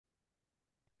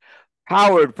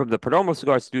Powered from the Perdomo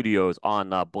Cigar Studios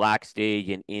on the Black Stage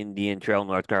in Indian Trail,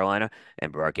 North Carolina,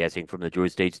 and broadcasting from the Drew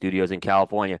Estate Studios in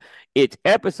California. It's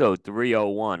episode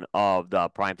 301 of the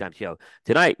Primetime Show.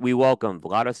 Tonight, we welcome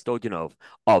Vlada Stojanov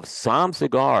of Somm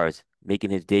Cigars, making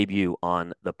his debut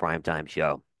on the Primetime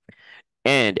Show.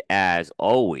 And as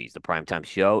always, the Primetime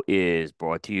Show is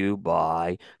brought to you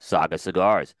by Saga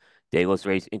Cigars. De Los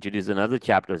Reyes introduced another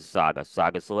chapter of Saga,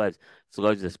 Saga Celeste.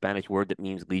 Celeste is a Spanish word that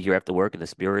means leisure after work, and the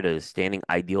spirit of the standing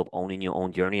ideal of owning your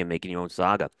own journey and making your own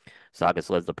saga. Saga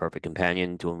Celeste is the perfect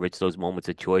companion to enrich those moments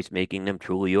of choice, making them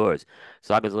truly yours.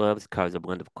 Saga Celeste carries a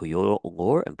blend of Criollo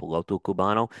Olor and Piloto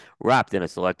Cubano, wrapped in a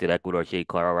selected Ecuador shade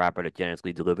Claro wrapper that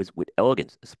generously delivers with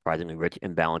elegance, a surprisingly rich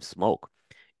and balanced smoke.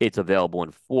 It's available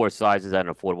in four sizes at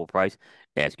an affordable price.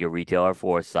 Ask your retailer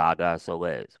for Saga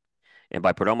Soles. And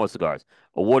by Perdomo Cigars,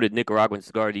 awarded Nicaraguan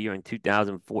Cigar of the Year in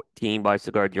 2014 by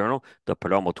Cigar Journal, the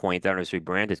Perdomo 20th anniversary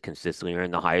brand has consistently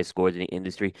earned the highest scores in the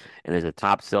industry and is a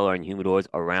top seller in humidors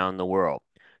around the world.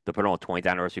 The Perdomo 20th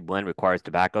anniversary blend requires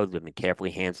tobaccos that have been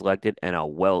carefully hand selected and are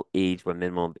well aged for a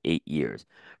minimum of 8 years.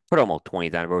 Perdomo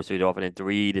 20th anniversary is offered in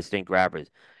three distinct wrappers: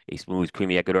 a smooth,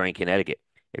 creamy Ecuadorian Connecticut,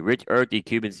 a rich, earthy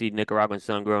Cuban seed Nicaraguan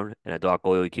sun-grown, and a dark,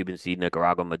 oily Cuban seed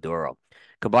Nicaraguan Maduro.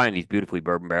 Combining these beautifully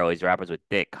bourbon barrel-aged wrappers with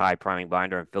thick, high-priming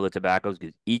binder and filler tobaccos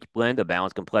gives each blend a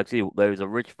balanced complexity with layers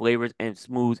of rich flavors and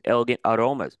smooth, elegant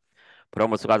aromas.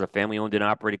 Perdomo Cigars is a family-owned and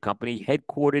operated company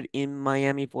headquartered in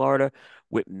Miami, Florida,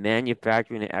 with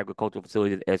manufacturing and agricultural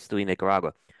facilities in Esteli,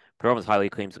 Nicaragua. Perdomo's highly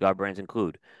acclaimed cigar brands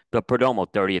include the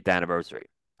Perdomo 30th Anniversary,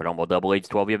 Perdomo Double Aged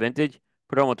 12-Year Vintage,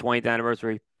 Perdomo 20th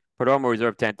Anniversary, Perdomo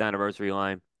Reserve 10th Anniversary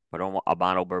line, Perdomo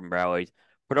Habano Bourbon Barrel Aged,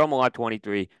 Perdomo Lot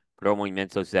 23, Perdomo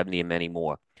Inmenso 70, and many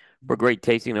more. For great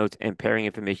tasting notes and pairing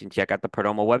information, check out the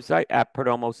Perdomo website at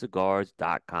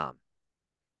perdomocigars.com.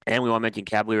 And we want to mention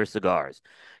Cavalier Cigars.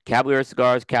 Cavalier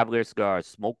Cigars,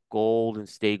 smoke gold and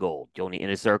stay gold. Join the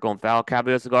inner circle and follow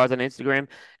Cavalier Cigars on Instagram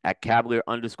at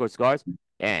Cavalier_cigars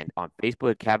and on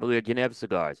Facebook at Cavalier Geneve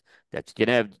Cigars. That's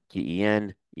Geneve,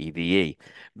 Geneve.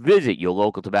 Visit your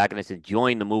local tobacconist and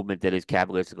join the movement that is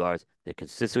Cavalier Cigars. They're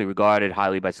consistently regarded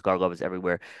highly by cigar lovers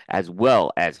everywhere, as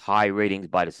well as high ratings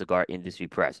by the cigar industry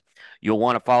press. You'll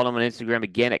want to follow them on Instagram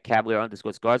again at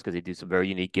Cavalier_cigars because they do some very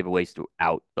unique giveaways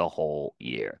throughout the whole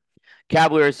year.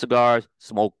 Cavalier Cigars,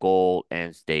 smoke gold,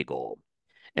 and stay gold.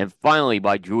 And finally,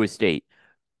 by Drew Estate.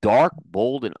 Dark,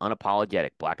 bold, and unapologetic.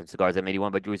 Blackened Cigars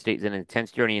M81 by Drew Estate is an intense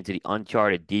journey into the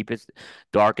uncharted, deepest,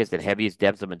 darkest, and heaviest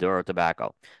depths of Maduro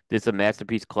tobacco. This is a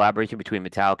masterpiece collaboration between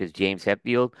Metallica's James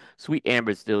Hetfield, Sweet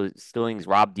Amber Stilling's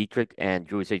Rob Dietrich, and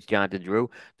Drew Estate's Jonathan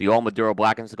Drew. The all Maduro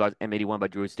Blackened Cigars M81 by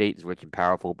Drew Estate is rich and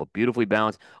powerful, but beautifully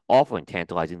balanced, offering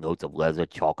tantalizing notes of leather,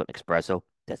 chocolate, and espresso.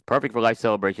 That's perfect for life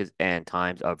celebrations and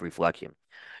times of reflection.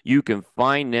 You can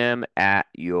find them at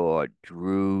your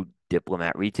Drew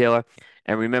Diplomat retailer.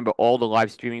 And remember, all the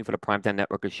live streaming for the Primetime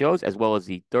Network of shows, as well as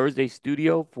the Thursday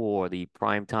studio for the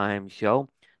Primetime show,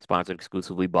 sponsored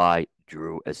exclusively by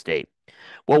Drew Estate.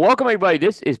 Well, welcome, everybody.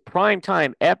 This is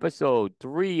Primetime episode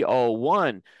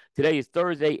 301. Today is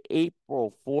Thursday,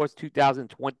 April 4th,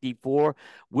 2024.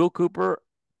 Will Cooper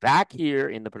back here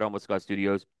in the Perdomo Cigar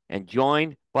Studios and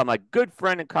joined by my good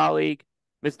friend and colleague,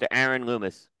 Mr. Aaron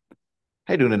Loomis.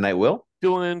 How you doing tonight, Will?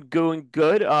 Doing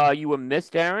good. You were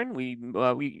missed, Aaron.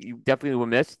 You definitely were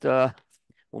missed when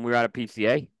we were out at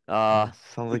PCA. Sounds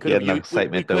We like could you have had used enough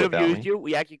excitement we though could have without used me. you.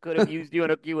 We actually could have used you in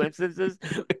a few instances.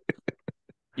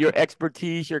 Your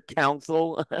expertise, your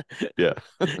counsel, Yeah,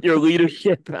 your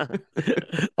leadership. And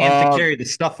to Um, carry the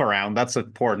stuff around, that's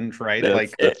important, right? that's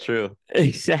Like, that's true.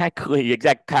 exactly.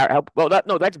 Well,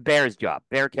 that's Bear's job.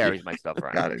 Bear Yeah, carries my stuff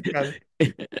around. got it, got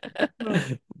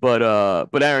it. Oh,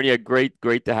 But Aaron, yeah, great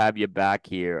to have you back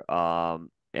here.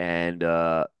 And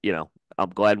I'm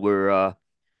glad we're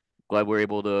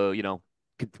able to,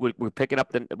 we're picking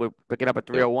up at yep,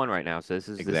 301 right now. So this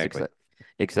is exactly.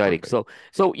 exciting. Perfect.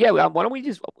 So yeah, why don't we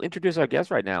just introduce our guest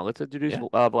right now? Let's introduce Yeah,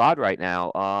 Vlad right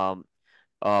now.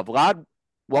 Vlad,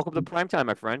 welcome to Primetime,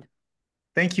 my friend.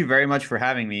 thank you very much for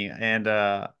having me. And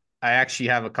I actually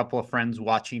have a couple of friends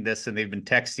watching this and they've been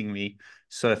texting me.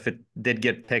 So if it did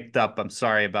get picked up, I'm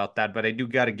sorry about that. But I do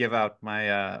got to give out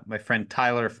my friend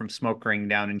Tyler from Smoke Ring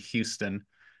down in Houston,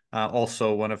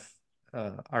 also one of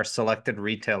our selected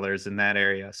retailers in that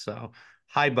area. So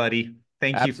hi, buddy.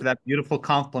 Thank you for Absolutely. that beautiful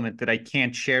compliment that I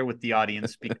can't share with the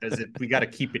audience because we got to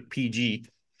keep it PG.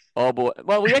 Oh boy.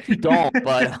 Well, we actually don't,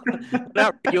 but we're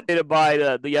not regulated by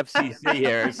the FCC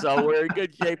here, so we're in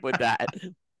good shape with that.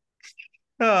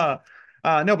 Uh,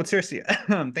 no, but seriously,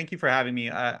 thank you for having me.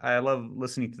 I love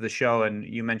listening to the show, and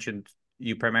you mentioned,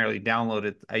 you primarily download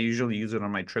it. I usually use it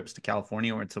on my trips to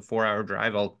California where it's a 4-hour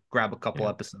drive. I'll grab a couple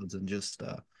Yeah. episodes and just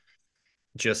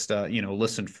you know,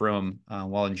 listen through them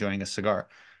while enjoying a cigar.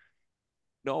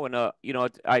 No, and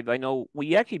I know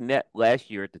we actually met last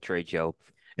year at the trade show,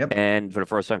 Yep. and for the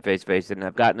first time face to face, and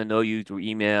I've gotten to know you through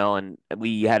email, and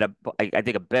we had I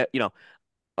think a bet, we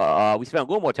spent a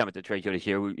little more time at the trade show this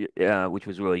year, which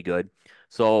was really good.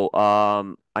 So,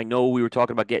 I know we were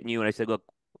talking about getting you, and I said, look,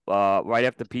 right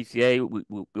after PCA,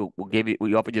 we'll give you,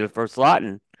 we offered you the first slot,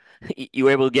 and you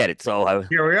were able to get it. So,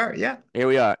 Here we are. Yeah. here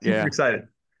we are. Super Yeah. excited.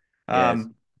 Yes.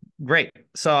 Great.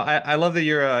 So I love that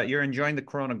you're enjoying the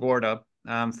Corona Gorda.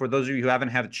 For those of you who haven't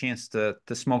had a chance to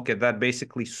smoke it, that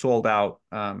basically sold out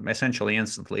essentially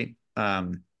instantly.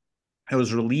 It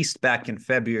was released back in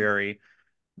February.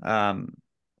 Um,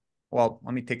 well,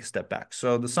 let me take a step back.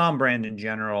 So the Somm brand in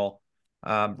general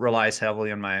relies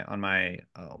heavily on my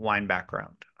wine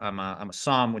background. I'm a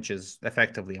Somm, which is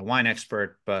effectively a wine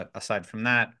expert, but aside from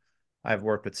that, I've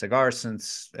worked with cigars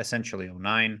since essentially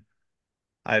 '09.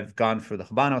 I've gone through the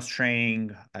Habanos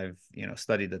training. I've,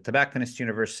 studied at the Tobacconist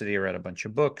University, read a bunch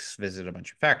of books, visited a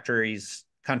bunch of factories,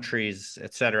 countries,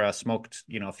 etc. Smoked,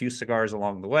 a few cigars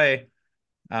along the way,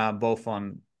 both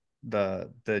on the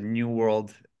New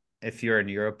World, if you're in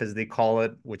Europe, as they call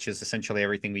it, which is essentially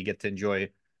everything we get to enjoy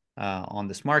on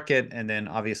this market. And then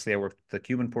obviously I worked the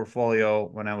Cuban portfolio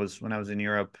when I was in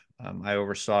Europe. I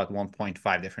oversaw at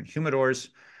 1.5 different humidors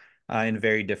in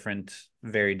very different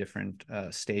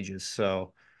stages.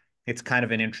 So it's kind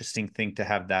of an interesting thing to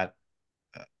have that,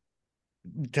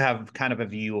 to have kind of a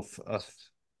view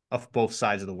of both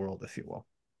sides of the world, if you will.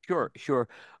 Sure, sure.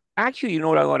 Actually, you know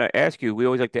what I want to ask you? We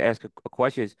always like to ask a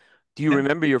question is, do you Yeah,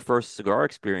 remember your first cigar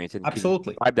experience, and can you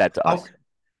absolutely. describe that to How us?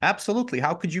 Absolutely.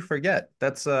 How could you forget?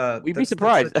 We'd be That's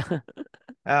surprised. such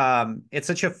it's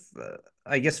such a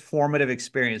I guess formative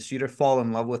experience. You either fall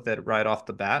in love with it right off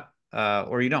the bat,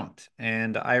 or you don't.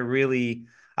 And I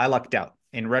lucked out.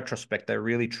 In retrospect, I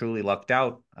really truly lucked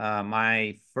out.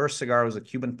 My first cigar was a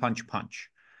Cuban Punch Punch.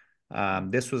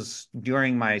 This was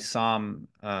during my Somm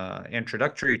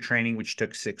introductory training, which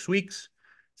took 6 weeks.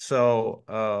 So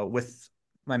with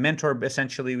my mentor,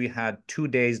 essentially, we had 2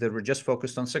 days that were just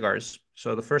focused on cigars.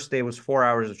 So the first day was 4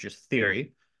 hours of just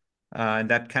theory. And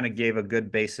that kind of gave a good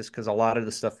basis because a lot of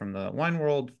the stuff from the wine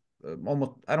world,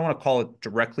 almost, I don't want to call it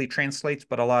directly translates,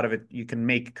 but a lot of it, you can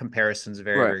make comparisons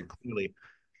very, Right. very clearly.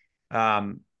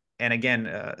 Um, and again,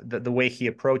 the way he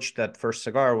approached that first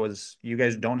cigar was, you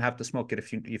guys don't have to smoke it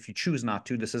if you choose not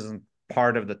to. This isn't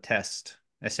part of the test.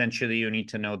 Essentially, you need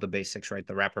to know the basics, right?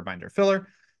 The wrapper, binder, filler,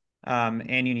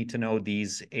 and you need to know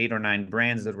these 8 or 9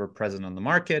 brands that were present on the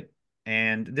market.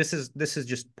 And this is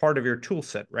just part of your tool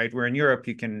set, right? Where in Europe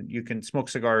you can smoke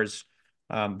cigars.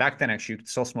 Back then, actually, you could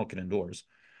still smoke it indoors.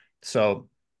 So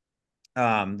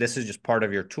this is just part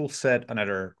of your tool set,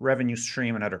 another revenue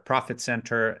stream, another profit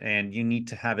center, and you need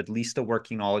to have at least a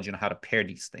working knowledge on how to pair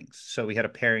these things. So we had a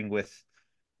pairing with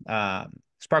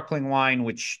sparkling wine,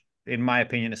 which in my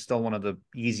opinion is still one of the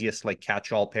easiest like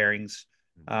catch-all pairings.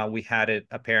 We had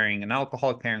a pairing, an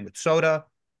alcoholic pairing with soda.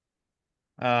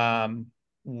 Um,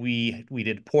 we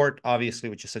did port, obviously,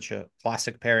 which is such a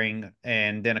classic pairing,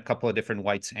 and then a couple of different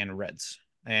whites and reds,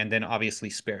 and then obviously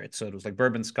spirits. So it was like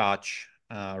bourbon, scotch,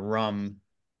 rum,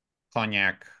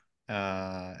 cognac,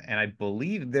 and I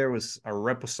believe there was a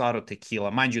reposado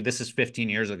tequila. Mind you, this is 15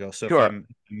 years ago, so if Sure. I'm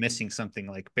missing something,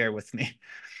 like bear with me.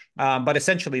 But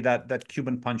essentially, that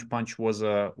Cuban Punch Punch was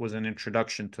an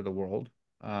introduction to the world.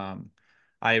 Um,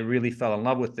 I really fell in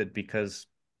love with it because,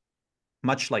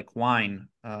 much like wine,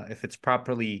 if it's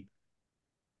properly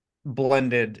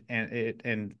blended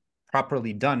and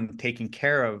properly done, taken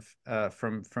care of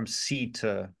from seed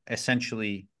to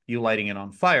essentially you lighting it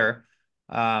on fire,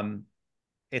 um,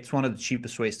 it's one of the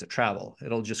cheapest ways to travel.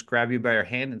 It'll just grab you by your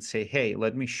hand and say, "Hey,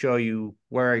 let me show you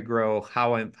where I grow,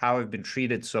 how I've been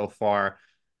treated so far,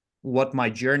 what my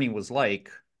journey was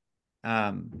like.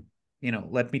 Um,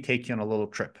 let me take you on a little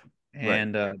trip." Right.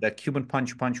 And that Cuban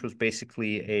Punch Punch was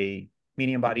basically a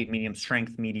medium bodied, medium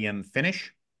strength, medium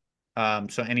finish.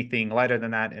 So anything lighter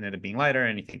than that ended up being lighter,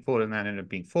 anything fuller than that ended up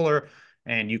being fuller,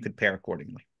 and you could pair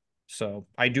accordingly. So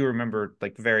I do remember,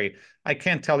 like, I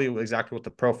can't tell you exactly what the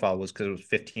profile was because it was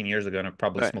 15 years ago and I've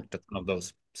probably Right. smoked a ton of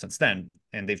those since then,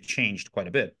 and they've changed quite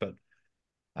a bit. But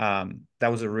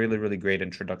that was a really, really great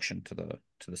introduction to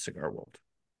the cigar world.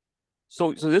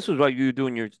 So this was while you were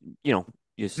doing your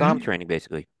SOM Mhm. training,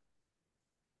 basically,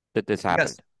 that this Yes.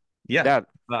 happened. Yeah. That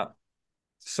Uh,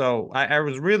 so I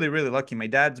was really, really lucky. My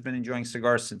dad's been enjoying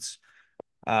cigars since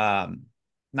um,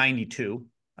 92.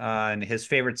 And his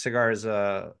favorite cigar is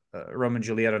Roman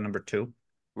Giulietto number 2.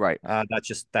 right. That's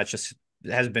just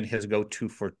has been his go-to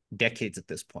for decades at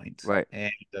this point. Right.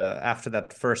 And after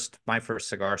that my first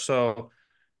cigar, so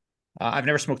I've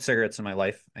never smoked cigarettes in my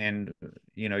life, and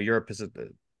Europe is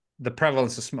the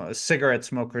prevalence of cigarette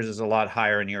smokers is a lot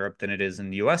higher in Europe than it is in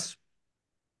the U.S.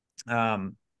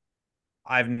 Um,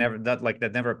 I've never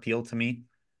that never appealed to me.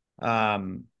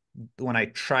 Um, when I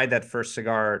tried that first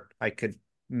cigar, I could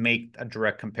make a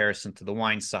direct comparison to the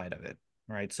wine side of it,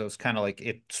 right? So it's kind of like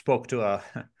it spoke to a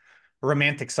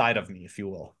romantic side of me, if you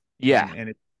will, Yeah. and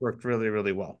it worked really,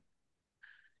 really well.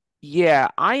 Yeah.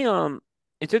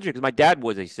 It's interesting because my dad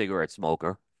was a cigarette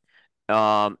smoker.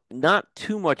 Not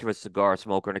too much of a cigar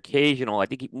smoker, an occasional. I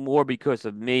think more because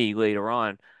of me later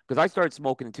on, because I started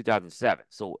smoking in 2007,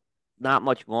 so not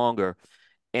much longer.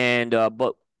 And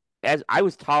but as I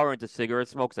was tolerant to cigarette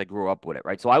smoke, because I grew up with it,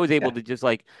 right? So I was able Yeah, to just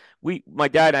like my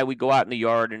dad and I, we'd go out in the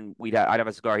yard and I'd have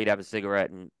a cigar, he'd have a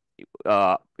cigarette, and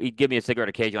he'd give me a cigarette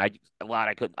occasionally.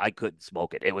 I couldn't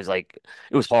smoke it. It was like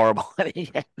it was horrible. I mean,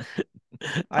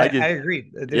 I I just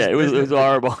agree. yeah, it was Like,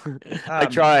 horrible. I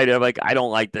um, tried. I'm like, I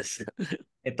don't like this.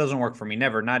 it doesn't work for me.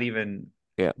 Never, not even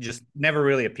Yeah, just never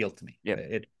really appealed to me. yeah,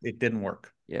 It didn't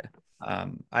work. yeah.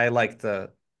 I like the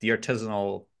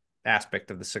artisanal aspect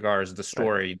of the cigars, the Right.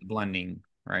 story, the blending,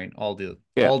 right?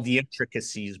 Yeah. All the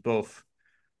intricacies, both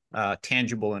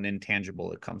tangible and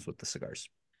intangible, that comes with the cigars.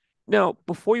 Now,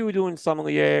 before you were doing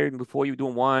sommelier and before you were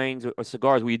doing wines or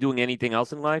cigars, were you doing anything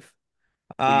else in life?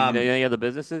 Were you in Um, any other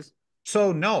businesses?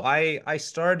 so no, I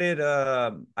started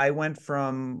I went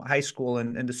from high school,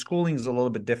 and the schooling is a little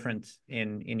bit different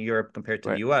in Europe compared to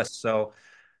the Right. US. So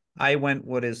I went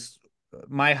what is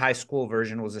my high school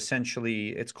version was essentially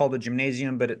it's called a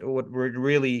gymnasium, but what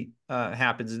really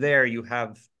happens there, you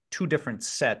have two different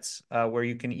sets where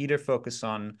you can either focus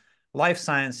on life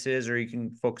sciences or you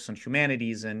can focus on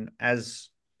humanities. And as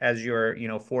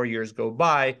your 4 years go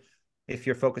by, if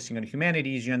you're focusing on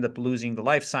humanities, you end up losing the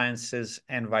life sciences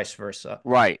and vice versa.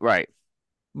 Right, right.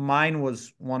 Mine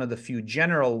was one of the few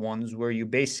general ones where you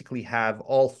basically have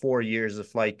all 4 years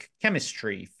of like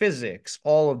chemistry, physics,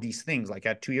 all of these things. Like I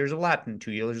had 2 years of Latin,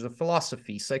 2 years of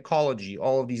philosophy, psychology,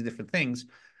 all of these different things.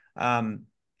 Um,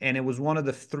 and it was one of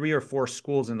the 3 or 4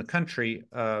 schools in the country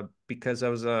because I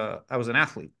was an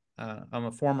athlete. I'm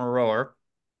a former rower.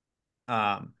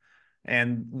 Um,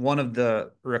 and one of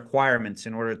the requirements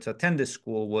in order to attend this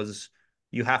school was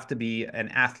you have to be an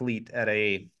athlete at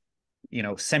a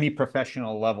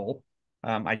semi-professional level.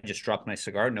 I just dropped my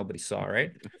cigar. Nobody saw,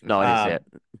 right? No, I didn't say Um, it.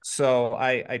 so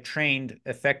I trained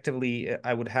effectively.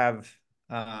 I would have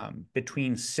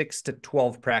between 6 to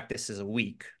 12 practices a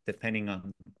week, depending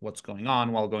on what's going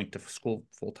on while going to school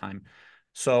full time.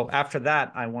 So after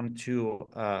that, I wanted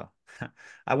to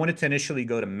initially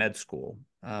go to med school.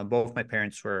 Both my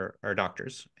parents are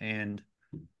doctors, and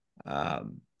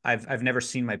I've never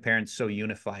seen my parents so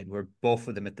unified, where both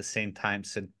of them at the same time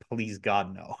said, "Please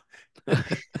God, no."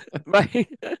 Right.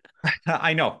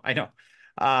 I know.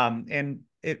 And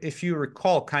if you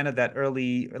recall, kind of that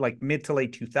early, like mid to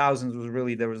late 2000s was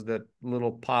really there was the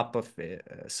little pop of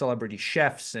celebrity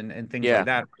chefs and things like Yeah.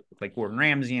 that, like Gordon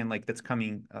Ramsay, and like that's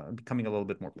becoming a little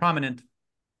bit more prominent.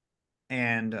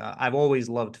 And I've always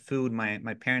loved food.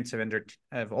 My parents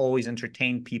have always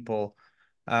entertained people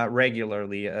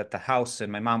regularly at the house,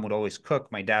 and my mom would always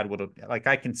cook. My dad would like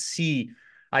I can see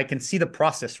the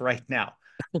process right now.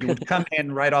 You would come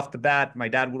in right off the bat. My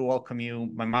dad would welcome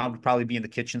you. My mom would probably be in the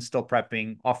kitchen still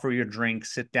prepping, offer you a drink,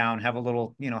 sit down, have a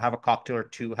little, have a cocktail or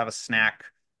two, have a snack,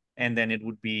 and then it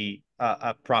would be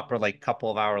a proper like couple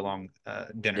of hour long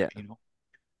dinner, Yeah.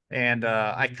 And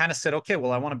I kind of said, okay,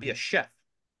 well, I want to be a chef.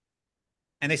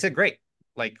 And they said, great.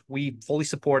 Like, we fully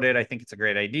support it. I think it's a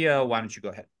great idea. Why don't you go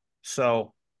ahead?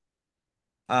 So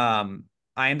I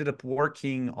ended up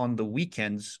working on the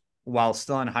weekends while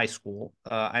still in high school.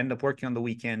 I ended up working on the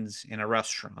weekends in a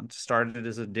restaurant. Started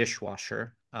as a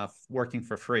dishwasher, working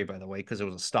for free, by the way, because it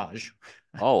was a stage.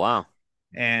 Oh, wow.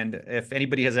 And if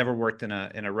anybody has ever worked in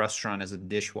a restaurant as a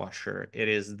dishwasher, it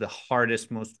is the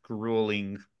hardest, most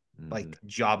grueling Mhm. like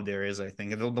job there is, I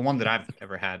think. The one that I've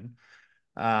ever had.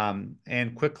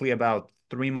 And quickly, about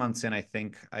 3 months in, I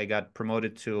think I got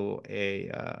promoted to a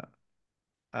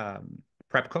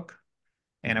prep cook,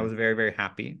 and I Mhm. was very, very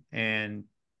happy. And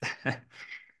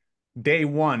day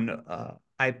one,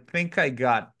 I think I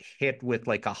got hit with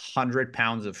like 100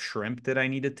 pounds of shrimp that I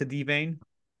needed to devein.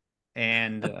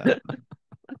 And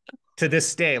to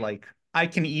this day, like I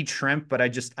can eat shrimp, but I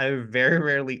very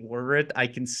rarely order it. I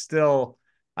can still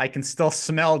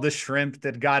smell the shrimp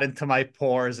that got into my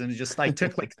pores, and just I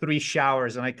took like 3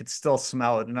 showers and I could still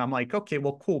smell it. And I'm like, okay,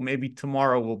 well, cool. Maybe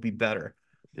tomorrow will be better.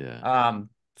 Yeah.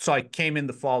 So I came in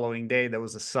the following day. That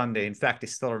was a Sunday. In fact, I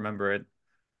still remember it.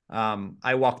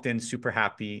 I walked in super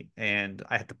happy, and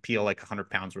I had to peel like 100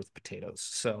 pounds worth of potatoes.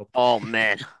 So, Oh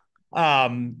man.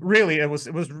 really, it was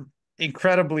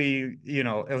incredibly, it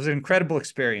was an incredible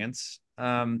experience.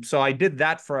 So I did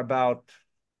that for about,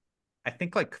 I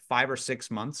think, like 5 or 6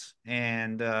 months,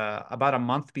 and about a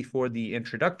month before the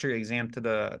introductory exam to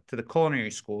the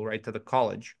culinary school, right, to the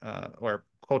college, or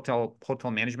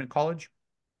hotel management college.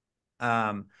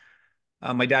 Um,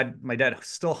 my dad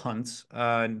still hunts.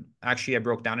 And actually, I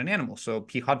broke down an animal, so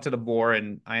he hunted a boar,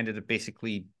 and I ended up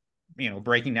basically,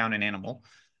 breaking down an animal,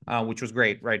 which was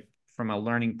great, right, from a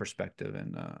learning perspective.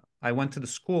 And I went to the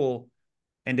school,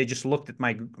 and they just looked at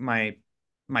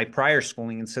my prior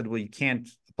schooling and said, "Well, you can't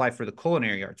apply for the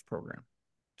culinary arts program."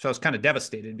 So I was kind of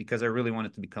devastated because I really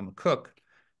wanted to become a cook,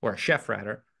 or a chef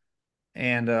rather.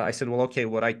 And I said, "Well, okay,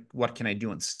 what can I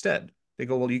do instead?" They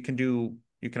go, "Well, you can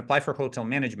apply for hotel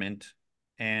management,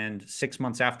 and 6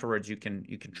 months afterwards you can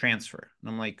transfer." And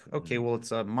I'm like, "Okay, well,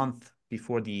 it's a month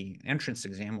before the entrance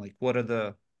exam. Like, what are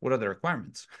the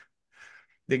requirements?"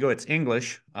 They go, "It's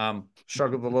English."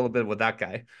 Struggled a little bit with that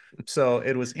guy. So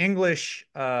it was English,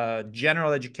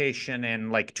 general education,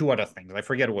 and like two other things. I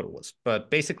forget what it was, but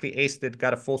basically aced it,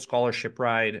 got a full scholarship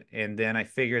ride, and then I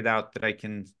figured out that I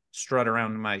can strut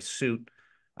around in my suit,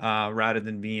 rather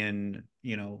than being,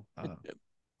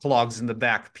 clogs in the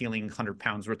back peeling 100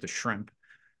 pounds worth of shrimp.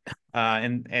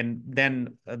 And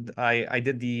then I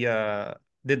did the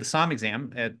Somm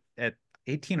exam at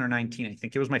 18 or 19, I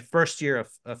think. It was my first year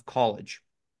of college.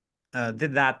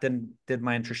 Did that, then did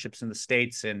my internships in the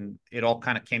States, and it all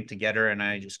kind of came together, and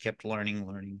I just kept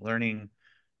learning,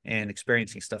 and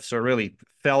experiencing stuff. So I really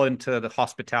fell into the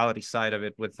hospitality side of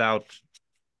it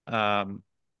um,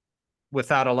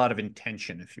 without a lot of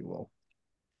intention, if you will.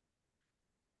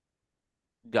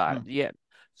 Got it. Hmm. Yeah.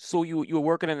 So you were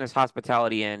working in this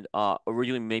hospitality and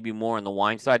originally maybe more on the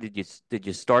wine side. Did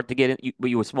you start to get in? But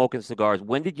you were smoking cigars.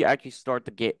 When did you actually start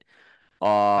to get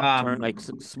turn like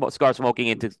Um, cigar smoking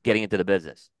into getting into the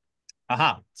business?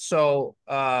 So,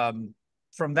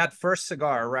 from that first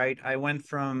cigar, right, I went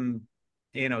from,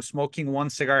 smoking one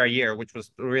cigar a year, which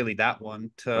was really that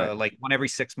one, Right. to like one every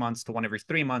 6 months, to one every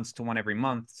 3 months, to one every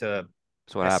month, to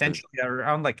That's what happened. essentially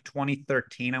around like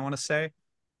 2013, I want to say,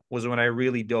 was when I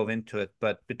really dove into it.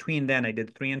 But between then, I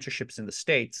did 3 internships in the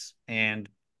States. And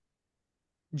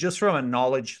just from a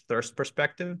knowledge thirst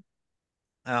perspective,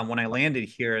 when I landed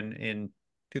here in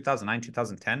 2009,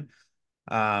 2010,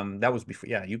 that was before,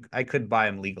 yeah, I could buy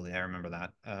them legally. I remember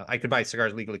that. I could buy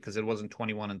cigars legally because it wasn't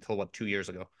 21 until, what, 2 years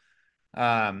ago.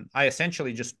 I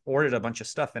essentially just ordered a bunch of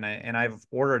stuff, and I've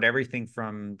ordered everything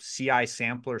from CI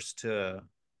samplers to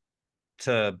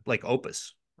like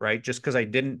Opus, right? Just because I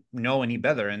didn't know any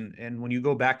better. And when you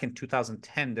go back in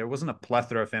 2010, there wasn't a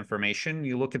plethora of information.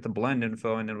 You look at the blend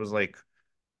info, and it was like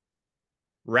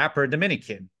wrapper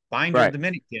Dominican, binder Right.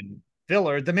 Dominican,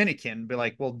 filler Dominican. Be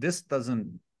like, well, this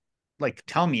doesn't like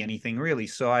tell me anything really.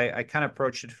 So I kind of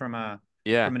approached it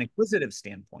Yeah. from an inquisitive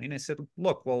standpoint. I said,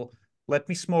 look, well, let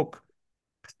me smoke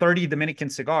 30 Dominican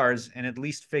cigars and at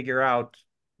least figure out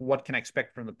what can I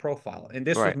expect from the profile. And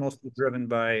this was Right. mostly driven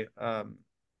by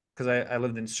because I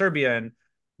lived in Serbia, and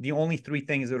the only three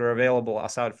things that are available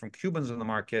aside from Cubans in the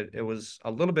market, it was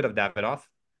a little bit of Davidoff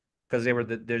because they were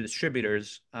the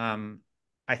distributors.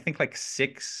 I think like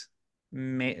six,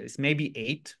 maybe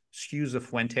eight SKUs of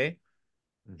Fuente,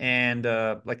 and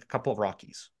like a couple of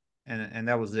Rockies, and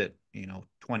that was it.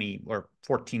 20 or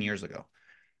 14 years ago.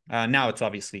 Now it's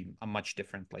obviously a much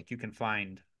different. Like, you can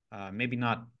find maybe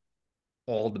not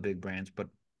all the big brands, but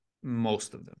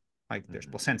most of them. Like, there's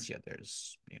Placencia,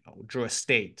 there's Drew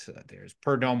Estate, there's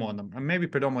Perdomo, maybe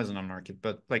Perdomo isn't on market,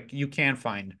 but like you can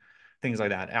find things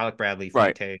like that. Alec Bradley,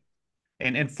 Right. Fuente,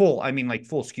 and full. I mean, like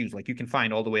full SKUs. Like, you can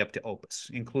find all the way up to Opus,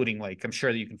 including, like, I'm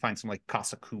sure that you can find some like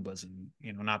Casa Cubas, and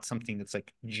not something that's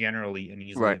like generally and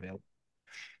easily Right. available.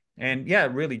 And yeah,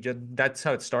 really, just that's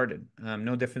how it started.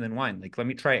 No different than wine. Like, let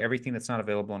me try everything that's not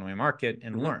available on my market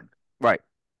and Hmm. learn. Right.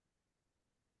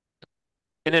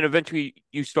 And then eventually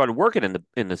you started working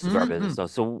in the cigar business. Mm-hmm.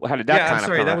 So how did that Yeah, I'm kind of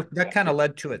sorry. come That out? was that kind of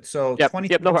led to it. So Yep.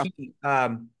 Yep. No problem.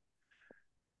 2013,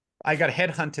 I got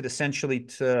headhunted essentially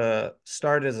to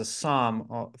start as a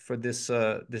som for this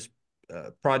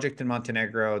project in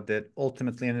Montenegro that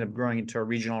ultimately ended up growing into a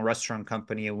regional restaurant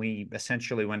company. And we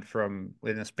essentially went from,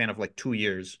 within a span of like 2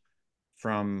 years,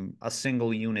 from a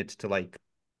single unit to like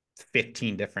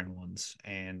 15 different ones.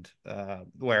 And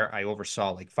where I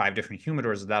oversaw like 5 different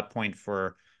humidors at that point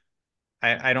for,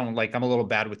 I don't like, I'm a little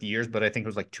bad with years, but I think it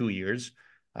was like 2 years,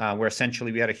 where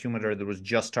essentially we had a humidor that was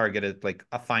just targeted like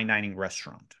a fine dining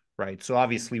restaurant, right? So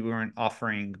obviously we weren't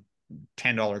offering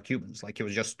 $10 Cubans. Like it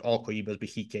was just all Cohibas,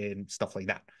 Bahique, and stuff like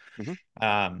that. Hmm.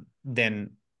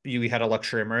 Then you had a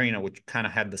luxury marina, which kind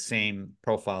of had the same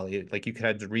profile. Like you could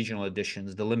have the regional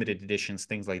editions, the limited editions,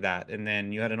 things like that. And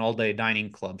then you had an all-day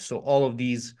dining club. So all of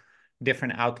these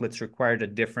different outlets required a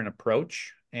different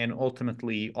approach and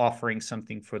ultimately offering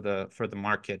something for the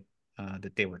market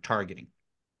that they were targeting.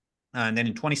 And then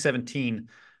in 2017,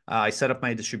 I set up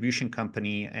my distribution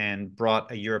company and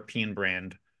brought a European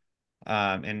brand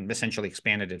and essentially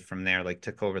expanded it from there, like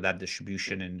took over that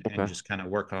distribution and Okay. just kind of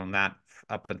worked on that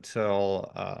up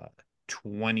until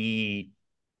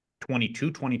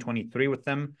 2022, 2023 with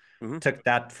them. Hmm. Took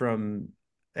that from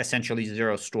essentially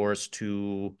 0 stores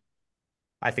to,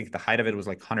 I think the height of it was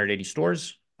like 180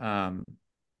 stores.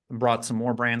 Brought some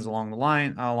more brands along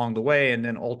the way. And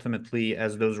then ultimately,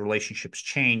 as those relationships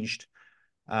changed,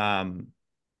 um,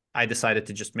 I decided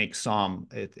to just make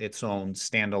Somm its own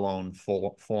standalone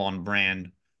full on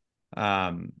brand.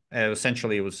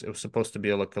 Essentially, it was supposed to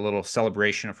be like a little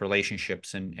celebration of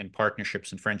relationships and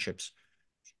partnerships and friendships.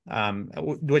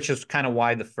 Which is kind of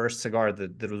why the first cigar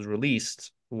that was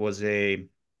released was a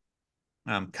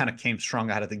kind of came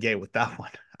strong out of the gate with that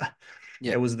one.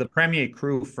 Yeah. It was the Premier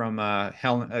Cru from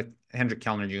Hendrik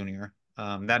Kellner Jr.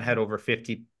 That had over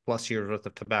 50 plus years worth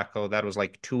of tobacco. That was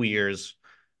like 2 years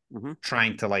Hmm.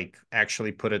 trying to like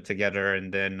actually put it together,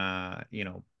 and then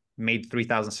made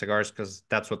 3,000 cigars because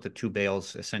that's what the two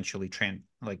bales essentially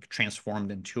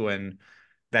transformed into. And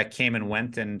that came and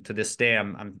went, and to this day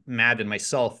I'm mad at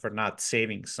myself for not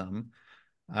saving some.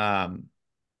 um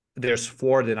there's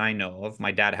 4 that I know of.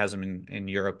 My dad has them in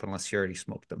Europe, unless he already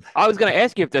smoked them. I was gonna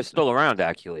ask you if they're still around,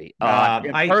 actually.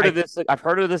 I've heard of I this. I've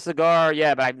heard of this cigar,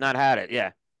 yeah, but I've not had it.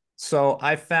 Yeah. So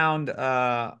I found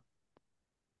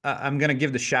I'm gonna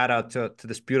give the shout out to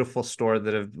this beautiful store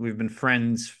we've been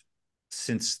friends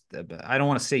since, I don't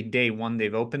want to say day one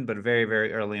they've opened, but very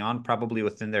very early on, probably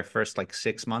within their first like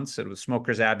 6 months. It was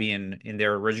Smokers Abbey in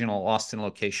their original Austin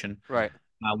location. Right.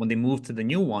 When they moved to the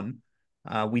new one,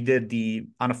 we did the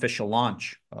unofficial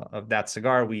launch of that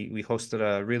cigar. We hosted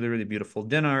a really really beautiful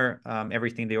dinner.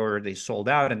 Everything they ordered they sold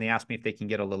out, and they asked me if they can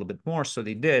get a little bit more, so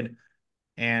they did.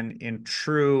 And in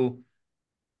true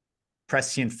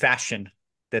prescient fashion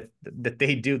that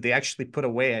they do, they actually put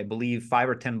away, I believe, 5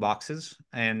 or 10 boxes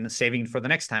and saving for the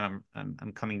next time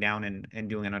I'm coming down and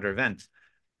doing another event.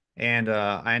 And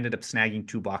I ended up snagging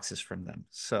 2 boxes from them.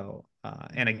 So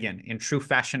and again, in true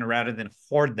fashion, rather than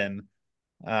hoard them,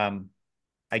 um,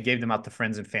 I gave them out to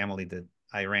friends and family that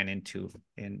I ran into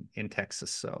in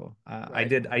Texas. So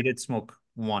Right. I did smoke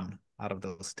 1 out of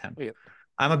those 10. Yeah.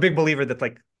 I'm a big believer that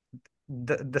like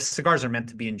the cigars are meant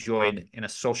to be enjoyed in a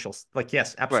social, like,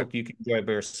 yes, Right. absolutely, you can enjoy it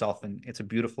by yourself, and it's a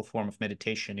beautiful form of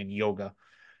meditation and yoga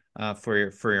for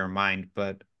your mind,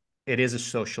 but it is a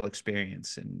social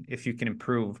experience, and if you can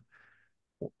improve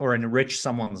or enrich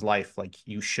someone's life, like,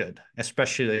 you should,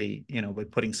 especially by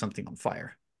putting something on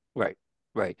fire. Right.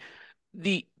 Right.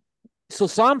 The So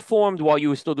Sam formed while you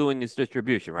were still doing this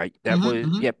distribution, right? That was,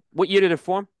 yeah. What year did it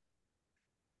form?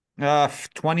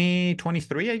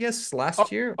 2023, I guess, Oh,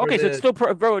 last year, or okay. So it's the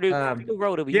still still um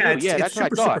relatively yeah, new. it's Yeah, it's that's what I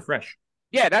super super thought. fresh.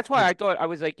 Yeah, that's why I It's thought I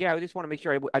was like, yeah, I just want to make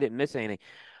sure I didn't miss anything.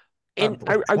 And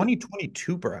I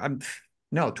 2022, bro.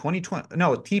 No, 2020.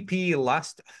 No, TP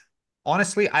last.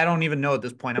 Honestly, I don't even know at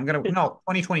this point. I'm gonna no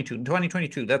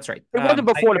 2022. That's right. It wasn't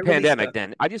before I the released pandemic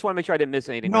then. I just want to make sure I didn't miss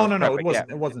anything when I no, was no, no. It prepping.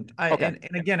 Yeah. wasn't. It wasn't. Okay.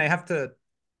 And again, I have to,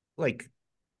 like,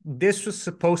 this was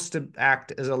supposed to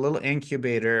act as a little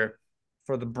incubator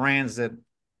for the brands that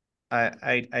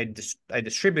I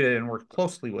distributed and worked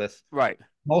closely with, Right.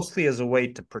 mostly as a way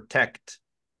to protect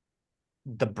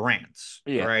the brands,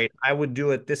 Yeah. right? I would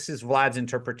do it. This is Vlad's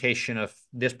interpretation of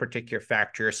this particular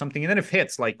factory or something, and then if it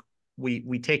hits, like,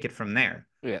 we take it from there.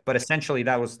 Yeah. But essentially,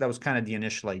 that was kind of the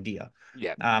initial idea.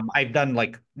 Yeah. I've done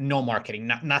like no marketing,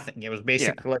 nothing. It was Yeah.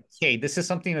 basically like, hey, this is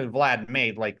something that Vlad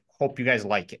made. Like, hope you guys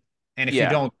like it. And if you Yeah.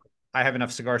 don't, I have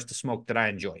enough cigars to smoke that I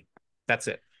enjoy. That's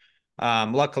it.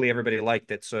 Luckily, everybody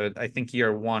liked it. So I think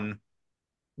year one,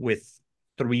 with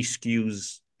 3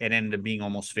 SKUs, it ended up being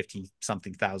almost 50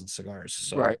 something thousand cigars.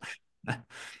 So Right.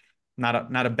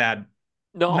 not a bad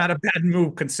No.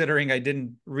 move, considering I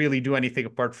didn't really do anything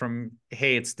apart from,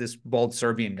 hey, it's this bald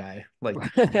Serbian guy. Like,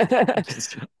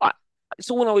 I,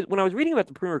 so when I was reading about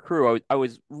the Premier Crew, I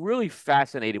was really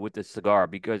fascinated with this cigar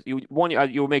because you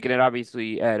were making it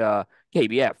obviously at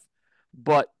KBF,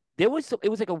 but it was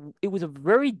like it was a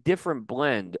very different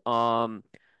blend.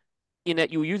 In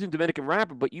that you were using Dominican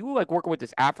wrapper, but you were like working with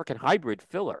this African hybrid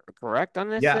filler, correct on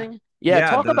this yeah, thing? Yeah,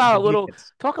 Yeah, the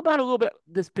BVS. talk about a little bit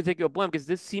this particular blend because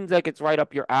this seems like it's right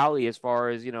up your alley as far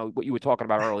as, what you were talking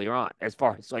about earlier on, as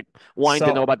far as like wanting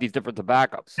to know So about these different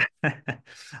tobaccos.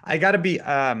 I gotta be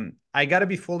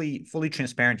fully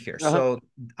transparent here. Uh-huh. So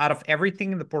out of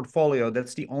everything in the portfolio,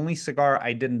 that's the only cigar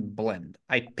I didn't blend.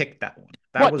 I picked that one.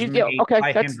 That What? was Yeah, made okay,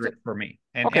 by that's Hendrik for me.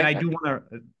 And okay. I do want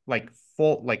to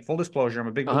full disclosure. I'm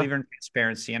a big Uh-huh. believer in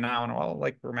transparency, and now well,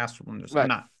 like we're master blenders. I'm Right,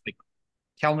 not. Like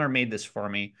Kellner made this for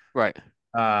me. right,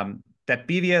 That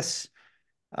BVS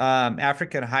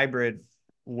African hybrid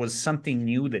was something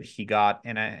new that he got,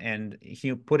 and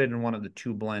he put it in one of the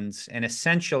two blends. And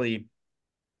essentially,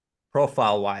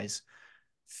 profile wise,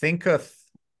 think of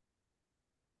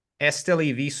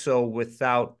Esteli Viso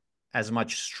without as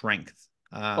much strength.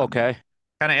 okay,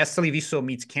 Kind of Esteli Viso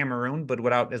meets Cameroon, but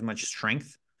without as much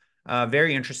strength.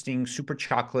 Very interesting, super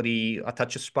chocolatey, a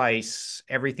touch of spice,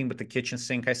 everything but the kitchen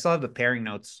sink. I still have the pairing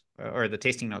notes or the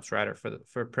tasting notes rather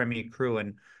for Premier Cru,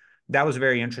 and that was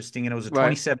very interesting. And it was a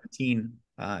right, 2017,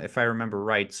 if I remember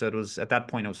right. So it was at that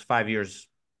point it was 5 years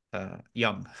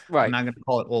young. I'm right, not going to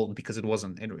call it old because it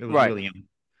wasn't. It was right, really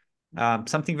young.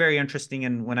 Something very interesting.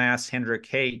 And when I asked Hendrik,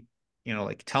 hey,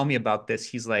 like tell me about this,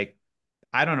 he's like,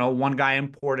 I don't know. One guy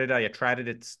imported. I tried it.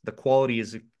 It's the quality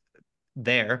is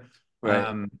there.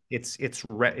 right, It's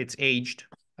aged.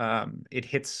 It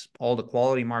hits all the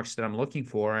quality marks that I'm looking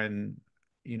for, and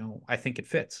I think it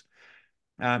fits.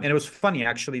 And it was funny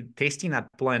actually tasting that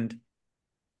blend.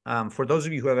 For those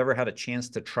of you who have ever had a chance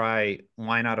to try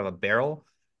wine out of a barrel,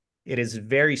 it is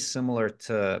very similar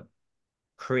to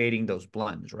creating those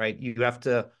blends, right? You have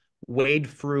to wade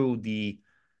through the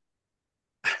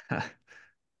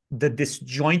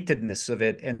disjointedness of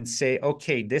it and say,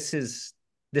 okay, this is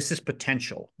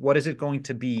potential. What is it going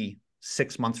to be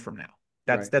 6 months from now?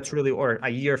 That's right, that's really, or a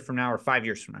year from now, or 5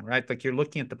 years from now, right? Like you're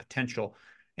looking at the potential.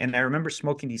 And I remember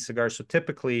smoking these cigars. So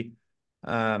typically,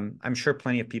 I'm sure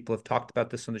plenty of people have talked about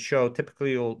this on the show.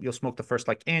 Typically, you'll smoke the first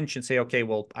like inch and say, okay,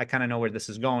 well, I kind of know where this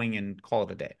is going, and call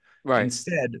it a day. right,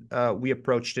 Instead, we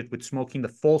approached it with smoking the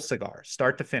full cigar,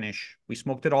 start to finish. We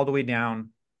smoked it all the way down,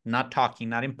 not talking,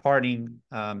 not imparting,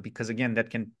 because again, that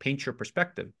can paint your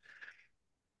perspective.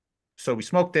 So we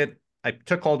smoked it. I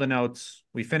took all the notes.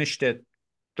 We finished it.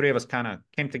 Three of us kind of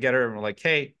came together and were like,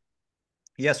 hey,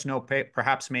 yes, no,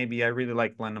 perhaps, maybe. I really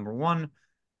like blend number one.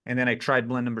 And then I tried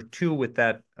blend number two with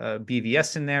that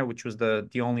BVS in there, which was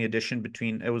the only addition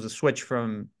between, it was a switch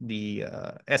from the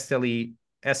Esteli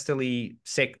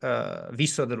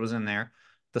Viso that was in there.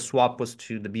 The swap was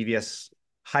to the BVS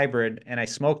hybrid, and I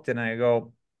smoked it and I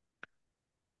go,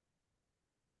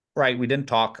 right, we didn't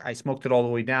talk. I smoked it all the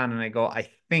way down, and I go, I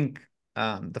think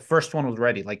the first one was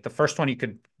ready. Like the first one, you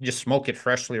could just smoke it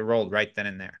freshly rolled right then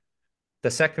and there. The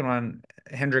second one,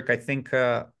 Hendrik, I think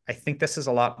this is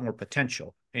a lot more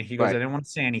potential. And he goes, I right, didn't want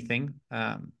to say anything,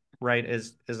 right?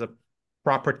 As a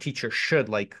proper teacher should,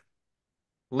 like,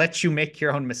 let you make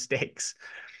your own mistakes.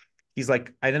 He's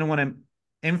like, I didn't want to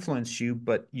influence you,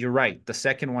 but you're right. The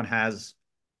second one has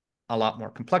a lot more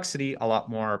complexity, a lot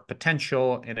more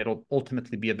potential, and it'll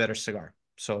ultimately be a better cigar.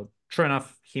 So true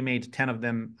enough, he made 10 of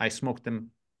them. I smoked them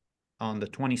on the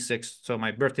 26th. So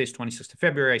my birthday is 26th of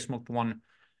February. I smoked one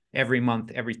every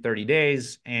month, every 30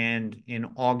 days. And in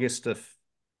August of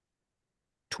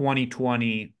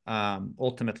 2020,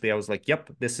 ultimately I was like, yep,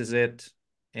 this is it.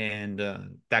 And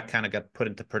that kind of got put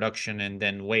into production and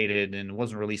then waited, and it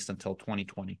wasn't released until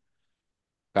 2020.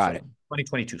 got So it.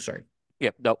 2022, sorry.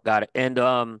 Yep, nope, got it. And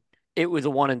it was a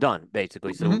one and done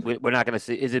basically. So Mm-hmm. we're not gonna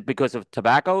see. Is it because of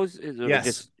tobaccos? Is it Yes.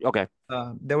 just okay?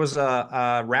 There was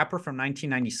a wrapper from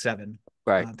 1997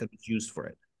 Right, that was used for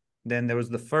it. Then there was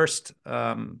the first,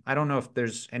 I don't know if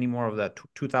there's any more of that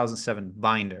 2007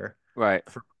 binder right,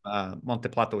 for Monte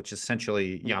Plata, which is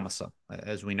essentially mhm, Yamasa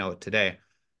as we know it today.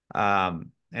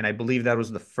 And I believe that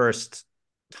was the first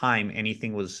time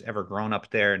anything was ever grown up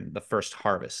there, and the first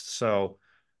harvest. So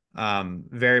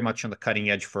very much on the cutting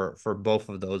edge for both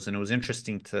of those. And it was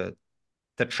interesting to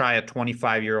try a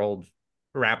 25-year-old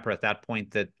rapper at that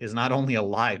point that is not only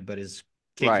alive but is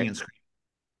kicking right. and screaming.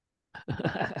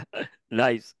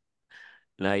 Nice,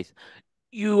 nice.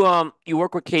 You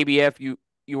work with KBF. You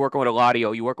working with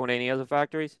Eladio. You working with any other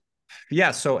factories?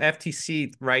 Yeah, so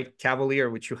FTC, right, Cavalier,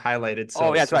 which you highlighted, Oh,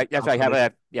 so that's right. Southern That's right. Have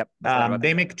Constellation. a yep. I forgot about that.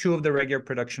 They make two of the regular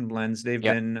production blends. They've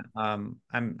Yep, been I'm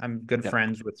good yep,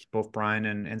 friends with both Brian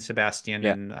and Sebastian,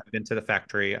 yep. and I've been to the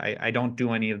factory. I don't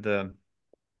do any of the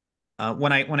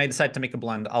when I decide to make a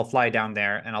blend, I'll fly down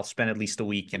there and I'll spend at least a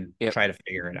week and Yep. try to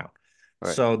figure it out.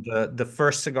 Right. So the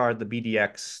first cigar, the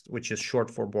BDX, which is short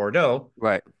for Bordeaux,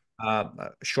 Right.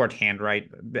 shorthand,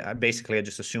 right? Basically, I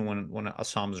just assume when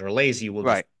Assam's are lazy, we'll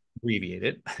just Right. abbreviate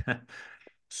it.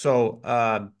 So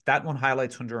that one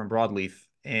highlights Honduran broadleaf,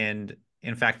 and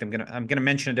in fact, I'm gonna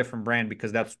mention a different brand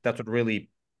because that's what really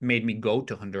made me go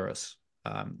to Honduras.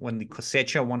 When the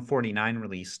Cosecha 149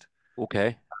 released,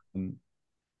 Okay. um,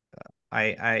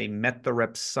 I met the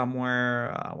rep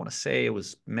somewhere. I want to say it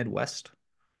was Midwest.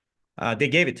 They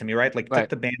gave it to me, right? Like took Right.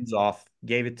 the bands off,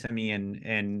 gave it to me,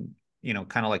 and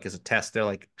kind of like as a test, they're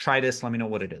like, try this, let me know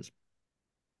what it is.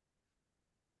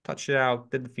 Touched it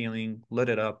out, did the feeling, lit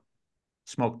it up,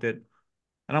 smoked it.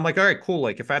 And I'm like, all right, cool.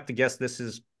 Like if I have to guess this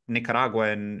is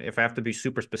Nicaragua, and if I have to be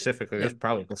super specific, like, Yeah. this is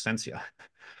probably Plasencia.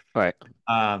 Right.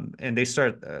 And he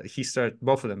started,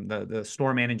 both of them, the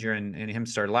store manager and him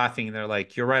started laughing, and they're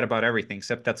like, you're right about everything,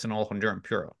 except that's an all Honduran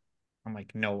Puro. I'm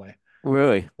like, no way.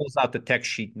 Really? Pulls out the tech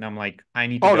sheet, and I'm like, I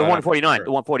need to Oh, the go out. 149,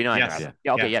 the 149 Yes. rather.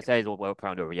 Yeah. Okay. Yeah. Yes, that is what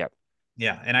pound over. Yeah.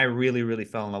 Yeah. And I really, really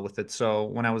fell in love with it. So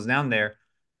when I was down there,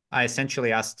 I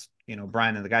essentially asked,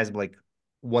 Brian and the guys like,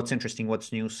 what's interesting,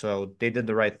 what's new. So they did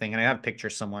the right thing. And I have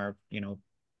pictures somewhere,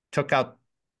 took out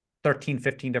 13,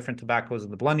 15 different tobaccos at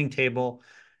the blending table.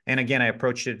 And again, I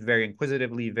approached it very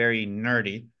inquisitively, very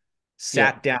nerdy. Yeah.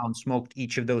 Sat down, smoked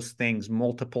each of those things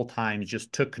multiple times,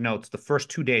 just took notes. The first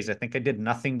 2 days, I think I did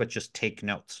nothing but just take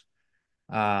notes.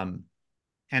 Um,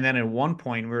 and then at one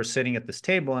point, we were sitting at this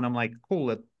table, and I'm like,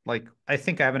 cool, like I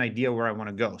think I have an idea where I want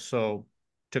to go. So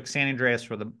took San Andreas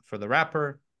for the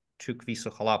wrapper, took Viso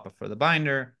Jalapa for the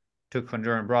binder, took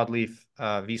Honduran broadleaf,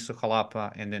 Viso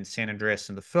Jalapa, and then San Andreas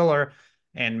in the filler,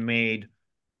 and made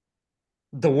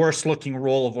the worst looking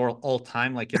roll of all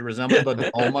time. Like it resembled a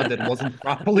diploma that wasn't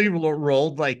properly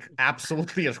rolled, like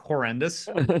absolutely horrendous.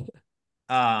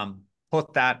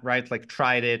 Put that right, like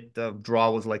tried it. The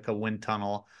draw was like a wind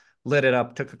tunnel. Lit it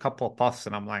up, took a couple of puffs,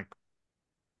 and I'm like,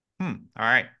 all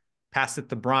right. Passed it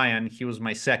to Brian. He was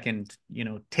my second,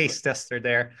 taste tester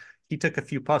there. He took a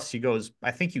few puffs. He goes,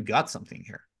 I think you got something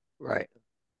here. Right.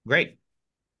 Great.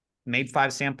 Made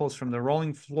 5 samples from the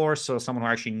rolling floor. So someone who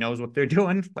actually knows what they're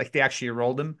doing, like they actually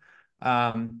rolled them,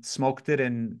 smoked it.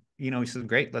 And, he says,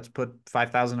 great, let's put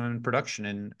 5,000 in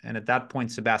production. And at that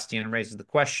point, Sebastian raises the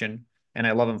question, and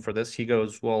I love him for this. He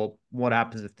goes, well, what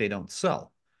happens if they don't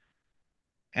sell?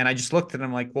 And I just looked at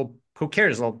him like, well, who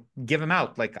cares? I'll give him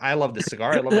out. Like, I love the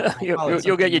cigar. I love the you, profile. you, It's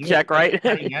you'll get something your new. It's check, right?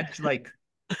 cutting edge. Like,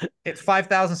 it's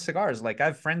 5,000 cigars. Like, I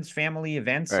have friends, family,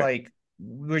 events. Right.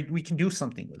 Like, we can do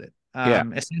something with it. Yeah.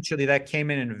 Essentially, that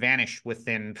came in and vanished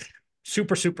within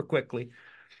super, super quickly.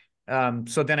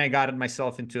 So then I got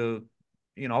myself into,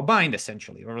 a bind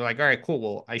essentially. We're like, all right, cool.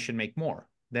 Well, I should make more.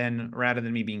 Then rather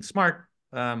than me being smart,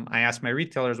 I asked my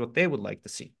retailers what they would like to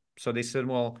see. So they said,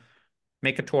 well,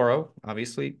 make a Toro,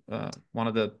 obviously, one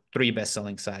of the 3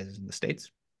 best-selling sizes in the States.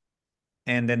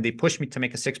 And then they pushed me to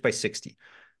make a 6x60.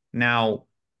 Now,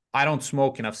 I don't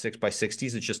smoke enough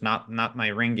 6x60s. It's just not my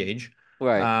ring gauge.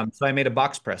 Right. So I made a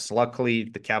box press. Luckily,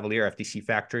 the Cavalier FTC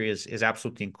factory is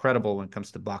absolutely incredible when it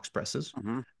comes to box presses.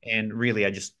 Hmm. And really,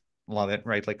 I just love it,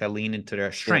 right? Like I lean into their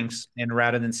Yeah. strengths. And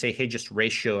rather than say, hey, just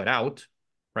ratio it out,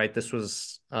 right? This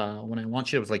was when I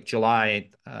launched it, it was like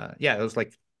July. Yeah, it was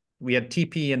like we had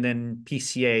TP and then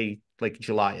PCA like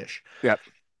July-ish. Yep.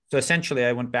 So essentially,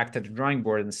 I went back to the drawing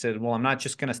board and said, well, I'm not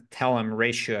just going to tell him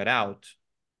ratio it out.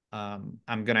 I'm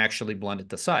going to actually blend it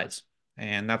to size.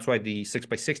 And that's why the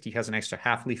 6x60 has an extra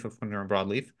half leaf of Honduran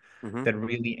broadleaf Hmm. that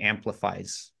really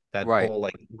amplifies that Right. whole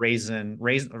like raisin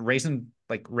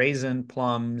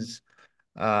plums,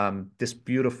 this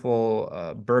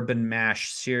beautiful bourbon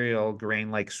mash cereal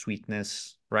grain like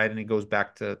sweetness, right? And it goes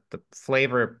back to the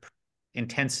flavor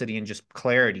intensity and just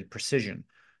clarity, precision.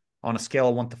 On a scale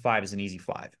of 1 to 5 is an easy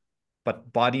 5,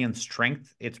 but body and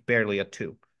strength, it's barely a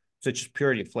 2. So it's just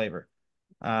purity of flavor.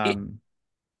 It, Um,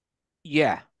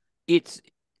 yeah. It's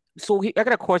so I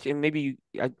got a question. Maybe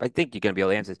I think you're gonna be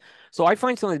able to answer this. So I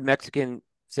find some of the Mexican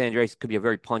San Andres could be a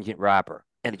very pungent wrapper,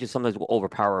 and it just sometimes will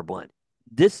overpower a blend.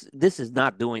 This is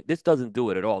not doing. This doesn't do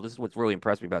it at all. This is what's really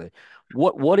impressed me about it.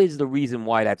 What is the reason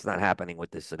why that's not happening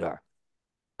with this cigar?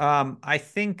 I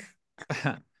think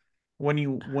when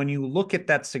you look at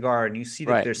that cigar and you see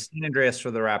that Right. there's San Andreas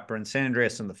for the wrapper and San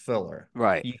Andreas in the filler,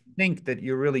 Right. you think that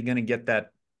you're really going to get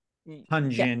that Yeah.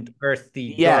 pungent, earthy,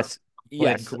 dark, Yes. chocolate,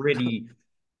 Yes. gritty.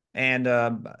 And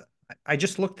I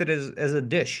just looked at it as a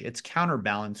dish. It's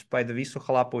counterbalanced by the Viso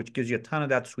Jalapa, which gives you a ton of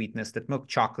that sweetness, that milk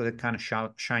chocolate that kind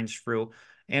of shines through.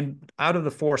 And out of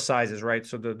the 4 sizes, right?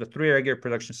 So the 3 regular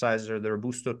production sizes are the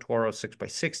Robusto Toro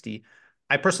 6x60.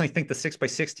 I personally think the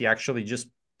 6x60 actually just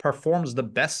performs the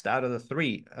best out of the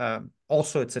 3.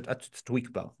 Also, it's a tweak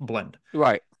blend.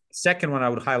 Right. Second one I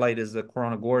would highlight is the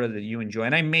Corona Gorda that you enjoy.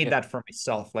 And I made Yeah. that for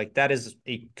myself. Like that is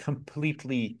a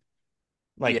completely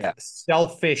like Yeah.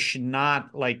 selfish,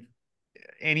 not like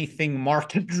anything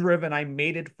market driven. I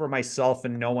made it for myself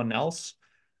and no one else.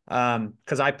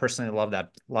 Because I personally love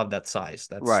that size.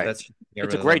 Right. That's I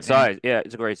It's a really great love. And size. Yeah,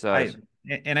 it's a great I size.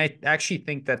 and I actually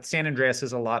think that San Andreas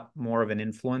is a lot more of an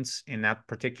influence in that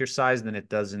particular size than it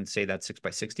does in, say, that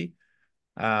 6x60.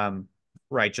 Um,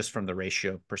 right, just from the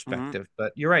ratio Hmm. perspective.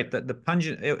 But you're right, the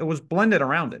pungent it was blended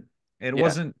around it. It Yeah.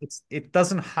 wasn't, it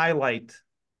doesn't highlight,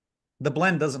 the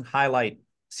blend doesn't highlight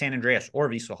San Andreas or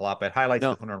Viso Jalapa. It highlights the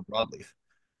No, 100 broadleaf.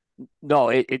 no,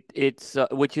 it's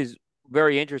which is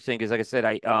very interesting because like I said,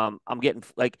 I'm getting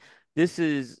like this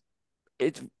is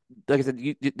it's like I said,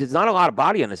 there's not a lot of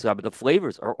body on this side, but the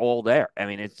flavors are all there. I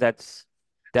mean, that's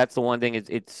the one thing.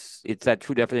 It's that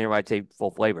true definition where I'd say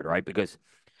full flavored, right? Because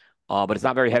but it's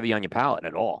not very heavy on your palate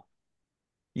at all.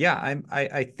 Yeah,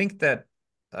 I think that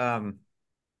um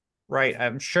right,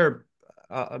 I'm sure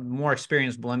more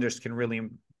experienced blenders can really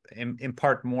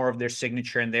impart more of their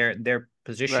signature and their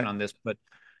position Right. on this, but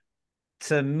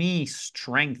to me,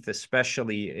 strength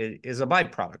especially is a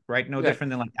byproduct, right? No Right. different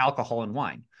than like alcohol and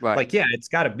wine. Right. Like, yeah, it's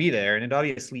got to be there, and it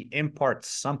obviously imparts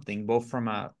something, both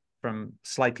from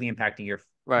slightly impacting your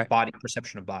Right. body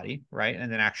perception of body, right,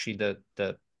 and then actually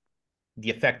the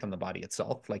effect on the body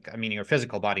itself, like I mean your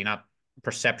physical body, not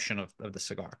perception of the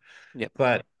cigar. Yep.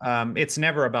 But it's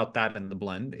never about that in the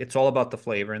blend. It's all about the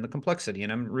flavor and the complexity,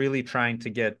 and I'm really trying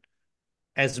to get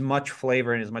as much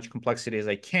flavor and as much complexity as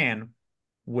I can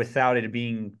without it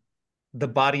being, the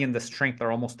body and the strength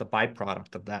are almost a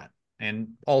byproduct of that.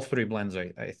 And all three blends,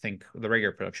 I think the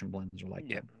regular production blends are like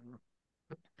that.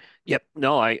 Yep. Yep.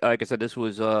 No, I like I said, this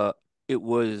was it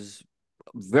was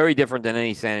very different than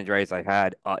any San Andreas I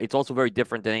had. It's also very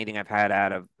different than anything I've had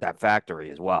out of that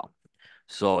factory as well.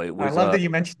 So it I was love that you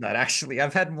mentioned that. Actually,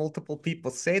 I've had multiple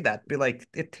people say that, be like,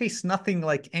 it tastes nothing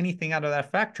like anything out of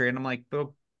that factory, and I'm like,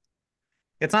 well,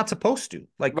 it's not supposed to.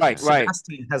 Like right, right.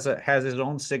 Sebastian has his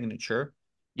own signature,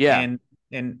 Yeah.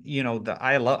 and you know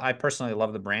I personally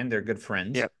love the brand. They're good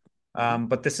friends. Yep. Hmm.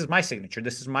 But this is my signature.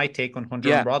 This is my take on Honduran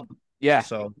Yeah. broadleaf. Yeah.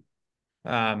 So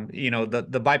you know, the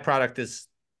byproduct is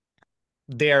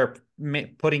they're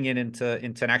putting it into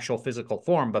an actual physical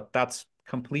form, but that's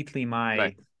completely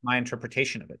Right. my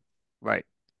interpretation of it. Right.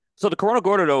 So the Corona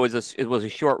Gordo though it was a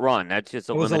short run. That's just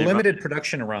a It was a limited run. limited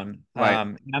production run,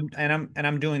 Right. and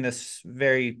I'm doing this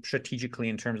very strategically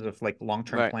in terms of like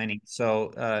long-term Right. planning.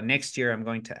 So next year I'm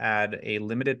going to add a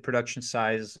limited production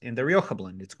size in the Rioja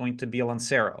blend. It's going to be a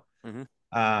Lancero. Hmm.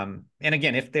 And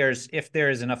again, if there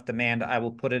is enough demand, I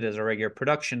will put it as a regular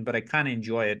production. But I kind of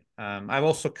enjoy it. I've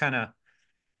also kind of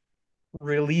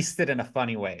released it in a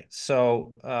funny way.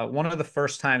 So one of the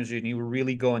first times when you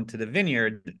really go into the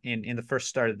vineyard in the first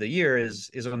start of the year is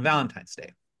on Valentine's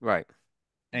Day. Right.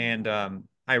 And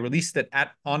I released it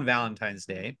on Valentine's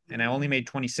Day, and I only made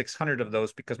 2,600 of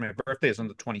those because my birthday is on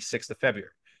the 26th of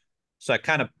February. So I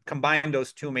kind of combined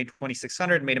those two, made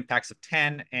 2,600, made them packs of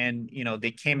 10, and you know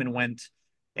they came and went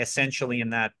essentially in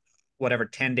that whatever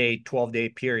 10-day, 12-day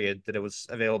period that it was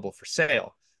available for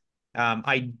sale.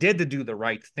 I did do the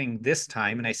right thing this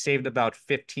time, and I saved about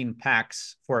 15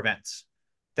 packs for events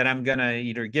that I'm gonna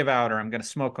either give out or I'm gonna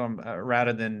smoke them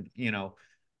rather than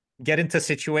get into a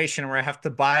situation where I have to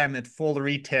buy them at full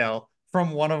retail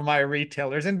from one of my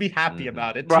retailers and be happy Hmm.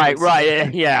 about it too. Right. So,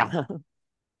 Right. Yeah.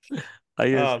 I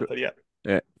guess. but yeah,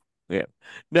 Yeah. Yeah.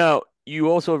 Now you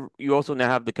also now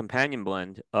have the companion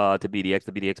blend to BDX,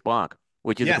 the BDX Blanc,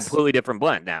 which is a yes, completely different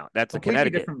blend now. That's a completely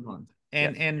Connecticut. different blend.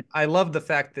 Yeah. And I love the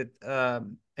fact that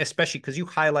especially because you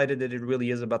highlighted that it really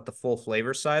is about the full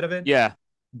flavor side of it. Yeah.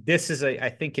 This is I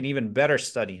think an even better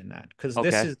study in that because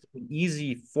this Okay. is an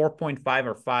easy 4.5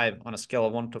 or 5 on a scale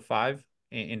of 1 to 5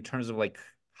 in terms of like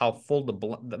how full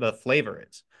the flavor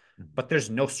is. But there's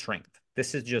no strength.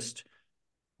 This is just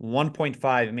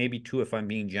 1.5, maybe 2 if I'm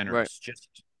being Right. generous.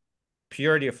 Just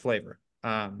purity of flavor.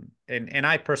 And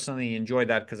I personally enjoy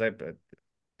that because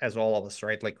as all of us,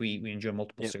 right? Like we enjoy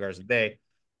multiple Yeah. cigars a day.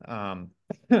 Um,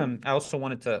 I also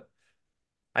wanted to.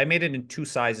 I made it in two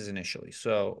sizes initially.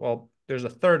 So, well, there's a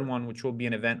third one which will be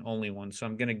an event only one. So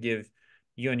I'm gonna give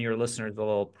you and your listeners a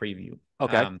little preview.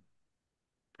 Okay.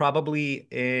 Probably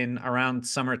in around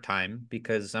summertime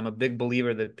because I'm a big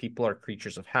believer that people are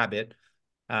creatures of habit.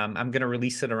 I'm going to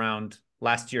release it around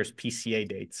last year's PCA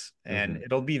dates, and Hmm.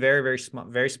 it'll be very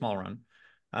small run.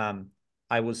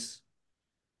 I was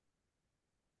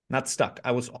not stuck.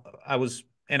 I was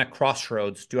in a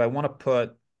crossroads. Do I want to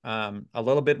put a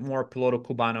little bit more Piloto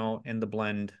Cubano in the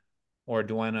blend, or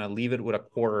do I want to leave it with a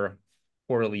quarter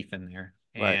leaf in there?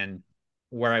 Right. And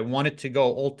where I wanted to go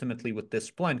ultimately with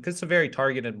this blend, because it's a very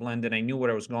targeted blend, and I knew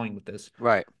where I was going with this.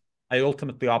 Right. I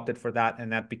ultimately opted for that,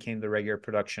 and that became the regular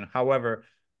production. However,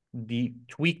 the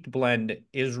tweaked blend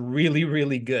is really,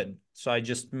 really good. So I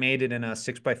just made it in a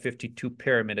 6x52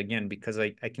 pyramid again because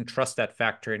I can trust that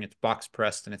factory, and it's box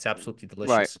pressed and it's absolutely Right.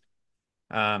 delicious.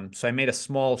 So I made a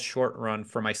small short run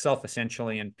for myself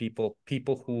essentially, and people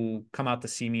who come out to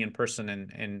see me in person,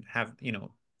 and have,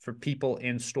 for people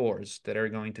in stores that are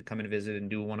going to come and visit and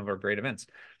do one of our great events.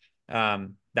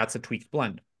 That's a tweaked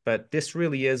blend. But this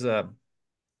really is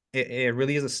it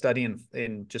really is a study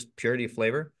in just purity of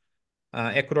flavor.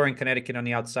 Ecuadorian Connecticut on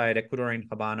the outside, Ecuadorian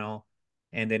Habano,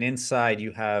 and then inside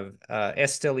you have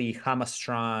Esteli,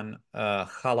 Jamastran,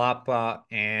 Jalapa,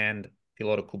 and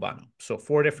Piloto Cubano. So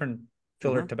 4 different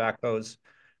filler Hmm. tobaccos.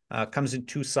 Comes in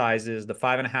 2 sizes: the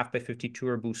 5.5 by 52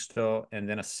 Robusto, and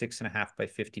then a 6.5 by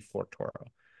 54 Toro.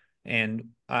 And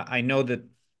I know that,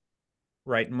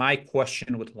 right, my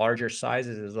question with larger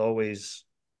sizes is always,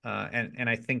 and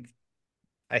I think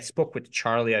I spoke with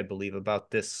Charlie, I believe, about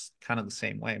this kind of the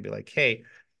same way, and be like, hey,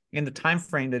 in the time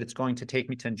frame that it's going to take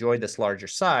me to enjoy this larger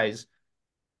size,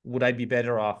 would I be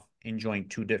better off enjoying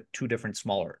two different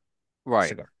smaller Right.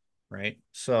 cigars, right?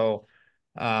 So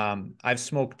I've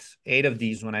smoked 8 of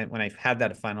these when I've had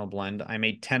that final blend. I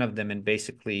made 10 of them, and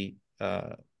basically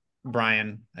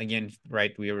Brian, again,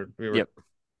 right, Yep.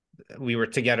 we were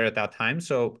together at that time,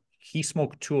 so he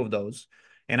smoked 2 of those,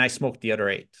 and I smoked the other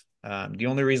 8. The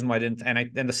only reason why I didn't,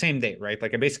 and the same day, right?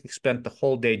 Like I basically spent the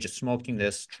whole day just smoking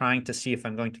this, trying to see if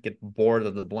I'm going to get bored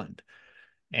of the blend.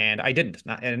 And I didn't.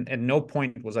 And at no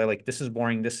point was I like, this is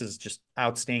boring. This is just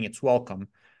outstaying its welcome.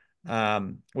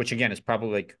 Which again is probably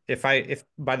like, if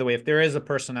by the way, if there is a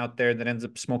person out there that ends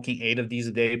up smoking 8 of these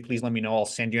a day, please let me know. I'll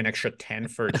send you an extra 10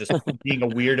 for just being a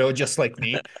weirdo just like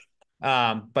me.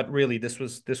 But really, this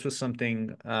was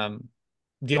something.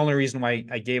 The only reason why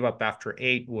I gave up after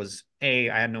 8 was A,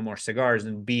 I had no more cigars,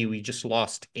 and B, we just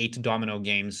lost 8 domino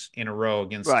games in a row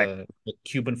against Right. a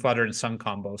Cuban Fodder and Sun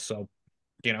combo. So,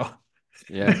 you know,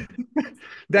 Yeah.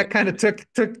 that kind of took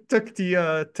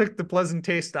the pleasant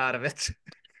taste out of it.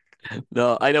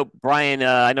 No, I know Brian.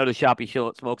 I know the shop he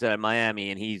smokes at in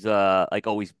Miami, and he's like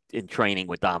always in training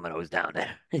with dominoes down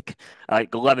there.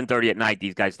 Like 11:30 at night,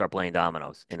 these guys start playing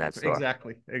dominoes in that store.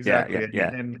 Exactly, Yeah, yeah, exactly.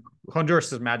 yeah. And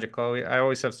Honduras is magical. I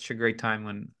always have such a great time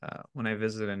when I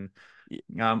visit, and Y-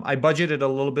 I budgeted a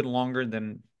little bit longer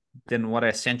than what I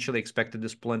essentially expected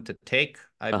this blend to take.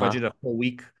 I Uh-huh. budgeted a whole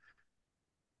week,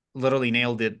 literally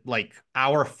nailed it like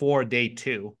hour 4, day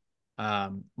 2.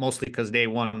 Mostly because day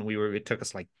 1 it took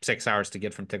us like 6 hours to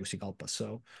get from Tegucigalpa.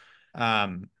 So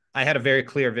I had a very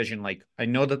clear vision. Like I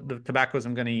know that the tobaccos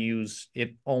I'm going to use,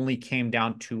 it only came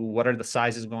down to what are the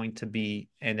sizes going to be,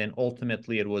 and then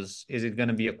ultimately it was, is it going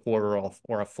to be a quarter off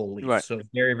or a full leaf? Right. So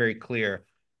very, very clear.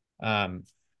 Um,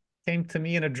 Came to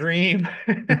me in a dream.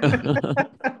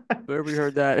 Where we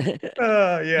heard that?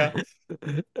 Yeah.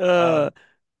 Uh, Um,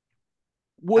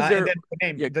 was And there?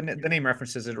 then Yeah. the name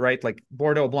references it, right? Like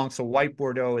Bordeaux Blanc. So white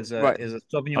Bordeaux Right. is a I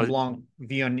Sauvignon was, Blanc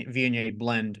Viognier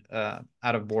blend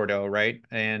out of Bordeaux, right?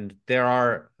 And there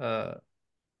are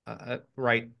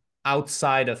right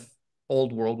outside of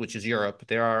Old World, which is Europe,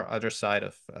 there are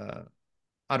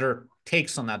other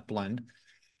takes on that blend.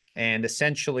 And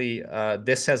essentially,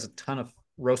 this has a ton of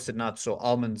roasted nuts, so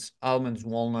almonds,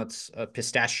 walnuts,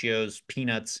 pistachios,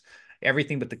 peanuts,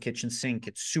 everything but the kitchen sink.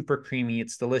 It's super creamy.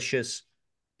 It's delicious,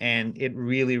 and it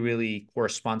really, really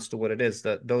corresponds to what it is.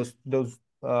 That those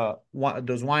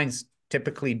wines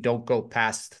typically don't go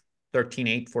past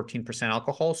 13.8, 14%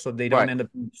 alcohol, so they don't right. end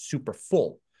up being super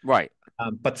full, Right.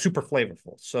 but super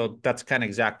flavorful. So that's kind of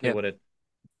exactly Yep. what it,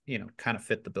 kind of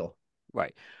fit the bill.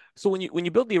 Right. So when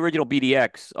you built the original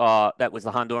BDX, that was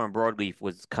the Honduran broadleaf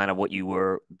was kind of what you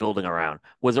were building around.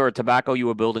 Was there a tobacco you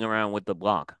were building around with the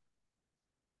Blanc?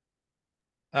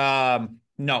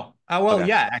 No. Well, Okay.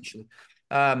 yeah, actually.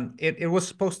 It was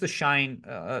supposed to shine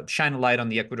a light on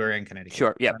the Ecuadorian Connecticut,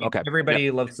 Sure. Yep. right? Okay. Yep.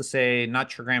 Everybody loves to say,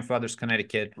 not your grandfather's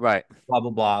Connecticut, Right. blah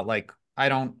blah blah. Like I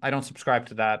don't subscribe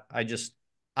to that.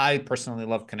 I personally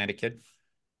love Connecticut,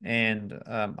 and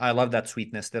I love that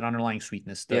sweetness, that underlying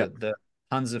sweetness, Yep. the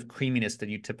tons of creaminess that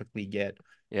you typically get,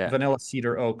 Yeah. vanilla,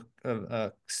 cedar, oak,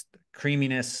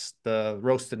 creaminess, the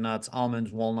roasted nuts,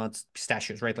 almonds, walnuts,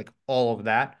 pistachios, right? Like all of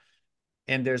that.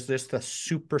 And there's just a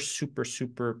super, super,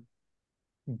 super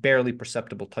barely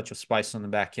perceptible touch of spice on the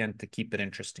back end to keep it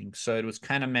interesting. So it was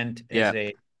kind of meant as Yeah.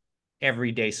 a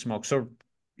everyday smoke. So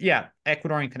yeah,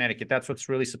 Ecuadorian Connecticut, that's what's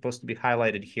really supposed to be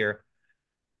highlighted here.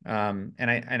 And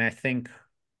I think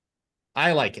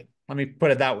I like it. Let me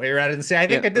put it that way, rather than say I Yeah.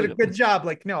 think I did a good job.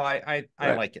 Like, no, I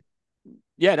Right. like it.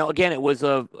 Yeah. No. Again, it was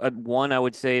a one I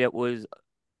would say that was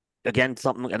again,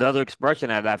 something, another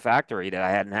expression out of that factory that I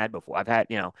hadn't had before. I've had,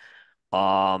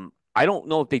 I don't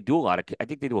know if they do a lot of, I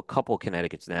think they do a couple of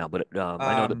Connecticut's now, but I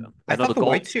I know thought the the gold,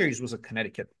 White Series was a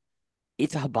Connecticut.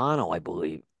 it's a Habano, I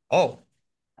believe. Oh,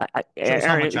 shows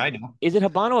how much Aaron, I know. is it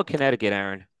Habano or Connecticut,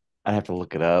 Aaron? I have to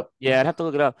look it up. Yeah, I'd have to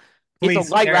look it up. It's a Please,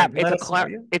 light wrap. Aaron, let us know.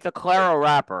 Yeah. It's a Claro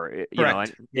wrapper,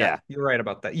 Correct. Yeah, yeah. you're right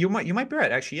about that. You might be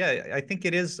right. Actually, yeah, I think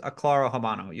it is a Claro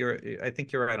Habano. I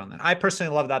think you're right on that. I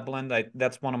personally love that blend.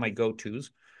 That's one of my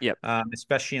go-tos, Yep.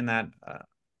 especially in that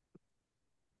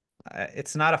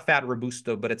it's not a fat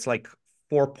Robusto, but it's like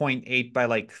 4.8 by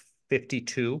like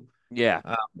 52, Yeah.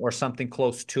 or something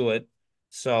close to it.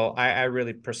 So I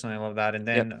really personally love that. And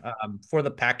Yep. then for the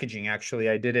packaging, actually,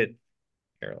 I did it.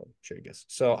 Here, I'll show you guys.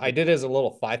 So I did it as a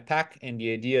little 5-pack, and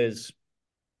the idea is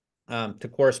to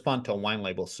correspond to a wine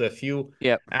label. So if you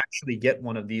Yep. actually get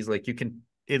one of these, like you can,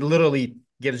 it literally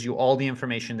gives you all the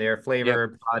information there, Yep.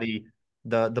 flavor, body,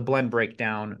 the blend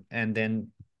breakdown, and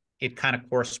then it kind of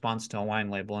corresponds to a wine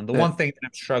label. And the Yep. one thing that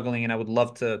I'm struggling, and I would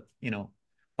love to,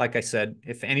 like I said,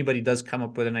 if anybody does come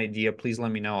up with an idea, please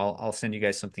let me know. I'll send you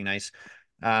guys something nice.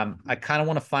 I kind of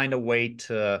want to find a way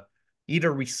to either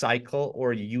recycle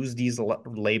or use these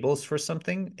labels for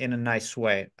something in a nice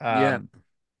way. Yep.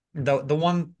 The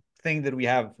one thing that we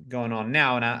have going on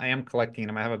now, and I am collecting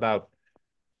them. I have about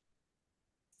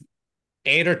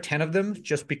 8 or 10 of them,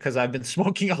 just because I've been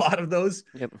smoking a lot of those.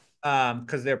 Yep.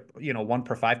 Because they're one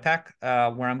per 5-pack.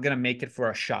 Where I'm gonna make it for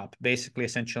a shop, basically,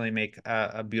 essentially make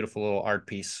a beautiful little art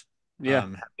piece. Yeah.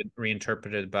 Have been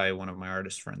reinterpreted by one of my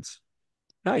artist friends.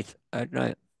 Nice.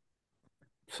 Right.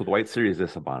 So the White Series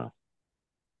is Habano.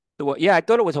 Yeah, I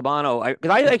thought it was Habano.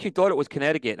 Because I actually thought it was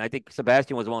Connecticut, and I think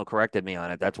Sebastian was the one who corrected me on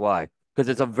it. That's why. Because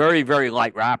it's a very, very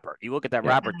light wrapper. You look at that Yeah.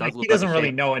 wrapper, it does He look like a doesn't really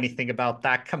shave. know anything about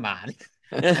that. Come on.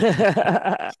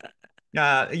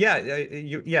 Yeah,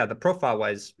 the profile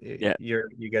wise, Yeah.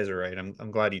 you guys are right.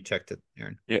 I'm glad you checked it,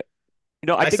 Aaron. Yeah.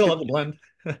 I I think still love the blend.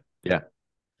 Yeah.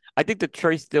 the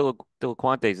Trace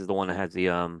Delaquantes is the one that has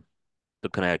the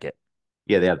Connecticut.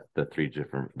 Yeah, they have the three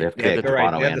different. They have They have Connecticut, the You're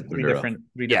right. They Habano, have the and three Maduro. different,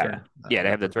 three yeah. different Yeah, they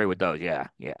have the wrappers. tray with those. Yeah.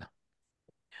 Yeah.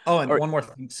 Oh, and All right. one more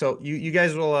thing. So you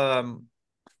guys will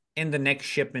in the next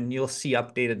shipment you'll see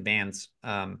updated bands.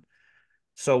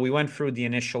 So we went through the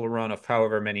initial run of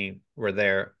however many were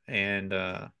there, and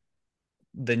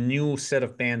the new set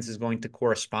of bands is going to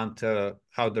correspond to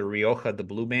how the Rioja, the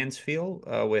blue bands feel,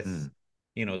 with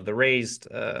Mm. the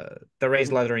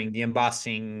raised lettering, the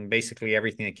embossing, basically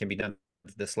everything that can be done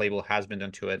to this label has been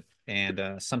done to it,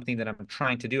 and something that I'm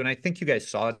trying to do, and I think you guys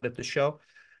saw it at the show.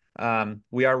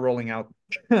 We are rolling out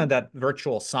that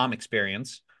virtual Somm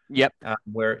experience, Yep.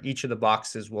 where each of the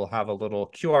boxes will have a little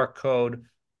QR code.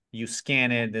 You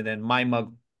scan it, and then my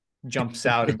mug jumps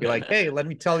out and be like, "Hey, let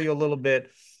me tell you a little bit.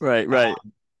 Right. Uh, Right.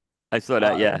 I saw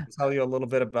that. Let Yeah. me tell you a little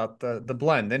bit about the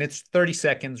blend." And it's 30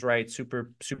 seconds, right?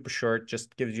 Super super short.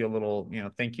 Just gives you a little,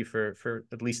 thank you for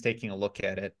at least taking a look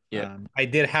at it. Yep. I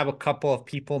did have a couple of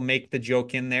people make the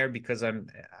joke in there because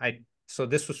I so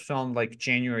this was filmed like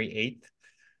January 8th.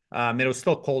 It was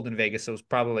still cold in Vegas. So it was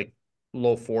probably like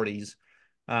low 40s.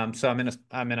 So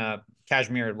I'm in a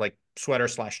cashmere like sweater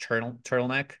slash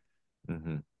turtleneck.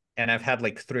 Mm-hmm. And I've had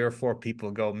like 3 or 4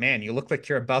 people go, "Man, you look like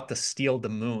you're about to steal the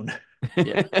moon."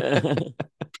 Yeah.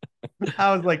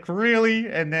 I was like, "Really?"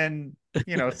 And then,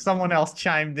 someone else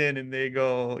chimed in and they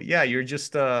go, "Yeah, you're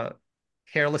just a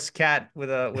hairless cat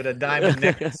with a diamond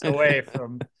necklace away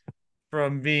from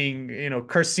being,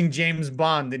 cursing James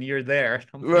Bond, and you're there."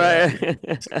 I'm like,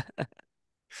 Right.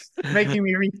 making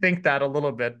me rethink that a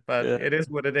little bit, but Yeah. it is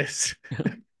what it is.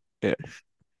 Yeah.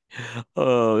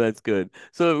 Oh, that's good.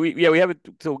 We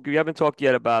haven't talked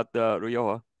yet about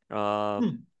Rioja. Um,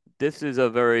 Hmm. this is a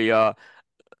very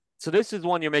so this is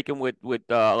one you're making with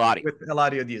Lottie. With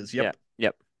Eladio Diaz. Yeah.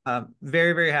 Yep. Yep.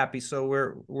 Very, very happy. So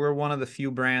we're one of the few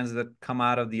brands that come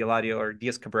out of the Eladio or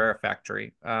Diaz Cabrera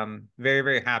factory. Very,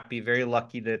 very happy, very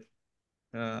lucky that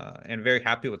and very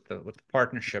happy with the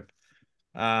partnership.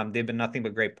 They've been nothing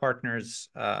but great partners.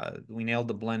 We nailed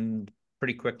the blend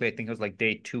pretty quickly. I think it was like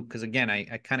day 2, because again,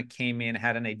 I kind of came in,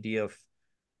 had an idea of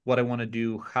what I want to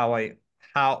do,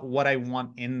 what I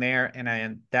want in there, and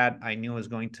I knew was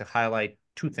going to highlight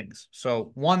 2 things.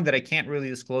 So one that I can't really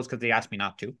disclose because they asked me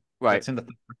not to. Right. That's in the,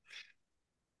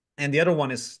 and the other one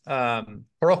is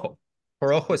Corojo.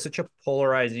 Corojo is such a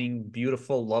polarizing,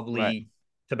 beautiful, Right. lovely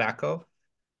tobacco,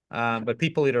 but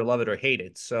people either love it or hate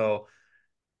it. So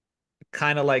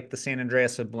kind of like the San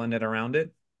Andreas have blended around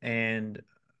it. And,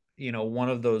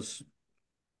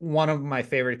 one of my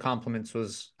favorite compliments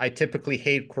was, "I typically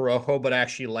hate Corojo, but I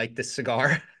actually like this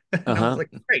cigar." And I was Uh-huh.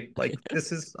 like, "Great, like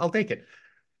I'll take it."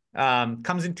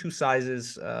 Comes in two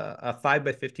sizes, a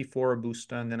 5x54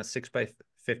 Robusto and then a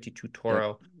 6x52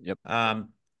 Toro. Yep.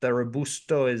 The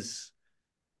Robusto is,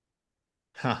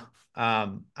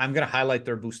 I'm gonna highlight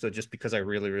the Robusto just because I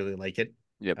really, really like it.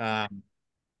 Yep.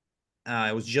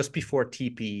 It was just before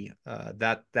TP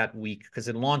that week because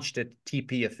it launched at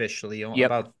TP officially.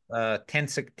 Yep. About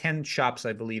 10 shops,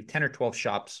 I believe, 10 or 12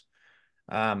 shops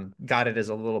got it as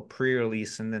a little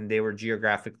pre-release, and then they were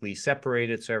geographically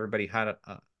separated, so everybody had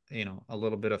a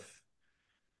little bit of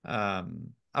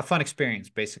a fun experience,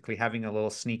 basically having a little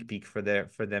sneak peek for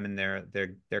them and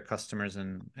their customers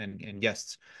and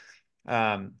guests.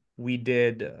 We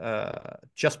did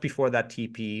just before that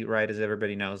TP, right? As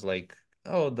everybody knows, like,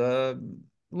 oh, the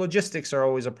logistics are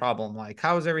always a problem. Like,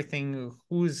 how is everything?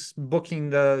 Who's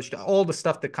booking all the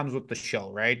stuff that comes with the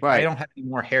show, right? I Right. don't have any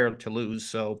more hair to lose,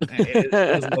 so it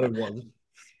was what it was.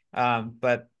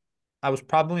 But I was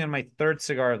probably on my third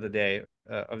cigar of the day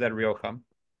of that Rioja.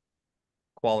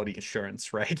 Quality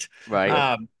assurance, right?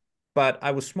 Right. But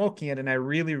I was smoking it and I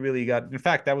really, really got, in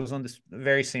fact, I was on this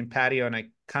very same patio and I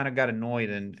kind of got annoyed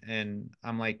and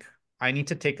I'm like, I need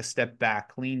to take a step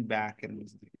back, lean back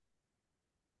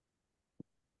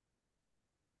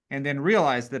and then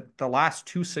realize that the last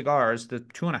two cigars, the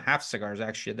 2.5 cigars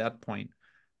actually at that point,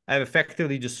 I've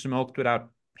effectively just smoked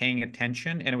without paying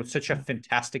attention. And it was such a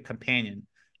fantastic companion.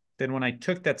 Then when I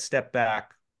took that step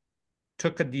back,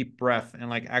 took a deep breath and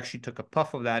like actually took a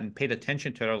puff of that and paid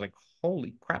attention to it, I was like,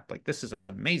 holy crap, like this is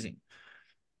amazing.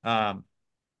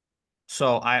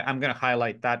 So I'm going to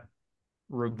highlight that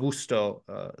Robusto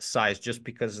size just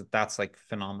because that's like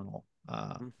phenomenal.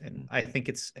 And I think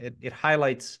it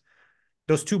highlights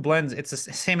those two blends. It's the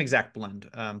same exact blend.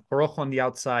 Corojo on the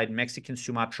outside, Mexican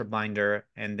Sumatra binder,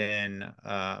 and then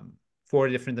 4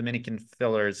 different Dominican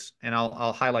fillers. And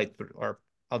I'll highlight or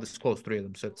I'll disclose 3 of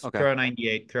them. So it's Okay. Cura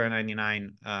 98, Cura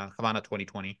 99, Havana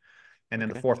 2020. And then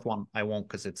the fourth one I won't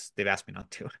because they've asked me not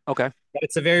to. Okay. But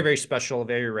it's a very, very special,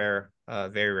 very rare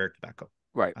tobacco.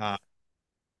 Right.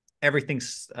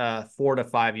 Everything's 4 to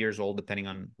 5 years old, depending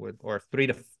on or 3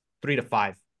 to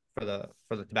 5 for the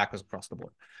tobaccos across the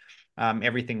board.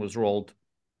 Everything was rolled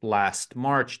last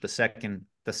March. The second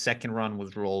run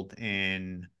was rolled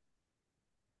in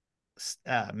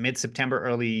mid-September,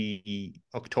 early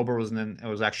October it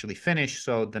was actually finished.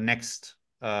 So the next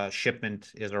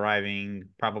shipment is arriving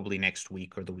probably next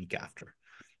week or the week after.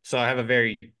 So I have a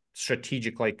very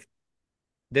strategic, like,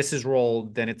 this is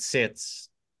rolled, then it sits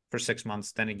for 6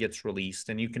 months, then it gets released.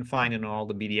 And you can find in all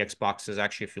the BDX boxes,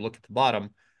 actually, if you look at the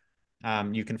bottom,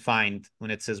 you can find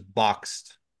when it says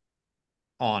boxed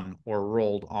on or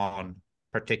rolled on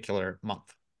particular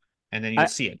month. And then you'll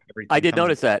see it. I Everything did comes.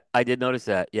 notice that. I did notice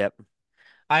that. Yep.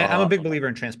 I'm a big believer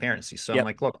in transparency. So I'm Yep.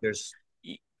 like, look, there's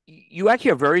You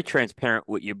actually are very transparent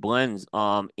with your blends.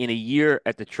 In a year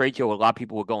at the trade show, a lot of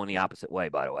people were going the opposite way,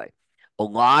 by the way. A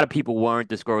lot of people weren't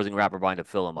disclosing wrapper binder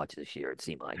filler much this year, it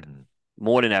seemed like.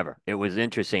 More than ever. It was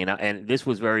interesting. And this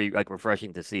was very like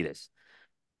refreshing to see this.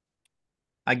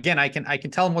 Again, I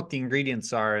can tell them what the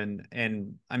ingredients are,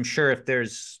 and I'm sure if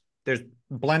there's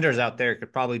blenders out there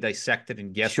could probably dissect it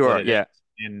and guess Sure, what it yeah. is.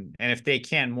 And if they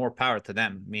can, more power to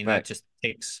them. I mean, Right. that just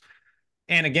takes.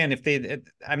 And again,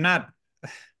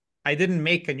 I didn't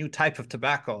make a new type of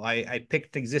tobacco. I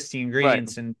picked existing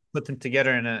ingredients and put them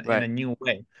together in a new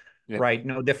way. Yep. Right?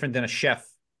 No different than a chef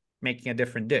making a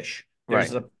different dish.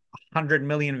 There's Right. 100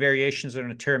 million variations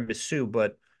in a tiramisu,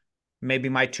 but maybe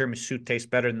my tiramisu tastes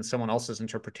better than someone else's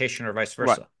interpretation or vice Right.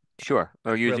 versa. Sure.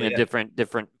 Or using Really a is. different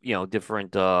different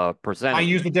I percentage.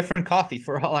 use a different coffee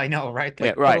for all I know, right? Yeah,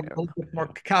 Like put a right. little bit more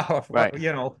cacao, Right.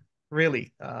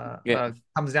 really. Yeah.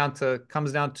 Comes down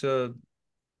to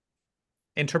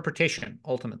interpretation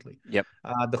ultimately. Yep.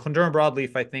 The Honduran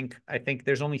broadleaf, I think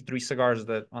there's only 3 cigars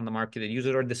that on the market that use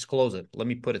it or disclose it. Let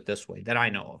me put it this way, that I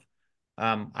know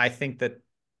of. I think that,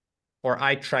 or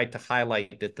I tried to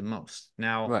highlight it the most.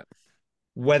 Now, Right.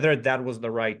 whether that was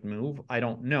the right move, I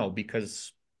don't know,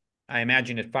 because I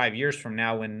imagine it 5 years from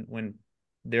now when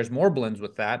there's more blends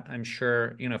with that, I'm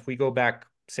sure, if we go back,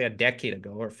 say, a decade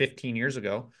ago or 15 years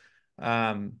ago,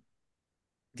 the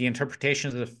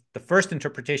first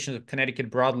interpretations of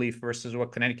Connecticut broadleaf versus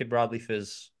what Connecticut broadleaf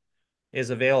is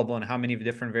available and how many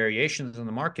different variations in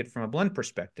the market from a blend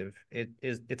perspective,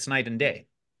 it's night and day.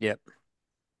 Yep.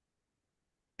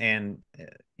 And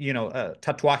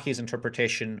Tatuaje's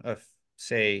interpretation of,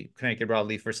 say, Connecticut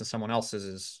broadleaf versus someone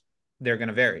else's they're going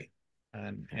to vary.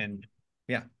 And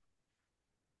yeah.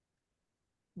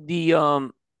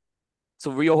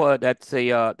 So Rioja,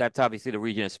 that's obviously the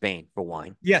region of Spain for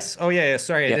wine. Yes. Oh yeah.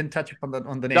 Sorry, I Yeah. didn't touch upon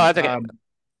on the No, name. that's okay.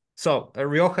 So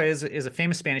Rioja is a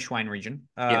famous Spanish wine region.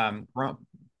 Yeah.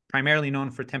 primarily known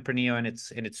for Tempranillo and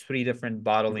its three different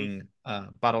bottling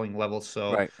levels.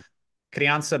 So Right.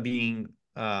 Crianza being,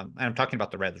 and I'm talking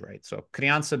about the reds, right? So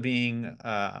Crianza being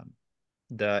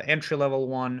the entry level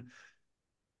one,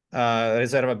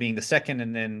 Reserva being the second,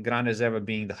 and then Gran Reserva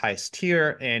being the highest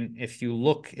tier. And if you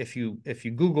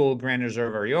Google Gran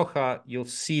Reserva Rioja, you'll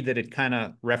see that it kind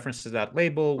of references that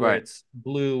label where Right. it's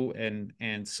blue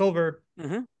and silver.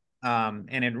 Hmm.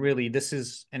 And this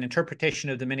is an interpretation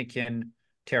of Dominican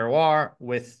terroir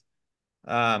with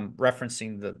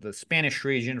referencing the Spanish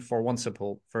region for one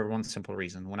simple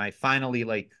reason. When I finally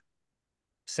like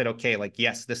said, okay, like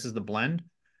yes, this is the blend.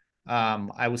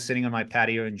 I was sitting on my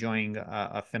patio enjoying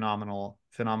a phenomenal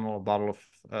bottle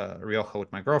of Rioja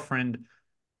with my girlfriend,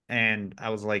 and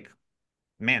I was like,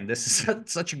 man, this is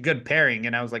such a good pairing.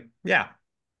 And I was like, yeah,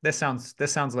 this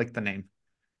sounds like the name.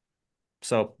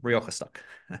 So Rioja stuck.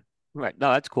 Right.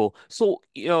 No, that's cool. So,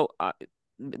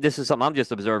 this is something I'm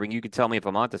just observing. You can tell me if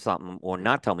I'm onto something or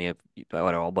not tell me if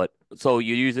at all. But so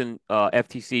you're using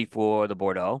FTC for the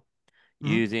Bordeaux, Mhm.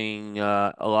 using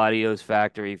Eladio's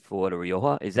factory for the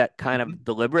Rioja. Is that kind of Mhm.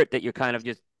 deliberate that you're kind of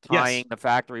just tying Yes. the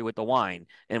factory with the wine?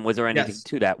 And was there anything Yes.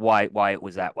 to that? Why it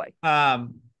was that way?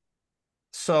 Um,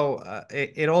 so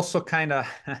it also kind of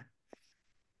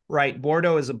right.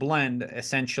 Bordeaux is a blend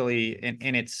essentially,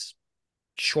 in its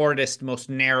shortest, most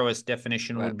narrowest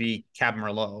definition Right. would be Cab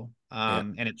Merlot, Yeah.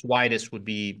 and its widest would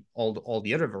be all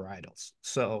the other varietals.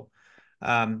 So,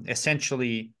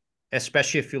 essentially,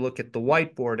 especially if you look at the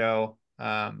white Bordeaux,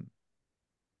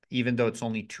 even though it's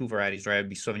only two varieties, right? It'd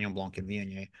be Sauvignon Blanc and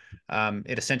Viognier.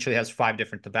 It essentially has five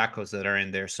different tobaccos that are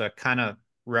in there. So I kind of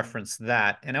referenced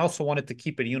that. And I also wanted to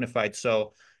keep it unified.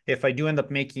 So if I do end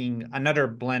up making another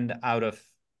blend out of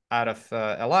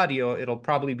Eladio, it'll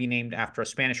probably be named after a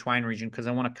Spanish wine region because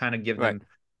I want to kind of give Right.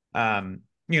 them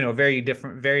very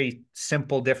different, very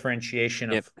simple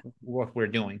differentiation Yep. of what we're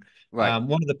doing. Right.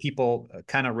 One of the people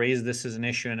kind of raised this as an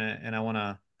issue, and I want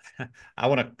to I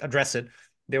want to address it.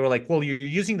 They were like, "Well, you're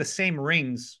using the same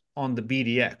rings on the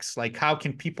BDX. Like, how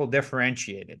can people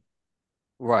differentiate it?"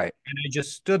 Right. And I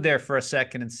just stood there for a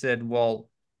second and said, "Well,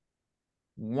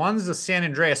 one's a San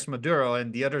Andreas Maduro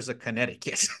and the other's a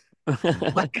Connecticut.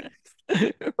 like,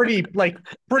 like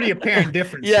pretty apparent Yeah,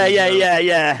 differences. yeah, yeah,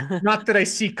 yeah. Not that I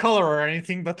see color or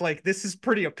anything, but like this is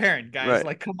pretty apparent, guys. Right.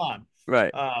 Like, come on."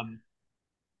 Right. Um,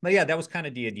 but yeah, that was kind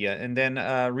of the idea. And then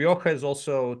Rioja is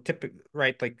also typical,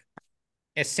 right? Like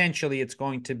essentially it's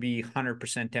going to be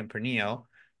 100% Tempranillo.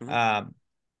 Mhm. Um,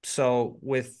 so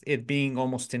with it being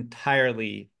almost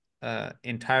entirely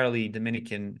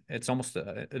Dominican, it's almost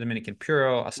a Dominican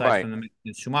Puro aside Right. from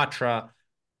the Sumatra,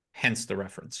 hence the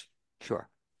reference. Sure.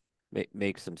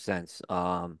 Makes some sense.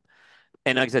 And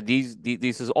like I said, these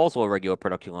is also a regular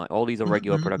production line. All these are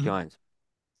regular production lines.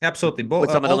 Absolutely.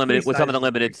 With some of the All three limited, with some of the sizes are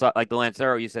limited, great. like the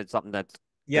Lancero, you said something that's going to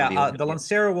Yeah, be limited. the Yeah.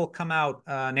 Lancero will come out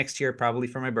next year, probably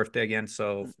for my birthday again.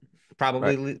 So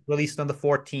probably Right. released on the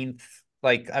 14th,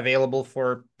 like available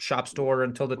for shop store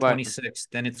until the Right. 26th.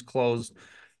 Then it's closed.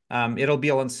 It'll be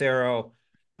a Lancero.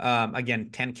 Again,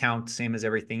 10 count, same as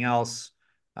everything else.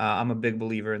 I'm a big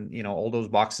believer in, all those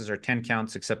boxes are 10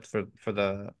 counts except for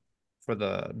the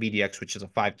BDX, which is a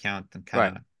 5 count, and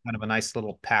kind Right. of a nice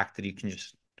little pack that you can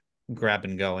just grab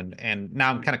and go. And now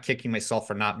I'm kind of kicking myself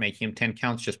for not making them 10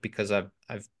 counts just because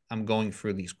I'm going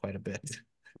through these quite a bit.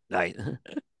 Nice.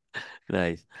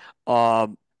 Nice.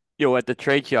 Um, at the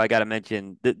trade show, I got to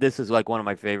mention this is like one of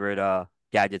my favorite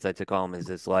gadgets I took home is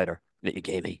this lighter that you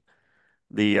gave me.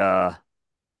 The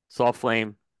soft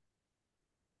flame.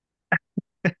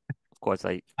 Of course,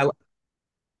 I,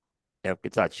 yeah,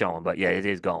 it's not showing, but yeah, it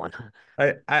is going.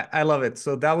 I love it.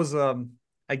 So that was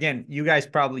again, you guys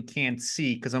probably can't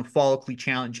see because I'm follically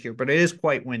challenged here, but it is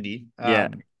quite windy. Yeah,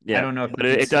 I yeah, don't know if but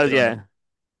you can it see does. it Yeah,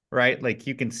 right? Like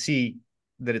you can see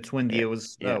that it's windy. yeah, It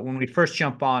was yeah. when we first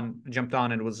jumped on,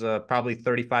 it was probably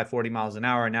 35, 40 miles an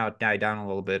hour. Now it died down a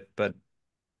little bit, but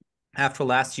after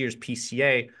last year's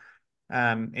PCA,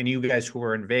 and you guys who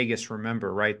were in Vegas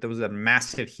remember, right? There was a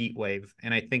massive heat wave,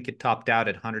 and I think it topped out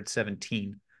at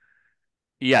 117.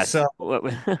 Yes. So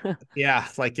yeah,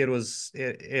 like it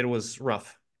was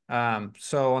rough.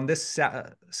 So on this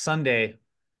Sunday,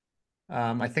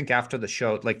 I think after the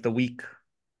show, like the week,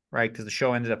 right? Because the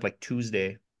show ended up like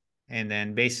Tuesday. And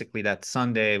then basically that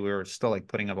Sunday, we were still like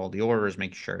putting up all the orders,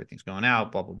 making sure everything's going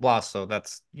out, blah, blah, blah. So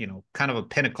that's, kind of a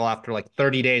pinnacle after like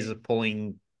 30 days of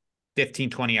pulling 15,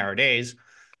 20-hour days.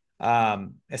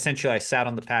 Essentially I sat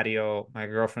on the patio. My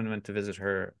girlfriend went to visit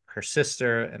her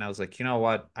sister, and I was like, you know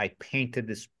what? I painted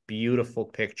this beautiful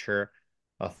picture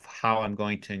of how I'm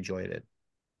going to enjoy it.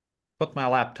 Put my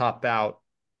laptop out,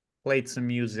 played some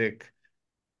music,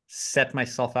 set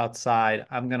myself outside.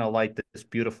 I'm gonna light this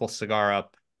beautiful cigar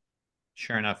up.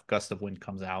 Sure enough, gust of wind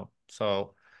comes out.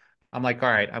 So I'm like,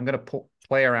 all right, I'm gonna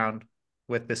play around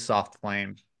with this soft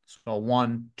flame. So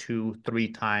one, two, three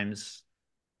times,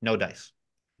 no dice.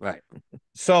 Right.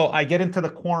 So I get into the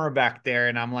corner back there,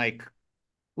 and I'm like,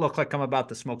 look like I'm about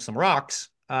to smoke some rocks.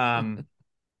 And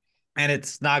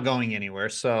it's not going anywhere.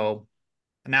 So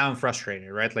now I'm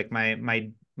frustrated, right? Like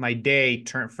my day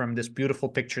turned from this beautiful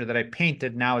picture that I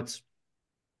painted. Now it's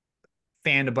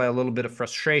fanned by a little bit of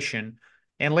frustration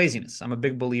and laziness. I'm a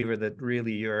big believer that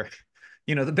really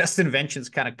the best inventions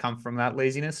kind of come from that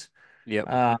laziness. Yep.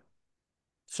 Uh,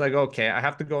 so I go, okay, I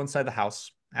have to go inside the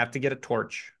house. I have to get a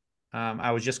torch.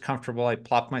 I was just comfortable. I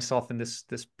plopped myself in this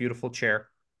beautiful chair.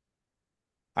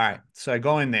 All right, so I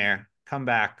go in there, come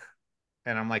back,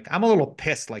 and I'm like, I'm a little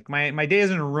pissed. Like my day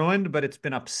isn't ruined, but it's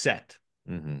been upset.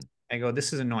 Mm-hmm. I go,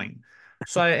 this is annoying.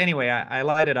 So anyway, I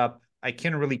light it up. I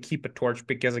can't really keep a torch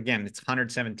because again, it's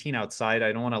 117 outside.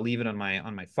 I don't want to leave it on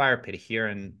my fire pit here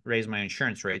and raise my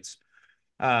insurance rates.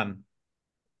 Um,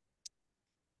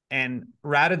 and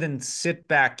rather than sit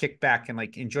back, kick back, and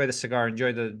like enjoy the cigar,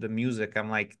 enjoy the music, I'm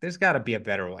like, there's got to be a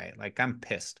better way. Like I'm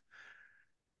pissed.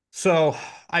 So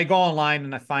I go online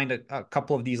and I find a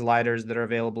couple of these lighters that are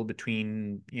available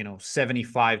between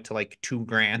 75 to like 2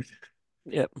 grand.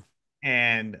 Yep.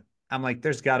 And I'm like,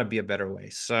 there's got to be a better way.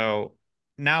 So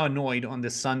now annoyed on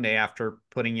this Sunday after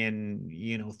putting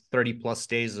in 30 plus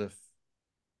days of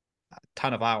a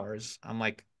ton of hours, I'm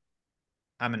like,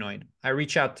 I'm annoyed. I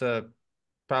reach out to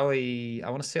probably, I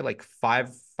want to say like five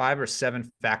or seven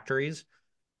factories.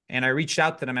 And I reached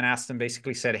out to them and asked them,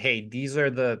 basically said, hey, these are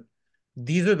the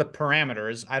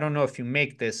parameters. I don't know if you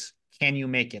make this. Can you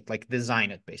make it? Like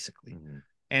design it basically. Mm-hmm.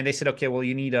 And they said, okay, well,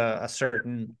 you need a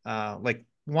certain like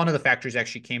one of the factories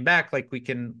actually came back, like we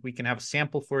can have a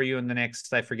sample for you in the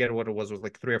next, I forget what it was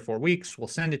like 3 or 4 weeks. We'll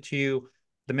send it to you.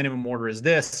 The minimum order is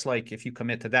this. Like if you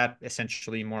commit to that,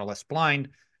 essentially more or less blind.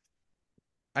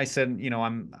 I said,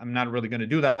 I'm not really going to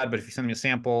do that, but if you send me a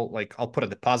sample, like I'll put a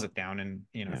deposit down, and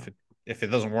Yeah. if it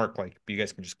doesn't work, like you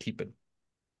guys can just keep it.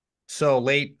 So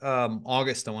late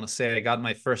August, I want to say, I got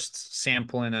my first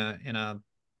sample in a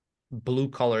blue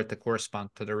color to correspond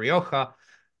to the Rioja.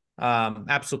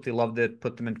 Absolutely loved it.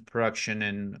 Put them into production,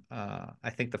 and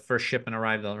I think the first shipment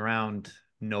arrived around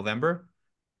November,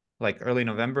 like early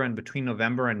November. And between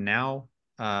November and now,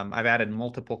 I've added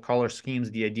multiple color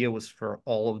schemes. The idea was for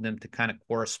all of them to kind of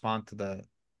correspond to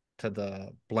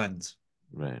the blends.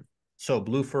 Right. So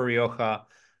blue for Rioja,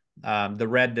 the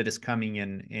red that is coming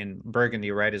in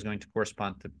Burgundy, right, is going to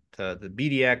correspond to the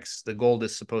BDX. The gold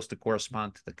is supposed to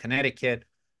correspond to the Connecticut,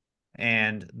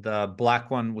 and the black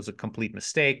one was a complete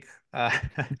mistake.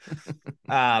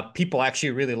 People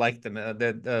actually really liked them.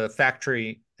 The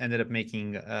factory ended up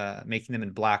making them in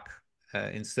black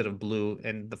instead of blue.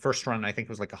 And the first run, I think,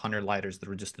 was like 100 lighters that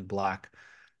were just in black.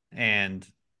 And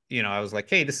I was like,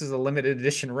 hey, this is a limited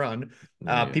edition run.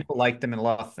 Yeah. People liked them and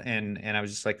loved, and I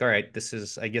was just like, all right,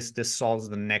 I guess this solves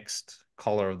the next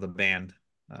color of the band.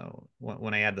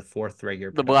 When I add the fourth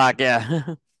regular The production. black,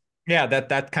 yeah. Yeah,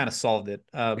 that kind of solved it.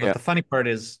 But Yeah. the funny part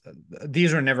is,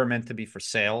 these were never meant to be for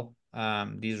sale.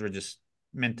 These were just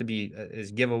meant to be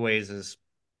as giveaways, as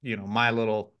my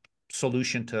little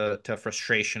solution to a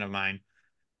frustration of mine.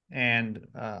 And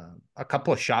a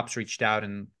couple of shops reached out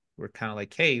and were kind of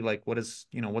like, hey, like what's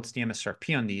the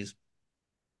MSRP on these?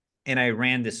 And I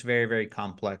ran this very, very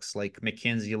complex, like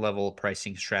McKinsey level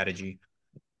pricing strategy.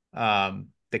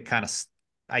 That kind of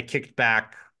I kicked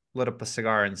back, lit up a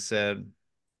cigar, and said,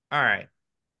 all right,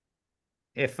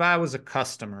 if I was a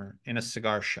customer in a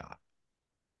cigar shop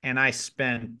and I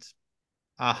spent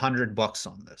 $100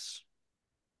 on this,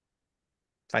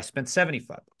 if I spent 75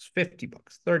 bucks, 50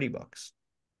 bucks, 30 bucks,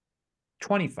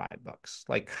 25 bucks,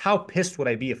 like how pissed would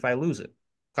I be if I lose it?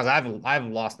 Because I've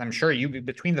lost, I'm sure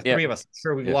between the Yep. three of us, I'm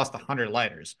sure we've Yeah. lost 100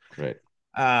 lighters. Right.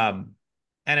 Um,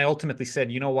 and I ultimately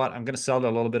said, you know what, I'm going to sell it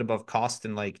a little bit above cost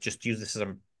and like just use this as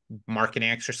a marketing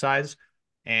exercise.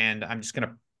 And I'm just going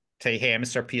to say, hey,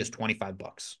 MSRP is 25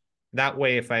 bucks. That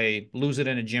way, if I lose it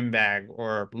in a gym bag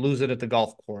or lose it at the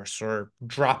golf course or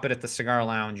drop it at the cigar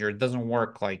lounge or it doesn't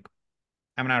work, like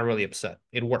I'm not really upset.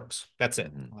 It works. That's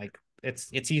it. Mm-hmm. Like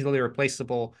it's easily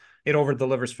replaceable. It over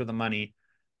delivers for the money.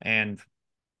 And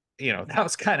that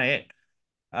was kind of it.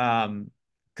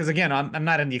 Because again, I'm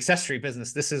not in the accessory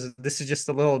business. This is just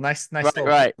a little nice Right, little thing.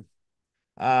 right.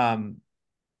 Um,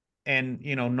 and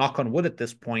knock on wood at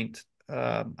this point,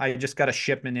 I just got a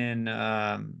shipment in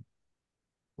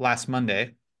last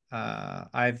Monday.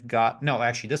 I've got no,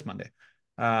 actually this Monday.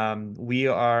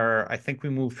 I think we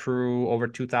moved through over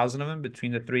 2,000 of them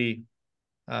between the three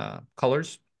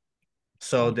colors.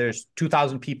 So there's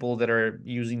 2,000 people that are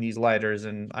using these lighters,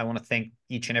 and I want to thank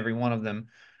each and every one of them.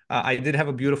 I did have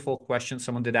a beautiful question.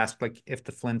 Someone did ask like if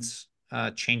the flint's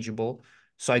changeable.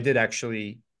 So I did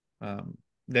actually.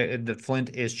 The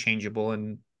flint is changeable,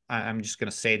 and I'm just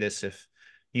gonna say this: if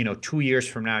 2 years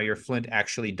from now your flint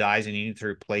actually dies and you need to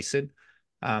replace it,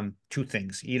 two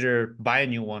things: either buy a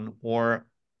new one or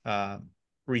uh,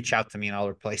 reach out to me and I'll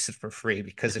replace it for free.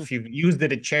 Because if you've used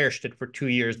it and cherished it for 2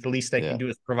 years, the least I can do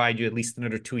is provide you at least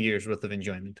another 2 years worth of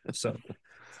enjoyment. So,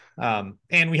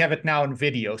 and we have it now in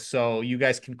video, so you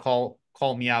guys can call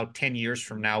me out 10 years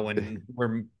from now when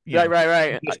we're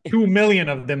Right. there's 2 million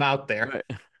of them out there.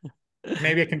 Right.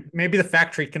 Maybe the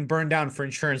factory can burn down for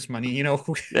insurance money,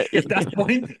 at that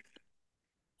point.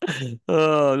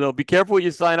 Oh no, be careful what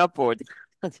you sign up for.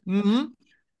 Mm-hmm.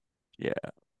 Yeah,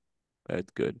 that's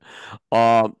good.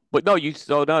 But no,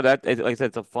 no, that like I said,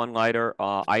 it's a fun lighter.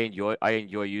 I enjoy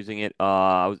using it.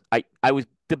 I was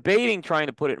debating trying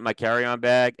to put it in my carry-on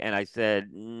bag, and I said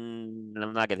I'm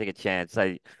not gonna take a chance.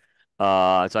 So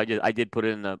I did put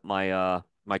it in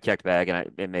my checked bag,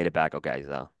 and it made it back okay.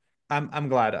 So I'm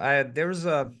glad. There was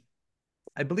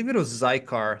I believe it was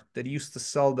Zycar that used to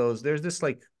sell those. There's this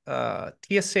like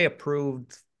TSA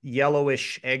approved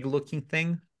yellowish egg looking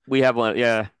thing. we have one.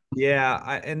 Yeah,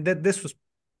 Yeah, and that this was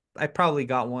I probably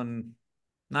got one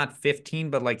not 15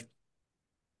 but like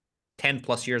 10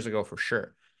 plus years ago for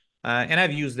sure. And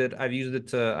I've used it.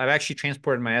 I've actually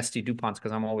transported my SD DuPonts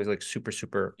because I'm always like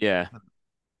yeah.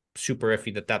 super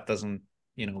iffy that doesn't,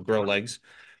 grow legs.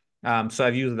 So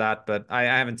I've used that, but I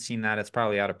haven't seen that. It's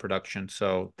probably out of production.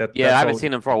 So Yeah, I that's haven't always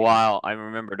seen them for a while. I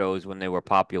remember those when they were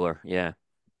popular. Yeah.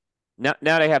 Now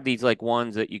they have these like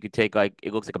ones that you could take like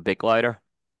it looks like a big lighter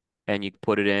and you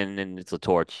put it in and it's a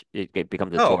torch. It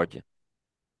becomes a oh, torch.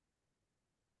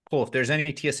 cool. If there's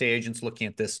any TSA agents looking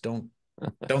at this, don't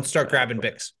start grabbing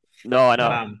Bics. No, I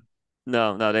know. Um,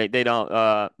 No, they don't.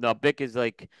 No, Bic is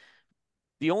like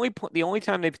the only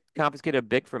time they've confiscated a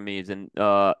Bic from me is in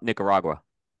Nicaragua.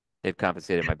 They've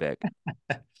confiscated my Bic.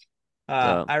 So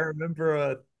I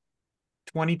remember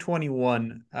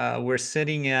 2021. We're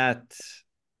sitting at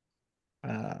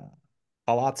uh,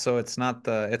 Palazzo. It's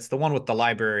the one with the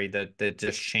library that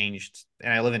just changed.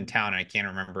 And I live in town and I can't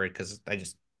remember it because I don't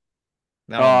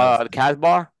know. the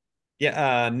Casbar?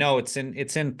 Yeah, no, it's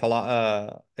in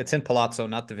Palazzo,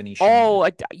 not the Venetian. Oh,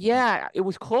 yeah, it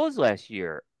was closed last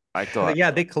year. I thought.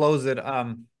 Yeah, they closed it.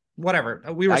 Whatever.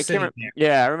 We were I can't sitting remember. there,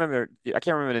 Yeah, I remember. I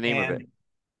can't remember the name of it. and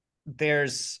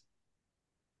there's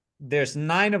there's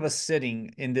nine of us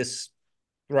sitting in this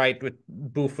right with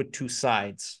booth with two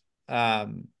sides.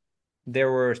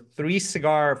 There were three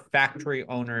cigar factory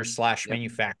owners slash Yep.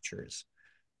 manufacturers,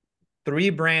 three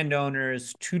brand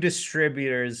owners, two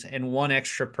distributors, and one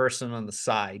extra person on the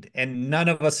side, and none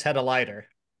of us had a lighter.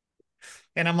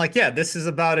 And I'm like, yeah, this is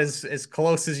about as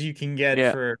close as you can get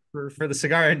Yeah. for the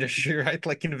cigar industry, right?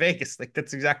 Like in Vegas, like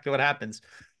that's exactly what happens.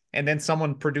 And then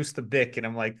someone produced a Bic, and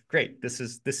I'm like, great, this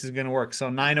is gonna work. So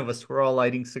nine of us were all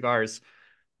lighting cigars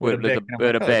with a Bic, and I'm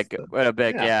With like, a oh, it's Bic, with a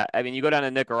Bic. yeah. Yeah. I mean, you go down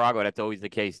to Nicaragua, that's always the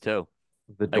case too.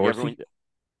 The Like everyone. Dorsey?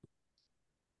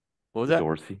 What was The that?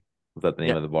 Dorsey? Was that the Yeah.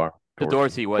 name of the bar? The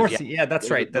Dorsey. Dorsey was, yeah. Dorsey, yeah, that's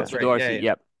right, that's The right, yeah, Dorsey. yeah.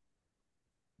 Yep.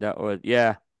 That was,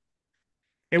 yeah.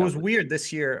 It That was was, weird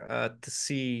this year to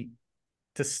see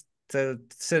to to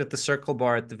sit at the Circle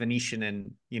Bar at the Venetian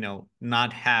and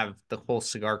not have the whole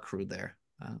cigar crew there.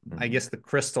 I Mhm. guess the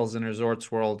Crystals in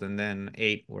Resorts World and then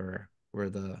eight were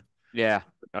the yeah.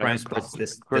 I prime heard spots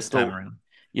this time Crystal. around.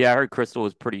 Yeah, I heard Crystal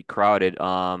was pretty crowded.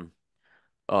 But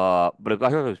I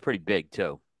heard it was pretty big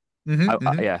too.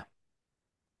 Mm-hmm. Yeah.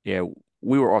 Yeah.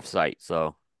 We were off site,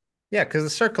 so Yeah, because the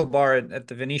Circle Bar at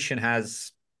the Venetian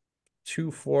has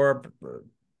two, four,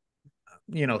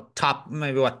 top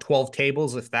maybe what 12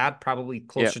 tables, if that, probably yeah.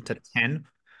 closer to 10.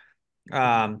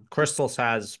 Crystals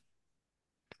has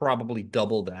probably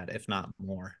double that, if not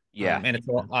more. Yeah. And it's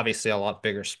obviously a lot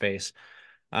bigger space.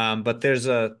 But there's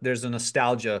a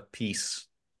nostalgia piece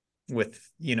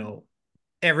with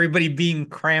everybody being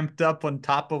cramped up on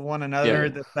top of one Yeah.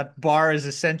 another. That bar is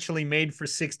essentially made for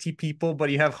 60 people, but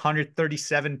you have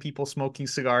 137 people smoking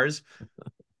cigars.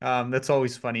 That's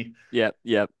always funny. Yeah.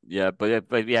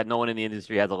 But yeah, no one in the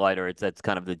industry has a lighter. That's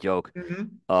kind of the joke.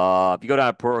 Mm-hmm. If you go down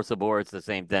to Puro Sabor, it's the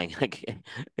same thing. Like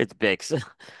it's Bix.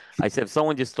 I said if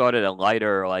someone just started a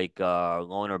lighter like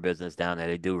loaner business down there,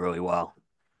 they do really well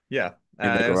Yeah. in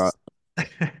It Nicaragua. was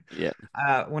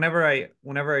Yeah. whenever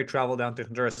I travel down to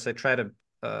Honduras, I try to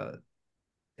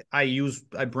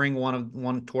I bring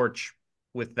one torch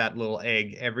with that little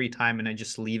egg every time, and I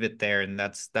just leave it there, and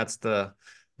that's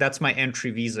my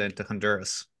entry visa into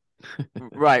Honduras.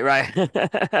 Right, right.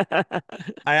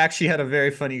 I actually had a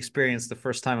very funny experience the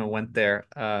first time I went there.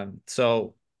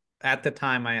 So at the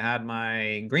time, I had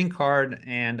my green card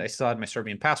and I still had my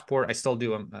Serbian passport. I still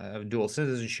do a dual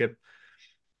citizenship,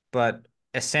 but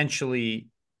essentially,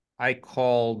 I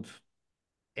called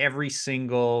every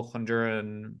single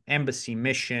Honduran embassy,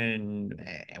 mission,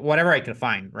 whatever I could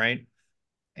find, right?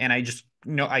 And I just,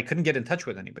 I couldn't get in touch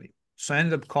with anybody. So I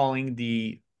ended up calling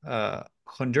the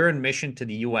Honduran mission to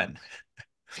the UN.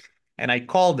 And I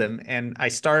called him and I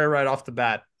started right off the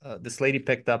bat. This lady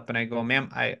picked up and I go, ma'am,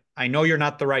 I know you're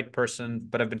not the right person,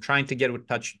 but I've been trying to get in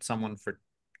touch with someone for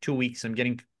 2 weeks. I'm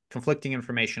getting conflicting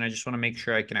information. I just want to make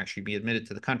sure I can actually be admitted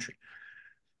to the country.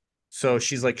 So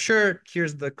she's like, sure,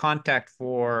 here's the contact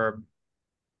for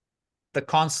the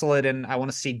consulate in, I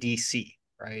want to say DC,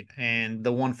 right? And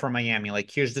the one for Miami,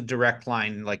 like, here's the direct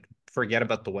line, like, forget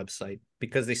about the website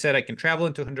because they said I can travel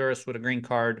into Honduras with a green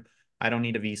card. I don't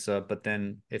need a visa. But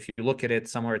then if you look at it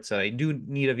somewhere, it's I do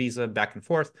need a visa back and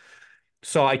forth.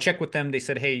 So I checked with them. They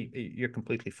said, hey, you're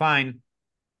completely fine.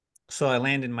 So I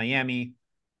land in Miami.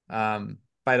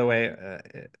 By the way,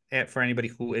 for anybody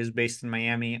who is based in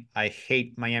Miami, I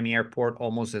hate Miami Airport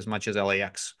almost as much as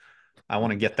LAX. I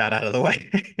want to get that out of the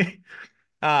way.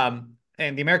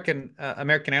 And the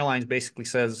American Airlines basically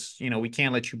says, we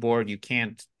can't let you board, you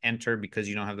can't enter because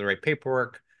you don't have the right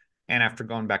paperwork. And after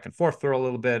going back and forth for a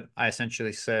little bit, I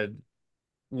essentially said,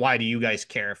 why do you guys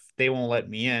care? If they won't let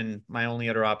me in, my only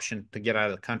other option to get out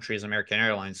of the country is American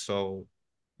Airlines. So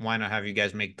why not have you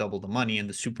guys make double the money? And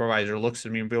the supervisor looks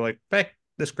at me and be like, hey,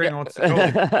 this gringo wants to go.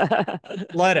 Like, Yeah.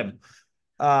 let him.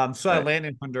 So I Right. land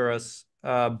in Honduras.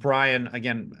 Brian,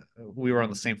 again, we were on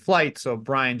the same flight. So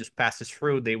Brian just passes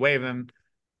through. They wave him.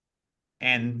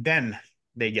 And then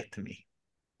they get to me.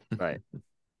 Right.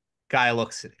 Guy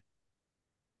looks at it.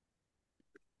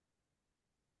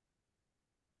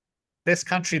 This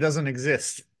country doesn't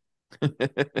exist.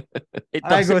 It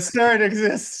I go, doesn't. sir, it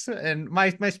exists. And my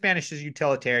Spanish is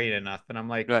utilitarian enough. And I'm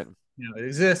like, Right. it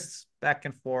exists back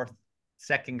and forth.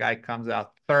 Second guy comes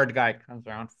out. Third guy comes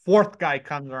around. Fourth guy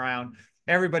comes around.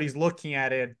 Everybody's looking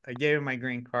at it. I gave him my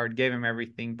green card, gave him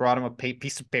everything, brought him a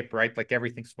piece of paper, right? Like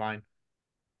everything's fine.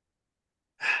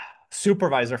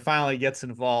 Supervisor finally gets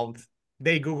involved.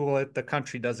 They Google it. The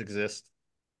country does exist.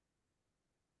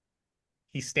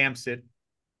 He stamps it.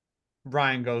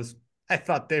 Brian goes, I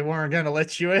thought they weren't going to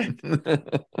let you in.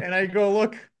 And I go,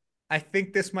 look, I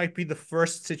think this might be the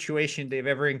first situation they've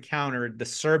ever encountered. The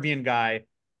Serbian guy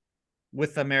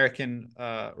with American,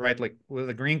 right, like with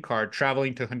a green card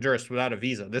traveling to Honduras without a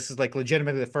visa. This is like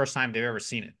legitimately the first time they've ever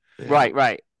seen it. Yeah. Right,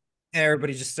 right. And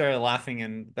everybody just started laughing,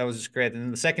 and that was just great. And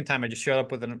then the second time, I just showed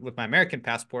up with my American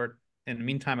passport. In the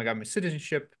meantime, I got my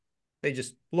citizenship. They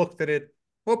just looked at it,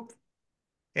 whoop,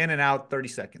 in and out, 30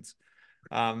 seconds.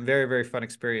 Very, very fun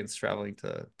experience traveling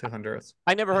to Honduras.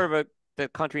 I never heard of the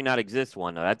country not exist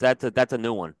one. That's a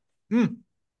new one.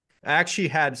 I actually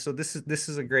had, so this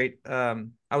is a great, I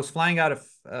was flying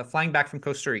back from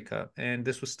Costa Rica, and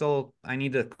this was still, I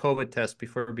need a COVID test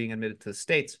before being admitted to the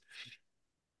States.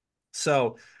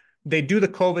 So they do the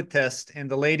COVID test and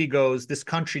the lady goes, this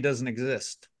country doesn't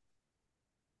exist.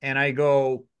 And I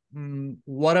go,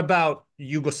 what about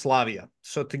Yugoslavia?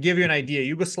 So to give you an idea,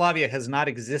 Yugoslavia has not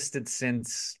existed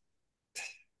since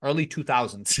early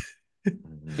 2000s.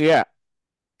 Yeah.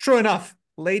 True enough,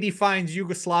 lady finds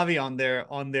Yugoslavia on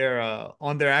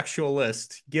their actual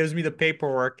list, gives me the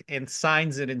paperwork and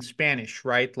signs it in Spanish,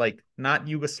 right? Like not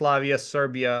Yugoslavia,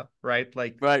 Serbia, right?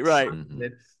 Like Right, right.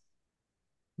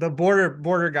 the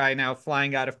border guy now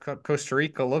flying out of Costa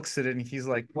Rica looks at it and he's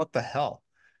like, "What the hell?"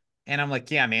 And I'm like,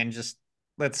 "Yeah, man, just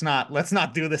let's not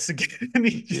do this again." And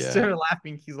he just started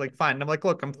laughing. He's like, "Fine." And I'm like,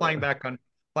 "Look, I'm flying back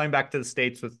to the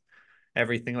States with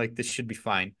everything. Like this should be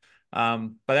fine." But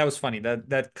that was funny.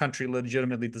 That country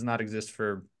legitimately does not exist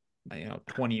for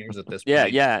 20 years at this Yeah,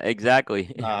 point. yeah,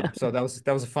 exactly. So that was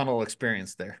a fun little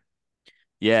experience there.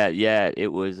 Yeah, yeah, it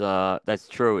was that's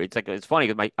true. It's like it's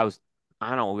funny because I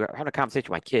don't know, we were having a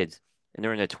conversation with my kids and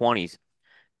they're in their 20s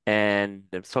and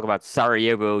they're talking about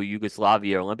Sarajevo,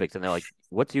 Yugoslavia Olympics and they're like,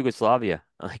 "What's Yugoslavia?"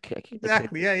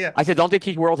 Exactly. Yeah, yeah. I said, "Don't they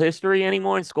teach world history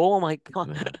anymore in school?" I'm like, "Come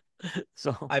on."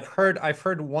 So, I've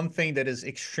heard one thing that is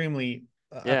extremely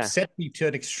yeah. upset me to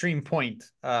an extreme point.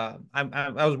 I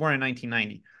was born in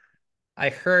 1990. I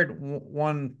heard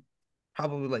one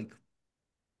probably like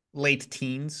late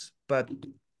teens, but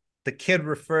the kid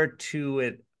referred to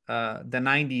it the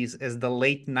 90s as the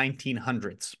late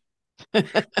 1900s.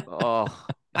 Oh,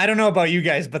 I don't know about you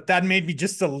guys, but that made me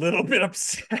just a little bit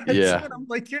upset. Yeah. And I'm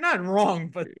like, you're not wrong,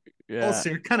 but yeah. also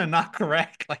you're kind of not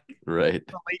correct. Like Right.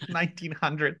 the late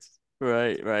 1900s.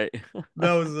 Right, right.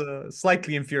 That was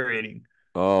slightly infuriating.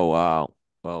 Oh wow.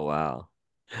 Oh wow.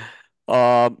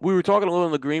 We were talking a little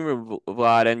in the green room,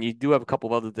 Vlad, and you do have a couple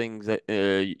of other things that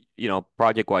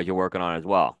project-wise you're working on as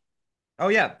well. Oh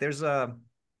yeah, there's a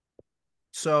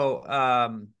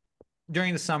so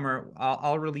during the summer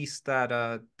I'll release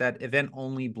that event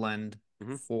only blend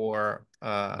Hmm. for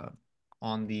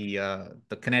on the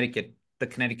Connecticut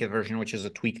version, which is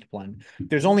a tweaked blend.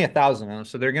 There's only 1,000 of them,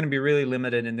 so they're going to be really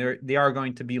limited, and they are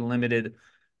going to be limited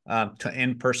to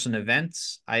in-person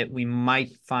events. We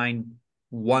might find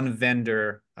one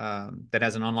vendor that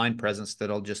has an online presence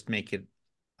that'll just make it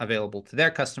available to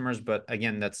their customers. But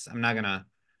again, that's I'm not gonna.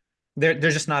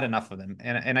 There's just not enough of them,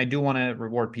 and I do want to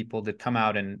reward people that come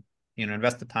out and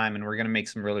invest the time, and we're gonna make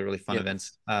some really really fun Yeah.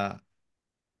 events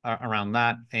around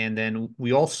that. And then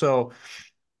we also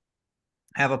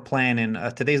have a plan in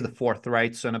today's the 4th,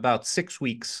 right? So in about 6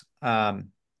 weeks, to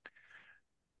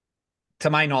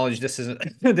my knowledge, this is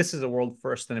this is a world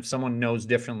first. And if someone knows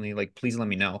differently, like please let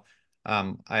me know.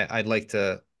 I'd like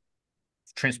to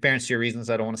transparency reasons.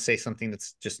 I don't want to say something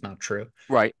that's just not true.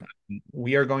 Right.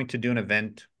 We are going to do an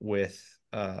event with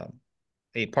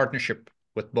a partnership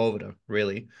with Bovida,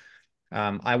 really.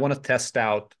 I want to test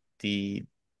out the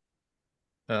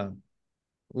uh,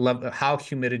 level, how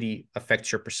humidity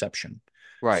affects your perception.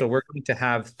 Right. So we're going to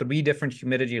have 3 different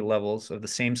humidity levels of the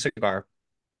same cigar,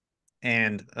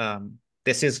 and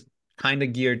this is kind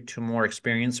of geared to more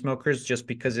experienced smokers, just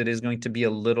because it is going to be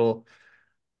um,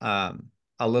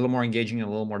 a little more engaging and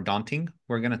a little more daunting.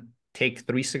 We're going to take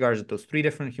 3 cigars at those 3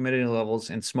 different humidity levels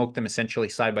and smoke them essentially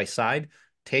side by side.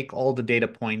 Take all the data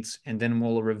points, and then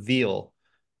we'll reveal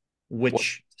What?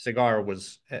 which cigar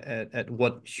was at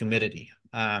what humidity.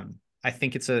 I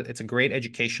think it's a great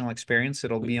educational experience.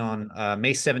 It'll be on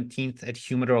May 17th at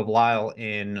Humidor of Lisle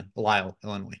in Lisle,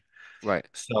 Illinois. Right.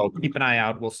 So keep an eye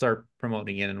out. We'll start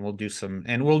promoting it, and we'll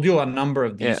do a number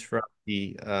of Yeah.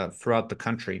 these throughout the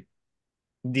country.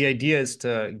 The idea is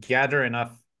to gather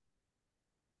enough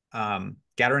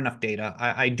data.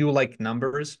 I do like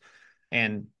numbers,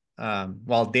 and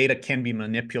while data can be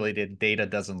manipulated, data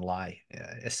doesn't lie,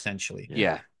 essentially. Yeah.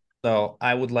 Yeah. So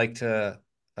I would like to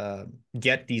uh,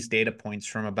 get these data points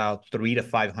from about 300 to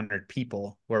 500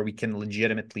 people, where we can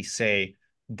legitimately say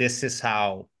this is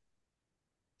how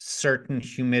certain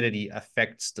humidity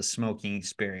affects the smoking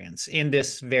experience in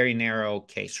this very narrow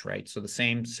case, right? So the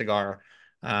same cigar,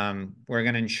 we're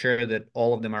going to ensure that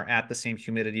all of them are at the same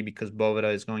humidity, because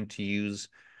Bovida is going to use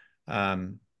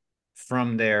um,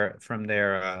 from their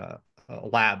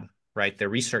lab, right? Their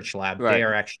research lab. They Right.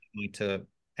 are actually going to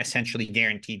essentially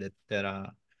guarantee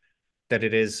that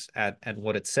it is at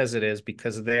what it says it is,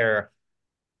 because their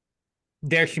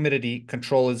humidity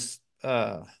control is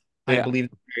I Yeah. believe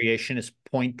the variation is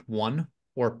 0.1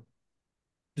 or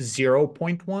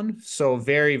 0.1. So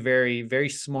very, very, very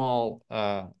small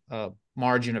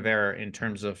margin of error in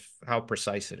terms of how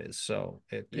precise it is. So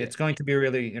Yeah. it's going to be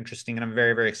really interesting, and I'm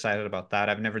very, very excited about that.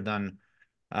 I've never done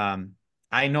um,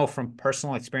 I know from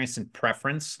personal experience and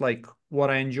preference like what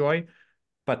I enjoy,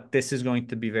 but this is going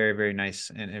to be very, very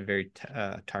nice and very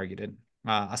targeted.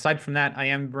 Aside from that, I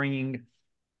am bringing,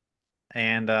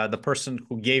 and the person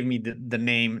who gave me the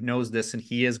name knows this, and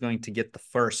he is going to get the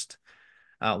first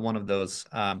one of those.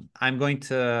 I'm going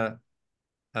to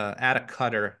add a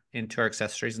cutter into our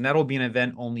accessories, and that'll be an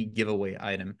event only giveaway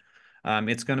item.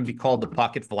 It's going to be called the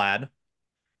Pocket Vlad.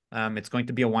 It's going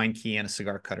to be a wine key and a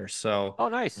cigar cutter. So Oh,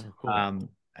 nice. Oh, cool. um,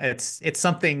 it's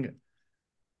something.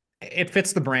 It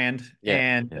fits the brand, Yeah.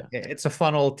 and Yeah. it's a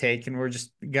fun old take, and we're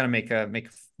just gonna make a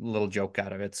little joke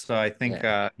out of it. So I think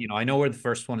Yeah. I know where the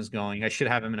first one is going. I should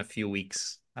have him in a few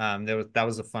weeks. That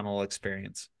was a fun little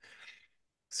experience.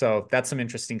 So that's some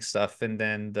interesting stuff. And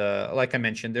then like I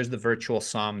mentioned, there's the virtual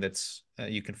Somm that's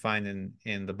you can find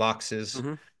in the boxes.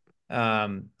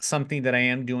 Hmm. Something that I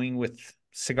am doing with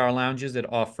cigar lounges that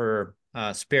offer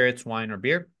spirits, wine, or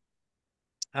beer.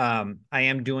 I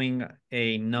am doing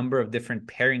a number of different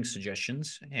pairing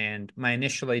suggestions, and my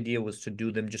initial idea was to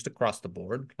do them just across the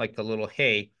board, like the little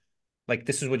hey, like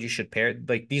this is what you should pair.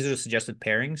 Like these are the suggested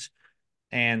pairings.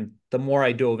 And the more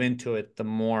I dove into it, the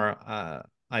more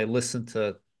I listened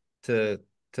to to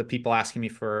people asking me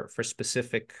for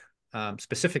specific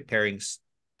pairings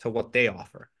to what they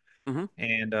offer. Hmm.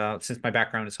 And since my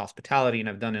background is hospitality, and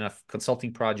I've done enough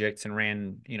consulting projects and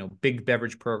ran, big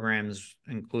beverage programs,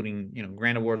 including,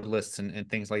 grand award lists and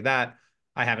things like that,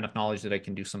 I have enough knowledge that I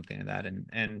can do something like that.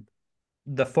 And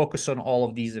the focus on all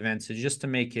of these events is just to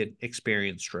make it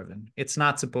experience driven. It's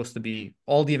not supposed to be,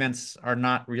 all the events are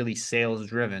not really sales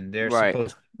driven. They're Right.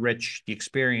 supposed to enrich the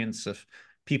experience of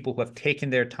people who have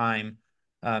taken their time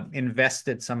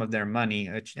invested some of their money,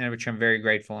 which I'm very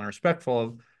grateful and respectful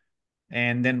of,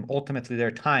 and then ultimately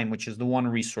their time, which is the one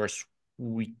resource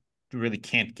we really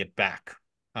can't get back.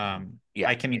 Yeah.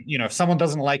 I can, if someone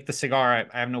doesn't like the cigar,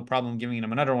 I have no problem giving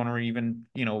them another one, or even,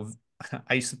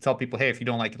 I used to tell people, hey, if you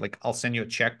don't like it, like I'll send you a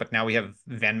check, but now we have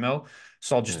Venmo,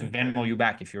 so I'll just Venmo you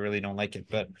back if you really don't like it.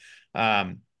 But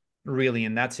really,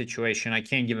 in that situation, I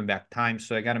can't give them back time,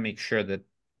 so I got to make sure that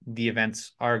the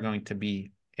events are going to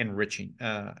be enriching,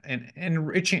 and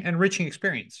enriching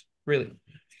experience, really.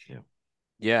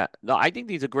 Yeah. No, I think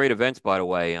these are great events, by the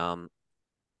way.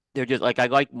 They're just like I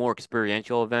like more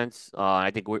experiential events.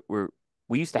 I think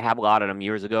we used to have a lot of them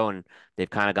years ago, and they've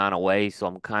kind of gone away. So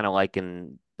I'm kind of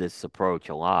liking this approach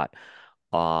a lot.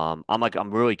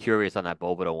 I'm really curious on that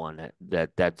Bovida one.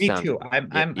 That Me sounds too. yeah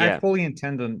I yeah fully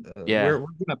intend on yeah we're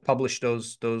going to publish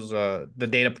those the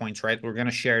data points, right? We're going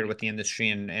to share it with the industry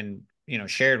and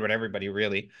share it with everybody,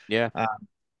 really. yeah Uh,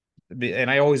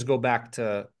 and I always go back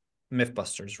to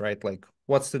Mythbusters, right? Like,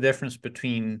 what's the difference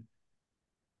between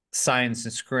science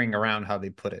and screwing around, how they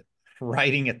put it,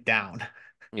 writing it down?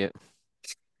 yeah.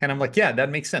 And I'm like, yeah, that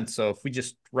makes sense. So if we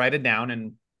just write it down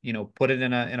and put it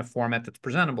in a format that's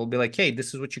presentable, be like, hey,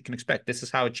 this is what you can expect. This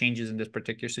is how it changes in this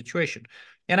particular situation.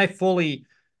 And I fully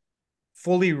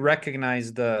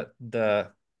recognize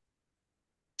the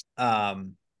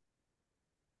um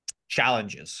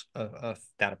challenges of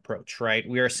that approach, right?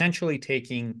 We are essentially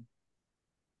taking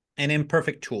an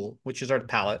imperfect tool, which is our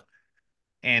palate,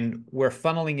 and we're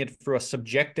funneling it through a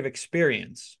subjective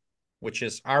experience, which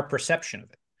is our perception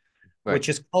of it, Right. which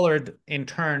is colored in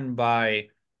turn by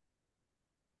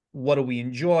what do we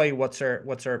enjoy, what's our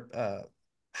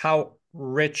how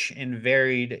rich and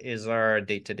varied is our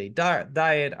day-to-day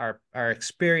diet, our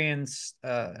experience,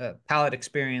 palate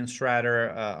experience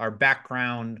rather, our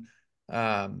background,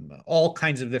 all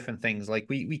kinds of different things. Like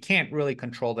we can't really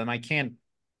control them. I can't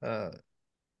uh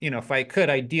if I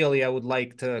could, ideally I would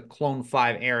like to clone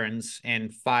 5 Aarons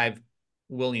and 5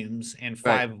 Williams and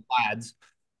Right. 5 Vlads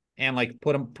and like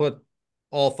put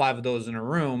all 5 of those in a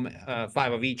room,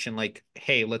 5 of each, and like,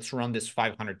 hey, let's run this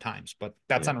 500 times. But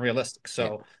that's Yeah. unrealistic. Yeah.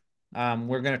 So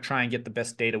we're going to try and get the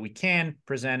best data we can,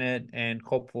 present it, and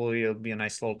hopefully it'll be a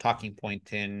nice little talking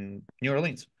point in New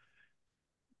Orleans.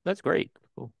 That's great.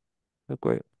 Cool. That's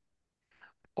great.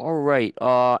 All right.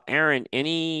 Aaron,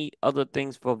 any other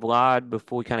things for Vlad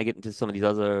before we kind of get into some of these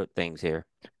other things here?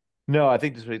 No, I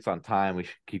think just based on time, we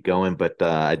should keep going. But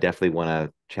I definitely want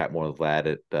to chat more with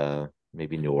Vlad at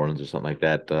maybe New Orleans or something like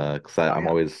that. Because Oh I'm yeah.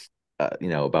 always,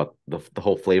 about the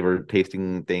whole flavor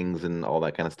tasting things and all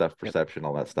that kind of stuff, Yep. perception,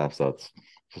 all that stuff. So it's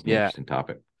just an Yeah. interesting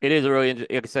topic. It is a really,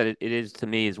 like I said, it is to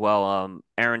me as well.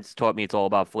 Aaron's taught me it's all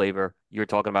about flavor. You're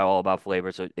talking about all about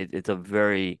flavor, so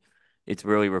it's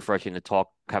really refreshing to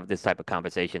have this type of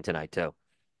conversation tonight too.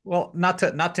 Well, not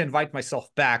to invite myself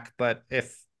back, but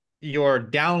if your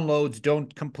downloads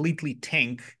don't completely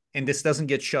tank and this doesn't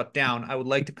get shut down, I would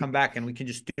like to come back and we can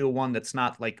just do one that's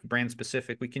not like brand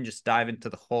specific. We can just dive into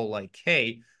the whole like,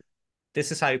 hey,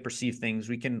 this is how you perceive things.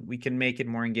 We can make it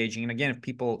more engaging. And again, if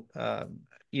people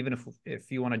even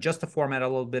if you want to adjust the format a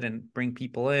little bit and bring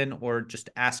people in or just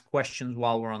ask questions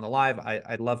while we're on the live,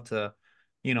 I'd love to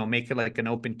make it like an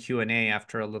open Q&A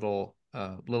after a little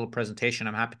presentation.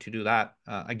 I'm happy to do that,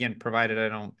 again, provided I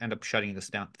don't end up shutting this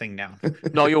thing down.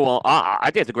 No, you won't. I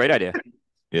think it's a great idea.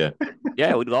 Yeah.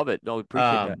 Yeah, we'd love it. No, we appreciate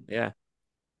that. um Yeah.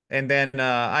 And then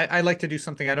I like to do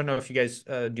something. I don't know if you guys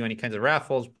do any kinds of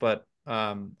raffles, but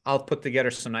I'll put together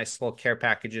some nice little care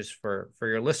packages for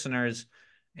your listeners,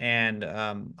 and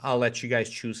I'll let you guys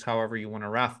choose however you want to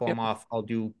raffle Yep. them off. I'll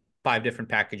do 5 different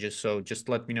packages, so just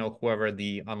let me know whoever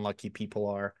the unlucky people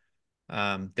are.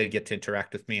 They get to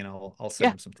interact with me, and I'll send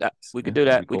Yeah. them some tickets. We could Yeah, do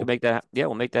that'd that. be We could cool. make that. Yeah,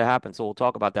 we'll make that happen. So we'll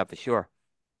talk about that for sure.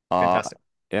 Uh, Fantastic.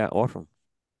 yeah, awesome.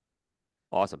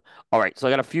 Awesome. All right, so I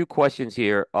got a few questions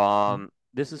here.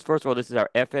 This is first of all, this is our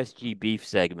FSG beef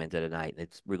segment of the night.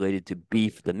 It's related to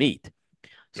beef, the meat.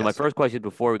 So my Yes. first question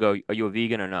before we go, are you a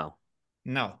vegan or no?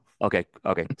 No. Okay,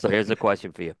 okay. So here's the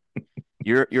question for you.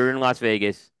 You're in Las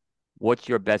Vegas. What's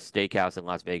your best steakhouse in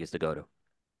Las Vegas to go to?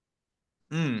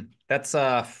 That's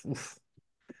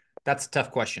that's a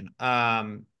tough question.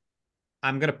 I'm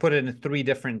gonna put it in 3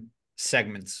 different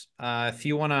segments. If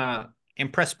you want to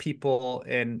impress people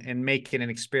and make it an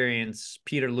experience,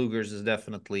 Peter Luger's is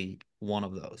definitely one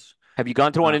of those. Have you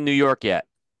gone to one Uh, in New York yet?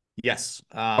 yes,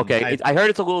 Okay, I heard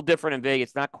it's a little different in Vegas.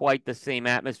 It's not quite the same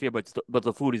atmosphere, but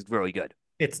the food is really good.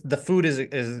 it's the food is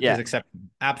Yeah, exceptional,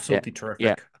 yeah, absolutely yeah,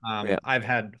 terrific. yeah,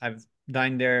 I've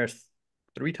dined there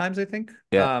 3 times, I think.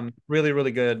 yeah. Really,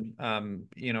 really good.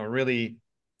 Really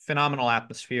phenomenal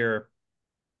atmosphere,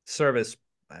 service,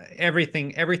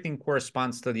 everything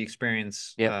corresponds to the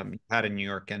experience Yep. you had in New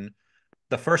York. And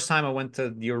the first time I went to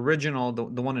the original,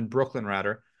 the one in Brooklyn,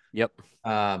 rather, Yep.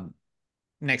 um,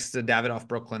 next to Davidoff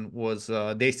Brooklyn, was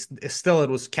it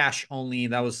was cash only.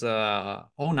 That was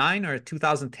 '09 or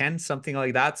 2010, something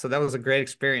like that. So that was a great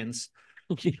experience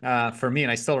for me,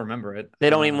 and I still remember it. They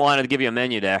don't even want to give you a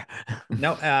menu there.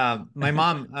 No, my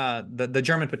mom, the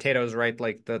German potatoes, right?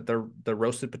 Like the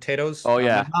roasted potatoes. Oh My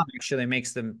yeah. mom actually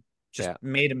makes them, just Yeah.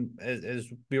 made them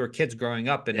as we were kids growing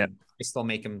up, Yeah. and I still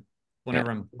make them Yeah.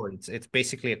 whenever I'm bored. It's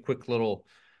basically a quick little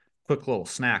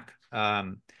snack.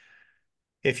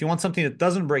 If you want something that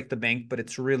doesn't break the bank, but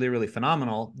it's really, really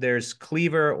phenomenal, there's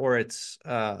Cleaver, or its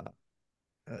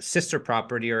sister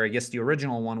property, or I guess the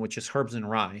original one, which is Herbs and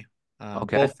Rye.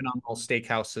 Okay. Both phenomenal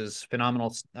steakhouses,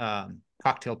 phenomenal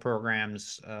cocktail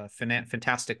programs,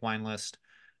 fantastic wine list.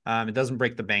 It doesn't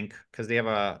break the bank because they have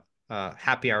a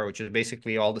happy hour, which is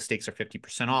basically all the steaks are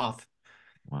 50% off.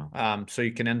 Wow. So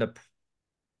you can end up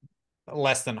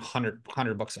less than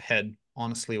 100 bucks a head,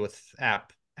 honestly, with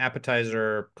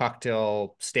appetizer,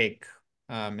 cocktail, steak,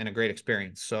 and a great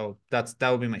experience. So that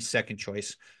would be my second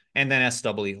choice. And then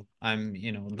SW.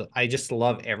 I just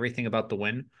love everything about the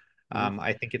Wynn. Mhm.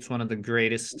 I think it's one of the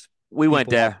greatest We went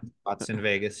people there. watching spots in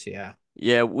Vegas. Yeah.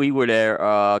 Yeah, we were there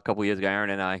a couple years ago, Aaron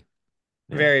and I.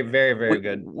 Yeah. Very, very, We very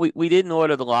good. we didn't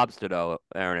order the lobster though,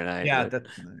 Aaron and I. Yeah, But that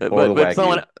but Or but, the but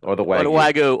someone Wagyu. Or the or the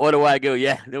Wagyu. Wagyu or the Wagyu.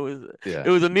 Yeah, it Yeah.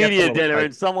 was a gets a media little dinner tight.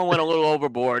 and someone went a little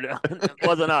overboard. It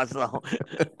wasn't us though.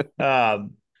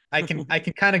 Um, I can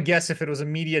kind of guess if it was a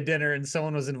media dinner and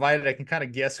someone was invited. I can kind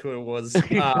of guess who it was.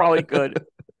 You probably could.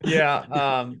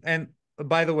 Yeah. And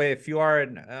by the way, if you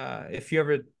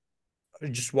ever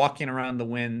just walking around the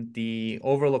Wynn, the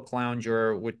Overlook Lounge,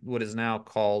 or what is now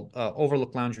called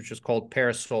Overlook Lounge, which is called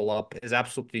Parasol Up, is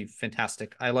absolutely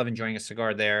fantastic. I love enjoying a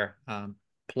cigar there.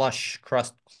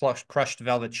 Crushed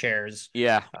velvet chairs,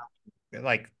 Yeah.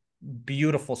 like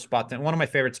beautiful spot. And one of my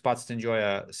favorite spots to enjoy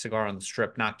a cigar on the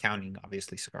Strip, not counting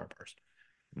obviously cigar bars.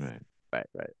 Right.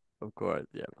 Right. Of course.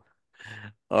 Yeah.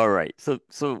 All right. So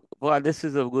well, this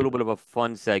is a little bit of a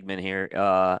fun segment here.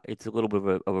 It's a little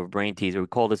bit of a brain teaser. We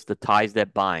call this the ties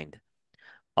that bind.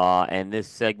 And this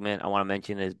segment I want to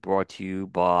mention is brought to you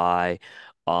by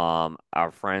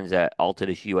our friends at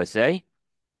Altadis USA.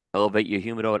 Elevate your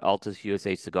humidor at Altus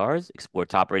USA Cigars. Explore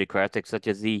top-rated classics such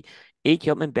as the H.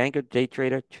 Hilton Banker Day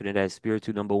Trader, Trinidad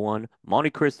Spiritu #1, Monte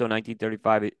Cristo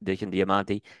 1935 edition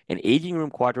Diamante, and Aging Room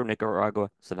Cuatro Nicaragua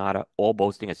Sonata, all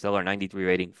boasting a stellar 93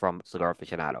 rating from Cigar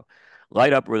Aficionado.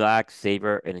 Light up, relax,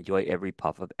 savor, and enjoy every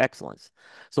puff of excellence.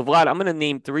 So, Vlad, I'm going to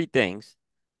name three things,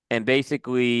 and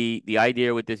basically the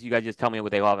idea with this, you guys just tell me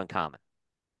what they all have in common.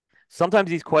 Sometimes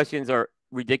these questions are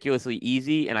ridiculously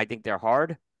easy, and I think they're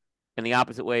hard. And the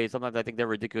opposite way, sometimes I think they're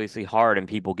ridiculously hard and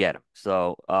people get them.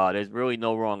 So there's really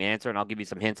no wrong answer, and I'll give you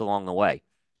some hints along the way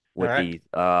All with right.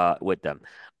 these with them.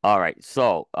 All right.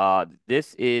 So here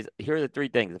are the three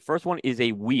things. The first one is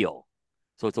a wheel.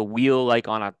 So it's a wheel like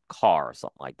on a car or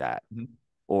something like that. Mhm.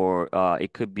 Or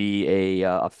it could be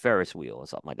a Ferris wheel or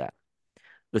something like that.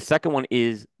 The second one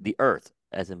is the Earth,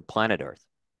 as in planet Earth.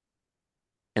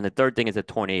 And the third thing is a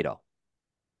tornado.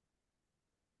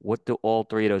 What do all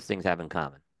three of those things have in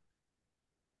common?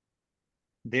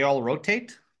 They all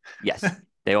rotate. Yes,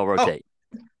 they all Oh, rotate.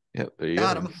 Yep. There you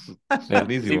got go. him. It's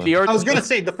an easy See, one. the I Earth. was gonna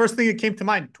say the first thing that came to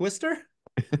mind, Twister.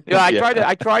 Yeah, Yeah.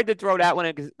 I tried to throw that one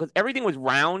in because everything was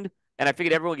round, and I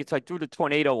figured everyone gets. So I threw the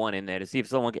tornado one in there to see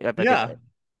if Yeah.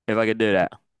 if I could do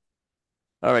that.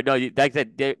 All right, no, like I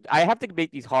said, I have to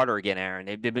make these harder again, Aaron.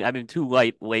 I've been too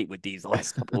late with these the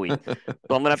last couple of weeks, so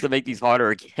I'm gonna have to make these harder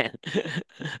again.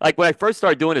 Like when I first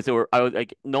started doing this, I was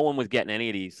like no one was getting any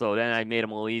of these, so then I made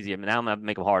them a little easier. But now I'm gonna have to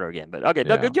make them harder again. But okay,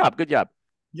 no, Yeah. good job. Oh,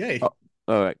 Yay. all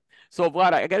right. So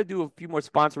Vlad, I got to do a few more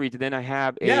sponsor reads, and then I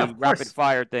have Yeah, a of rapid course.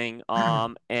 fire thing,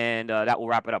 and that will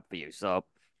wrap it up for you. So.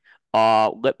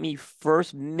 Let me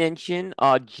first mention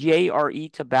JRE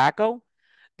Tobacco.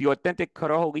 The authentic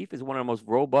Corojo leaf is one of the most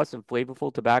robust and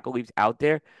flavorful tobacco leaves out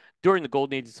there. During the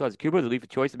golden age of cigars, Cuba, the leaf of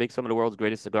choice to make some of the world's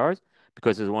greatest cigars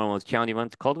because it's one of the most challenging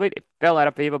ones to cultivate. It fell out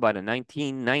of favor by the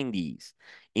 1990s.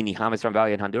 In the Jamastran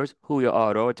Valley in Honduras, Julio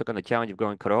Aroa took on the challenge of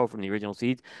growing Corojo from the original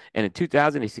seeds, and in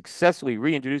 2000, he successfully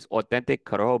reintroduced authentic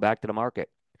Corojo back to the market.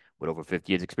 With over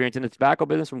 50 years' experience in the tobacco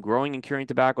business, from growing and curing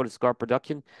tobacco to cigar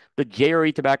production, the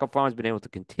JRE Tobacco Farm has been able to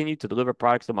continue to deliver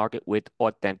products to market with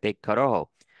authentic Corojo.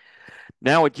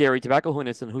 Now with JRE Tobacco,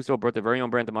 Hunis and Huso brought their very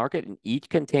own brand to market, and each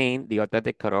contain the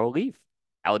authentic Corojo leaf.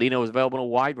 Aladino is available in a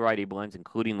wide variety of blends,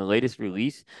 including the latest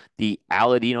release, the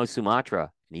Aladino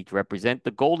Sumatra. and each represent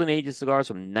the golden age of cigars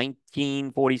from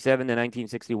 1947 to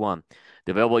 1961.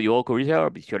 They're available at your local retailer.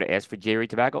 Be sure to ask for Jerry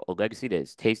Tobacco, a legacy that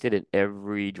is tasted in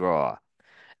every drawer.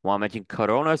 I want to mention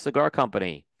Corona Cigar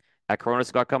Company. At Corona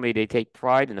Cigar Company, they take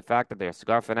pride in the fact that they're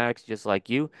cigar fanatics just like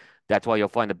you. That's why you'll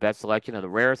find the best selection of the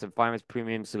rarest and finest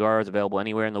premium cigars available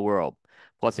anywhere in the world.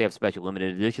 Plus, they have special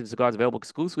limited edition cigars available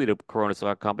exclusively to Corona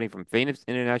Cigar Company from famous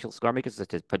international cigar makers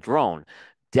such as Padron,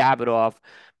 Davidoff,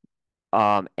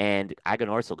 and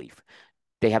Aganorsa Leaf.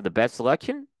 They have the best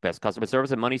selection, best customer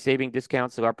service, and money-saving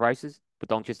discount cigar prices. But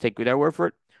don't just take their word for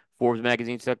it. Forbes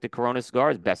magazine selected Corona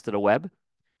Cigars best of the web.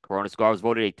 Corona Cigar was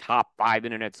voted a top 5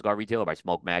 internet cigar retailer by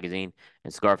Smoke Magazine,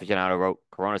 and Cigar Aficionado wrote,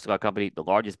 Corona Cigar Company, the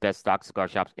largest best stock cigar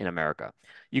shops in America.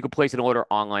 You can place an order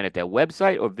online at their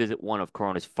website or visit one of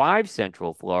Corona's 5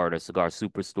 Central Florida cigar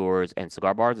superstores and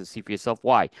cigar bars and see for yourself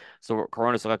why. So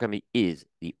Corona Cigar Company is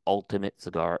the ultimate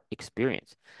cigar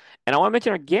experience. And I want to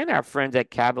mention again our friends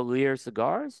at Cavalier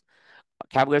Cigars.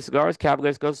 Cavalier Cigars,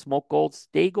 Cavalier Cigars, Smoke Gold,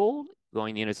 Stay Gold.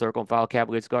 Join the inner circle and follow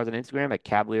Cavalier Cigars on Instagram at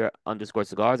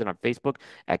Cavalier_cigars and on Facebook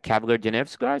at Cavalier Geneve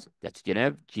Cigars. That's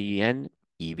Geneve,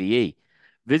 Geneve.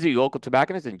 Visit your local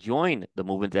tobacconist and join the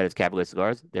movement that is Cavalier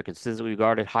Cigars. They're consistently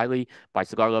regarded highly by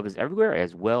cigar lovers everywhere,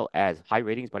 as well as high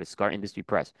ratings by the cigar industry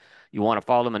press. You want to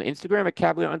follow them on Instagram at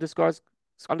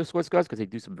Cavalier_cigars because they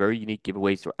do some very unique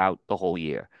giveaways throughout the whole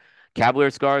year. Cavalier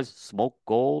Cigars, Smoke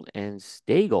Gold, and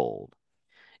Stay Gold.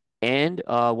 And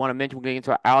want to mention we're getting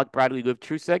into our Alec Bradley Live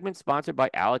True segment, sponsored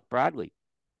by Alec Bradley.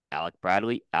 Alec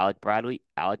Bradley, Alec Bradley,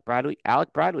 Alec Bradley,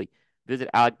 Alec Bradley. Visit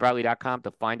alecbradley.com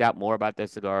to find out more about their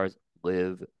cigars.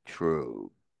 Live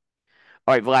true.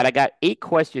 All right, Vlad, I got 8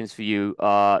 questions for you.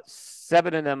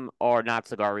 7 of them are not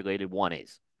cigar related. One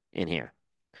is in here.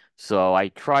 So I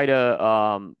try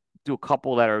to do a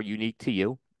couple that are unique to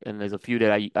you, and there's a few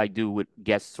that I do with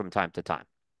guests from time to time.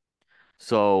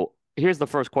 So here's the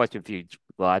first question for you,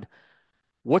 Vlad.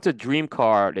 What's a dream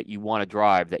car that you want to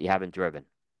drive that you haven't driven?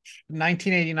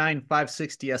 1989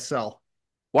 560 SL.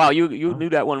 Wow, you knew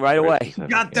that one right Very away. specific,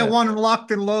 Got that yeah. one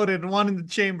locked and loaded, one in the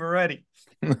chamber ready.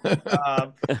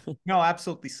 No,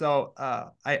 absolutely. So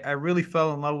I really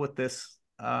fell in love with this.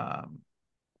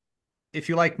 If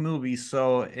you like movies,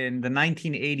 so in the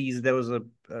 1980s, there was a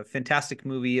fantastic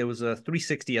movie. It was a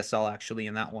 360 SL, actually,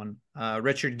 in that one.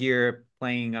 Richard Gere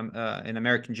playing an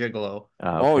American Gigolo.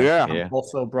 Oh, yeah. Yeah.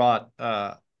 Also brought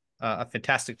a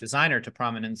fantastic designer to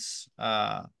prominence,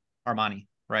 Armani,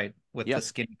 right? With Yep. the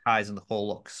skinny ties and the whole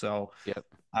look. So Yep.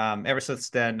 ever since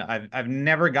then, I've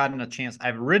never gotten a chance.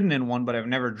 I've ridden in one, but I've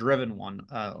never driven one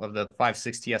of the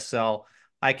 560 SL.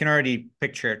 I can already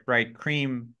picture it, right?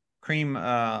 Cream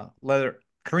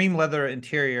leather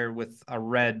interior with a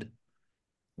red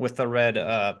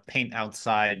paint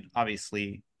outside,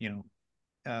 obviously,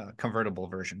 convertible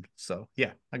version. So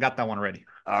yeah, I got that one ready.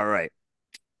 All right.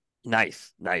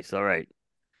 Nice. All right.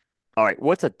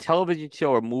 What's a television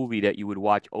show or movie that you would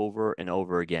watch over and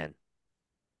over again?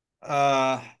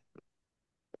 Uh,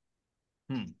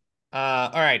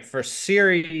 all right, for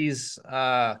series,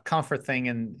 comfort thing,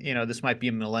 and this might be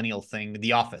a millennial thing.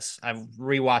 The Office. I've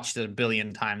rewatched it a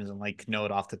billion times and know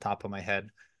it off the top of my head.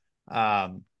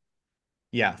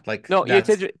 Yeah, No, that's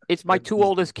it's my 2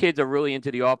 oldest kids are really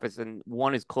into The Office, and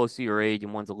one is close to your age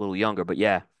and one's a little younger. But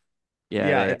yeah,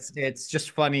 yeah, it's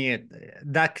just funny.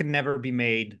 That could never be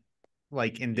made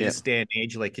in Yeah. this day and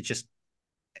age.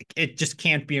 It just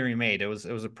can't be remade. It was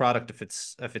a product of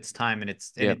its time, and it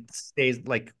stays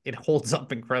it holds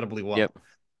up incredibly well. Yep.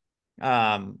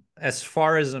 As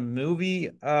far as a movie,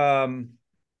 God,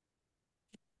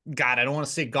 I don't want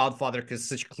to say Godfather because it's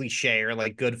such cliche, or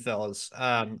Goodfellas.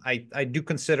 I do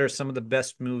consider some of the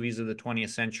best movies of the 20th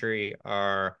century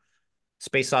are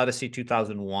Space Odyssey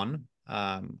 2001.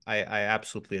 I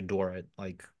absolutely adore it.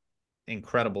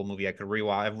 Incredible movie. I've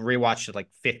rewatched it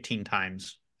 15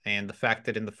 times. And the fact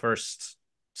that in the first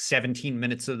 17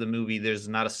 minutes of the movie, there's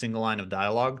not a single line of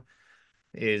dialogue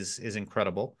is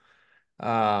incredible.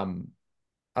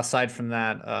 Aside from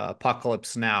that,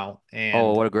 Apocalypse Now, Oh,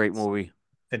 and what a great movie.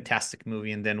 fantastic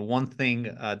movie. And then one thing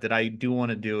that I do want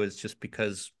to do is, just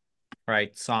because,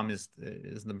 right, Somm is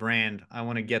the brand. I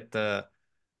want to get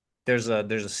there's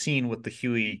a scene with the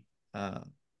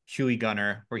Huey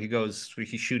gunner where he's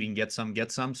shooting, get some.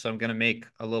 So I'm gonna make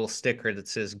a little sticker that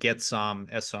says "Get Some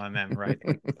SOMM," right?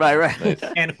 Right. Nice.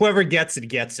 And whoever gets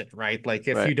it, right?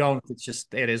 If Right. you don't,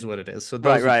 it is what it is. So Right,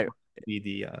 those right. would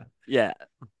be Yeah.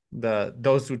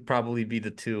 those would probably be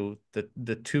the two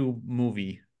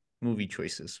movie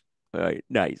choices. All right.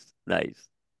 Nice.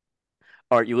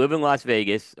 All right, you live in Las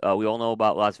Vegas. We all know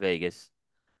about Las Vegas.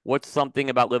 What's something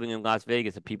about living in Las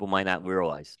Vegas that people might not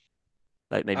realize?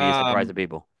 That may be a surprise to Um,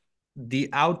 people. the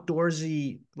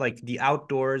outdoorsy, like the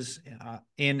outdoors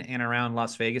in and around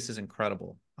Las Vegas is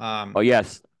incredible. Oh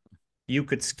yes. You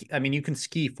could ski, I mean, you can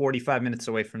ski 45 minutes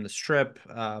away from the strip.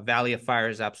 Valley of Fire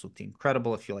is absolutely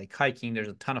incredible if you like hiking. There's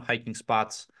a ton of hiking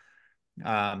spots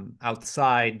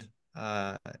outside.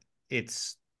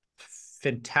 It's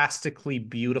fantastically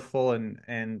beautiful,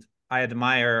 and I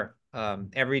admire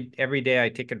every day I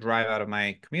take a drive out of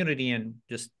my community and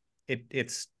just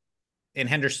it's in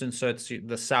Henderson, so it's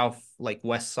the south, like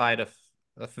west side of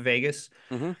Vegas.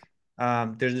 Hmm.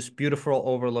 There's this beautiful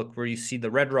overlook where you see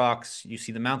the Red Rocks, you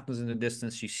see the mountains in the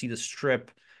distance, you see the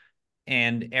strip,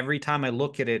 and every time I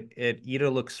look at it, it either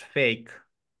looks fake,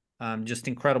 just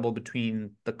incredible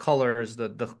between the colors,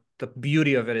 the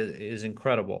beauty of it is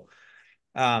incredible.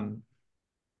 Um,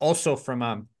 Also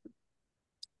from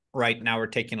right now we're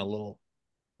taking a little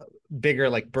bigger,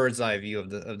 like bird's eye view of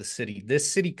the city.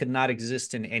 This city could not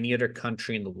exist in any other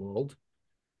country in the world,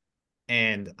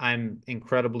 and I'm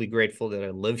incredibly grateful that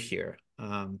I live here.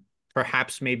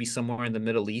 Perhaps maybe somewhere in the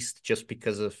Middle East, just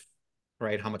because of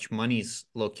right how much money's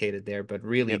located there. But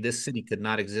really, Yep. this city could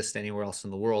not exist anywhere else in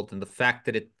the world. And the fact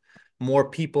that it more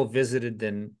people visited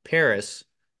than Paris,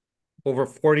 over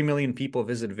 40 million people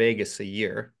visit Vegas a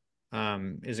year,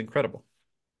 is incredible.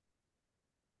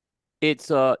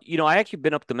 It's I actually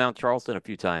been up to Mount Charleston a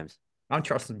few times. Mount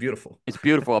Charleston's beautiful. It's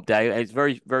beautiful up there. It's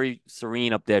very, very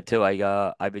serene up there too.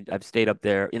 I've stayed up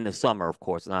there in the summer, of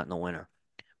course, not in the winter.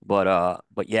 But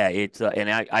yeah, it's and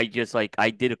I just like I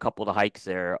did a couple of hikes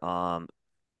there, and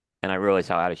I realized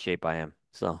how out of shape I am.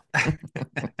 So I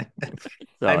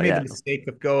so made the yeah. mistake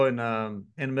of going in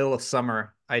the middle of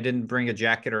summer. I didn't bring a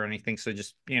jacket or anything, so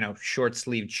just short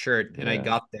sleeved shirt. And I Yeah.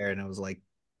 got there and it was like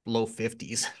low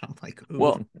 50s. I'm like, ooh,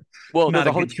 Well, well, there's not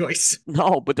a a good hotel. choice.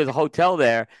 No, but there's a hotel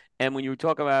there, and when you were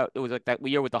talking about it was like that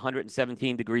year with the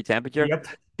 117-degree temperature, Yep.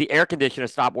 the air conditioner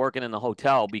stopped working in the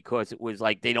hotel because it was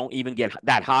like they don't even get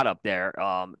that hot up there.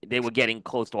 They were getting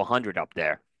close to 100 up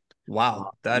there.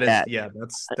 Wow. That is, Yeah, yeah,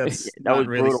 that's that not was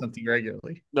really brutal. something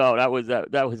regularly. No, that was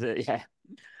it. Yeah.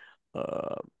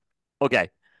 Uh, okay.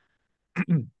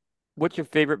 What's your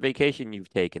favorite vacation you've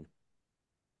taken?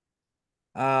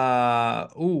 I'm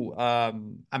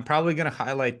probably gonna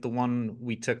highlight the one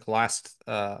we took last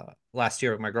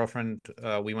year with my girlfriend.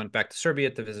 We went back to Serbia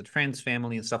to visit friends,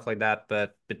 family, and stuff like that.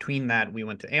 But between that, we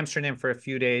went to Amsterdam for a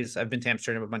few days. I've been to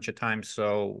Amsterdam a bunch of times,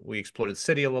 so we explored the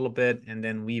city a little bit, and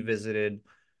then we visited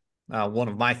one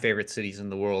of my favorite cities in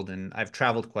the world. And I've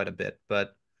traveled quite a bit,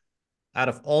 but out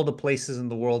of all the places in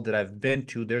the world that I've been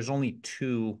to, there's only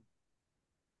two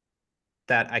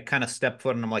that I kind of step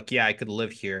foot and I'm like, yeah, I could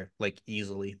live here like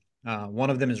easily. One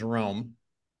of them is Rome.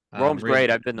 Rome's Really great.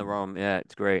 I've been to Rome. Yeah,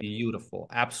 it's great. beautiful,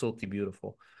 absolutely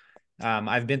beautiful.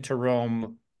 I've been to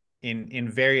Rome in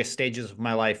various stages of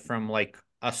my life, from like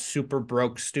a super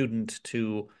broke student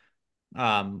to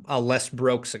a less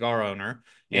broke cigar owner,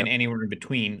 and Yep. anywhere in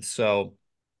between. So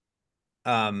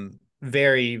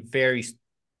very, very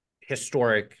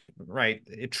historic, right?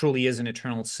 It truly is an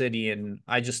eternal city, and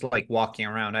I just like walking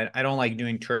around. I don't like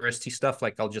doing touristy stuff.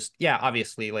 Like I'll just, yeah,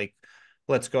 obviously, like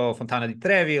let's go Fontana di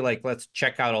Trevi, like let's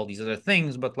check out all these other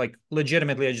things, but like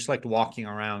legitimately, I just liked walking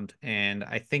around. And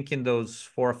I think in those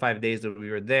 4 or 5 days that we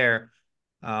were there,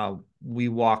 we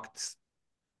walked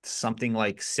something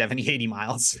like 70, 80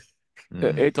 miles.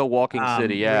 Mm. It's a walking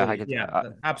city. Yeah, I Really, could. yeah,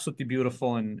 absolutely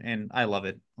beautiful, and I love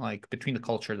it. Like between the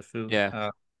culture, the food. Yeah.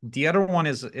 The other one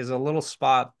is a little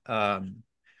spot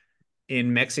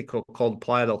in Mexico called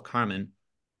Playa del Carmen,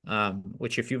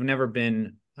 which if you've never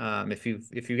been, if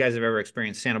you guys have ever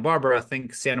experienced Santa Barbara, I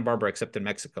think Santa Barbara except in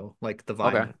Mexico, like the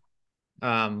Okay. vibe.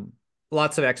 Um,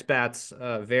 Lots of expats,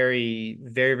 very,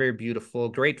 very, very beautiful,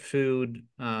 great food,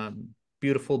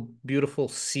 beautiful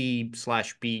sea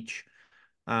slash beach.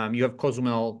 You have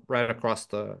Cozumel right.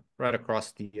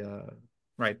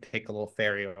 Take a little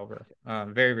ferry over.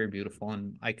 Very, very beautiful,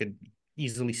 and I could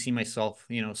easily see myself,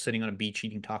 sitting on a beach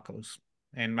eating tacos.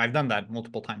 And I've done that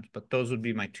multiple times, but those would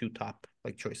be my two top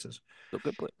like choices. So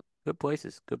good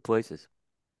places. Good places.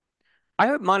 I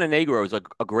heard Montenegro is a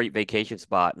great vacation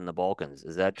spot in the Balkans.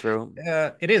 Is that true?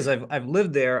 It is. I've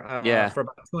lived there Yeah. for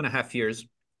about 2.5 years.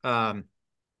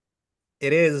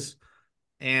 It is,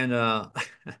 and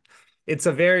it's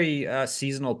a very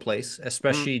seasonal place, Mm,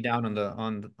 especially down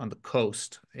on the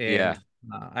coast. yeah.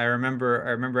 And I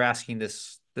remember asking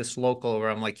this local where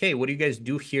I'm like, hey, what do you guys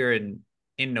do here in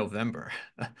November?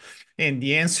 And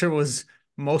the answer was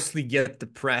mostly get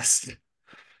depressed.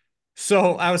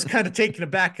 So I was kind of taken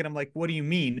aback, and I'm like, what do you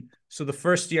mean? So the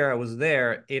first year I was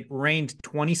there, it rained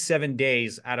 27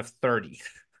 days out of 30,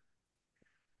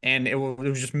 and it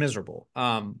was just miserable.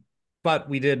 but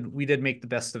we did make the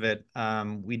best of it.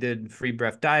 We did free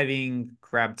breath diving,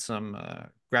 grabbed some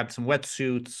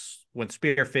wetsuits, went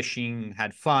spear fishing,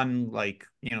 had fun, like,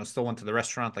 still went to the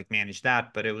restaurant, like managed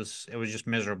that, but it was just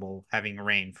miserable having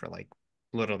rain for like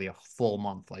literally a full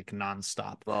month, like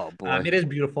nonstop. Oh boy. It is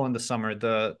beautiful in the summer.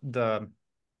 The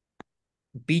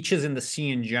beaches in the sea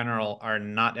in general are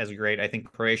not as great. I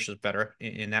think Croatia is better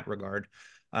in that regard.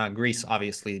 Greece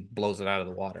obviously blows it out of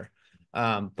the water.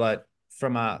 But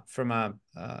from a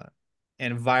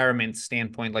environment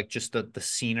standpoint, like just the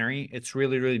scenery, it's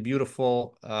really, really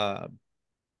beautiful.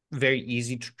 Very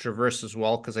easy to traverse as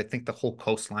well, because I think the whole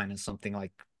coastline is something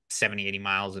like 70, 80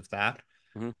 miles, if that.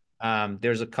 Mhm.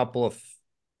 There's a couple of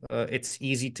it's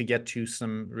easy to get to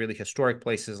some really historic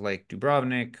places like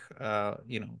Dubrovnik,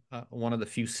 one of the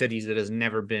few cities that has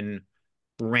never been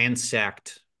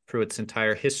ransacked through its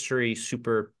entire history.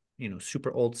 Super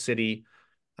old city.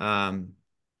 Um,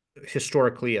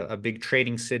 Historically, a big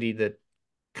trading city that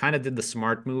kind of did the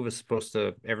smart move as opposed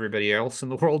to everybody else in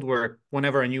the world, where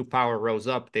whenever a new power rose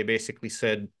up, they basically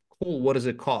said, cool, what does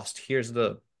it cost? Here's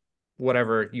the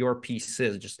whatever your piece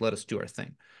is, just let us do our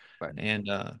thing. Right. And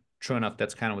true enough,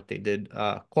 that's kind of what they did.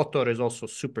 Kotor is also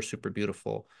super, super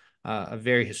beautiful. A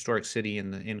very historic city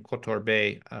in Kotor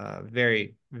Bay.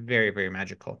 Very, very, very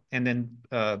magical. And then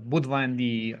Budva and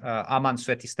the Aman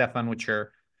Sveti Stefan, which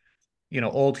are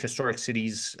old historic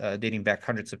cities dating back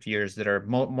hundreds of years that are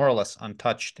more or less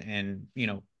untouched and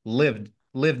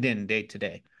lived in day to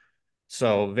day.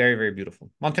 So very, very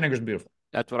beautiful. Montenegro is beautiful.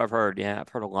 That's what I've heard. Yeah, I've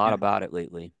heard a lot Yeah. about it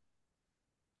lately.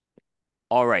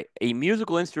 All right. A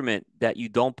musical instrument that you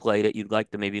don't play that you'd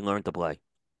like to maybe learn to play.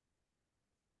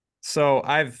 So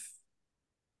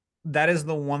that is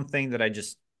the one thing that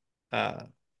uh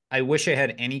I wish I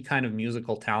had any kind of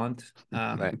musical talent.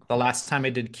 Right. The last time I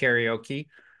did karaoke,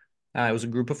 it was a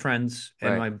group of friends,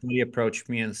 and Right. my buddy approached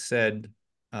me and said,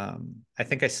 I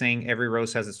think I sang Every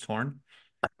Rose Has Its Thorn.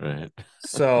 Right.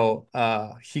 So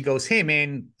he goes, "Hey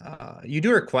man, you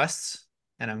do requests?"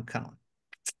 And I'm kind of like,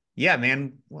 "Yeah,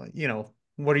 man. Well,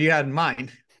 what do you had in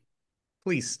mind?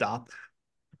 Please stop."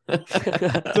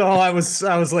 So I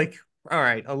was like, all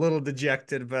right, a little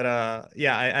dejected, but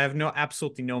yeah, I have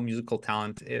absolutely no musical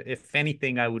talent. If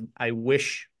anything, I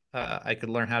wish I could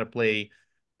learn how to play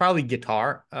probably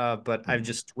guitar, but I've Mhm.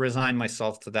 just resigned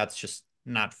myself to that's just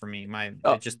not for me.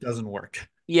 Oh, It just doesn't work.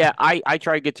 yeah, I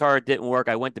tried guitar, it didn't work.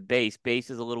 I went to bass. Bass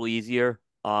is a little easier.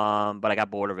 But I got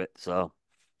bored of it. So, uh,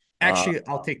 Actually,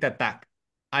 I'll take that back.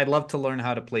 I'd love to learn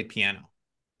how to play piano.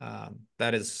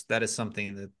 That is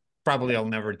something that probably I'll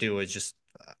never do. It's just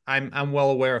I'm well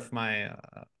aware of my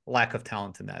lack of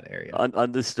talent in that area.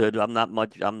 understood. I'm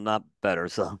not better.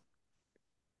 So,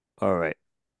 all right.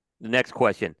 The next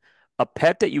question. A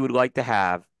pet that you would like to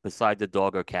have besides a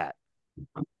dog or cat.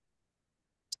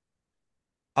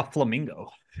 A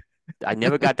flamingo. I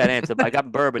never got that answer. I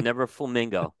got bird, but never a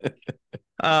flamingo.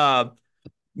 Uh,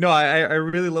 no, I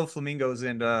really love flamingos,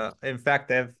 and in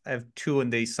fact, I have two,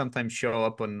 and they sometimes show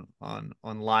up on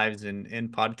lives and in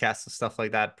podcasts and stuff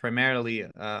like that. Primarily,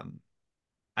 I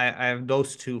have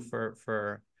those two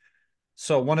for.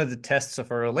 So one of the tests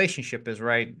of our relationship is,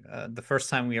 right, the first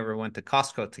time we ever went to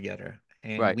Costco together,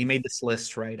 and Right. we made this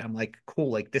list, right? I'm like,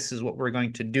 cool, like this is what we're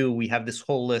going to do. We have this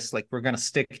whole list, like we're gonna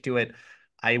stick to it.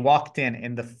 I walked in,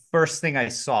 and the first thing I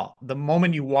saw, the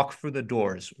moment you walk through the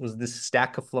doors, was this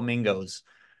stack of flamingos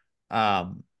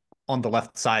um on the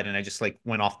left side, and I just like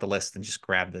went off the list and just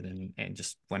grabbed it and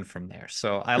just went from there.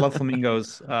 So I love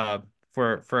flamingos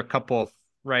for a couple of,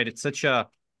 right. It's such a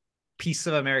piece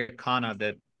of Americana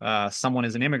that someone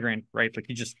is an immigrant, right? Like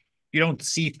you don't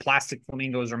see plastic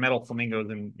flamingos or metal flamingos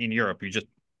in Europe. You just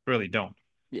really don't.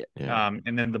 Yeah. Yeah.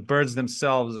 And then the birds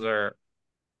themselves are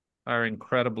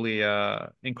incredibly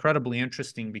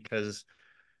interesting because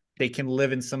they can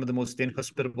live in some of the most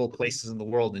inhospitable places in the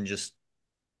world and just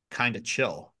kind of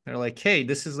chill. They're like, hey,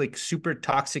 this is like super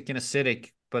toxic and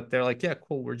acidic, but they're like, yeah,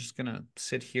 cool. We're just gonna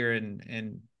sit here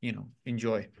and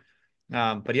enjoy.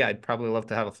 But yeah, I'd probably love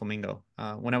to have a flamingo.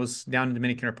 When I was down in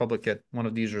Dominican Republic at one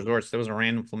of these resorts, there was a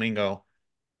random flamingo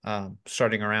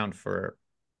starting around for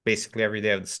basically every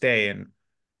day of the stay, and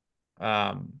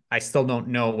I still don't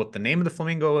know what the name of the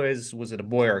flamingo is. Was it a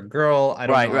boy or a girl? I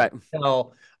don't Right. know how Right. to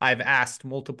tell. I've asked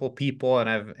multiple people, and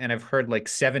I've heard like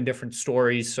seven different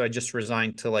stories, so I just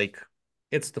resigned to like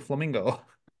it's the flamingo.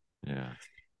 Yeah.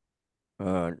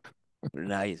 Uh,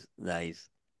 nice. Nice.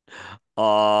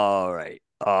 All right.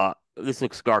 This is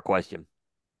a cigar question.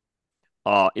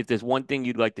 If there's one thing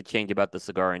you'd like to change about the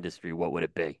cigar industry, what would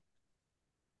it be?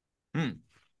 Hmm.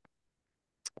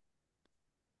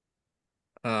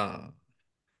 Uh,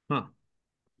 huh.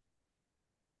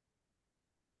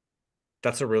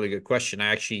 That's a really good question. I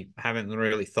actually haven't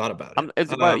really thought about it.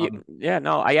 It's about yeah,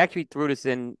 no, I actually threw this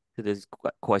in to this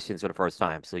questions for the first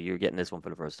time, so you're getting this one for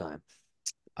the first time.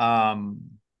 Um,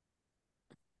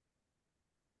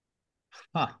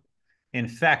 huh. In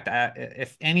fact,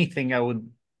 if anything, I would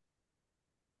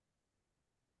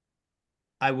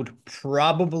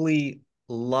probably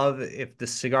love if the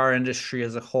cigar industry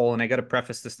as a whole, and I got to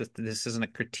preface this that this isn't a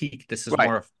critique. This is Right.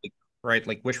 more of like, right,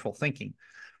 like wishful thinking.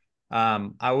 I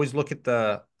always look at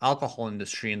the alcohol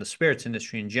industry and the spirits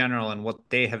industry in general and what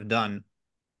they have done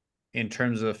in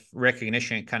terms of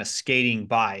recognition and kind of skating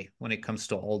by when it comes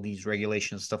to all these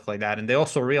regulations, stuff like that. And they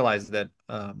also realize that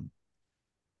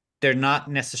they're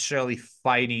not necessarily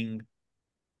fighting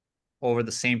over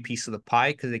the same piece of the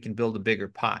pie because they can build a bigger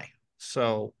pie.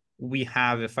 So we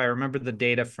have, if I remember the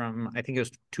data from, I think it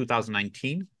was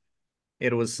 2019,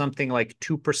 it was something like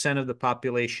 2% of the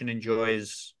population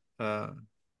enjoys,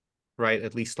 right,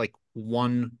 at least like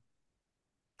one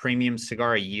premium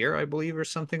cigar a year, I believe, or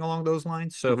something along those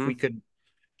lines. So if Hmm. we could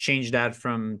change that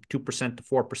from 2% to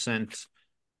 4%,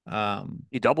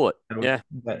 You double it. would, Yeah.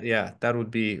 yeah, that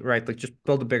would be right. Like just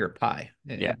build a bigger pie.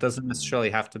 Yeah. It doesn't necessarily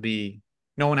have to be.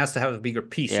 No one has to have a bigger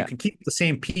piece. You Yeah. can keep the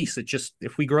same piece. It just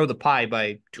if we grow the pie by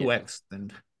Yeah. 2x,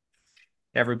 then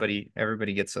everybody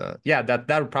gets a yeah. That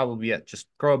would probably be it. Just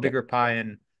grow a Yeah. bigger pie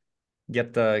and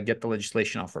get the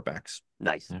legislation off our backs.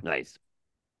 Nice. Yeah. Nice.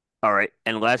 All right.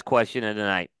 And last question of the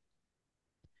night.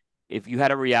 If you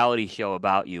had a reality show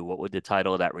about you, what would the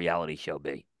title of that reality show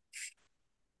be?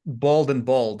 Bold and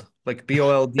bold, like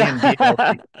BOLD and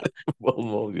BLD.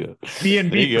 Yeah. B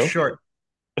and There B for you short.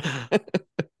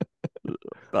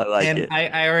 I like And it.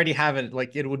 I already have it.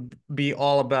 Like it would be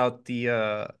all about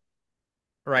the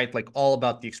right, like all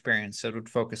about the experience. It would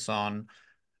focus on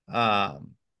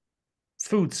um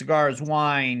food, cigars,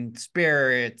 wine,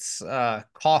 spirits,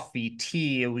 coffee,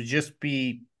 tea. It would just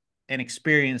be an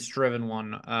experience driven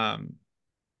one.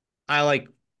 I like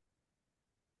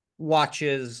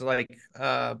watches, like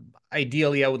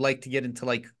ideally I would like to get into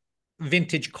like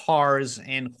vintage cars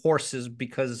and horses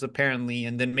because apparently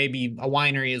and then maybe a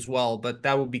winery as well, but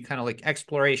that would be kind of like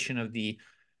exploration of the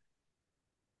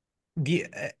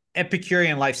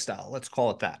Epicurean lifestyle. Let's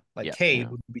call it that. Like, Yeah. hey, it Yeah.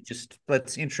 would be just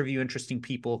let's interview interesting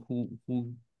people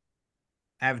who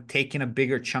have taken a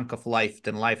bigger chunk of life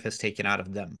than life has taken out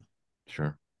of them.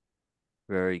 Sure.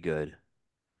 Very good.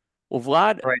 Well,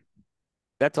 Vlad, Right.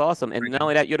 that's awesome. And not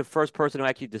only that, you're the first person who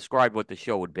actually described what the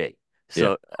show would be. Yeah.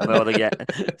 So, well, yeah.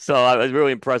 So I was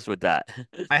really impressed with that.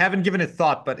 I haven't given it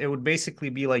thought, but it would basically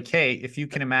be like, hey, if you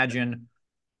can imagine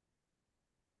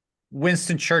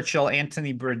Winston Churchill,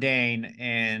 Anthony Bourdain,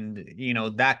 and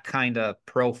that kind of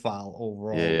profile Yeah.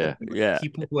 overall, Yeah. Yeah.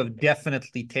 people who have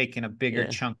definitely taken a bigger Yeah.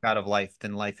 chunk out of life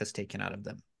than life has taken out of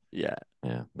them. Yeah.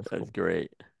 Yeah. That's That's cool.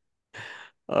 great.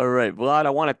 All right, Vlad, I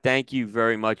want to thank you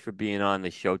very much for being on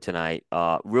the show tonight.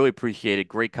 Really appreciate it.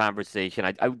 Great conversation.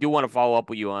 I do want to follow up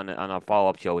with you on a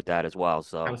follow-up show with that as well.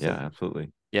 So Yeah. Absolutely.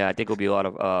 Absolutely. yeah, I think it'll be a lot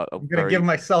of I'm gonna give very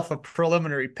myself a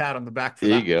preliminary pat on the back for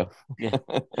There you that. go.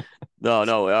 yeah. No,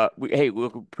 no. Hey, we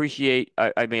appreciate.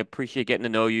 I mean, appreciate getting to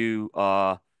know you.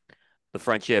 The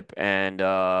friendship, and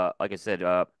like I said,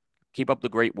 keep up the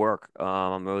great work.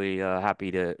 I'm really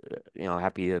happy to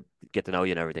happy to get to know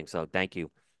you and everything. So thank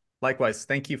you. Likewise,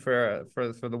 thank you for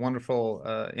the wonderful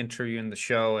interview in the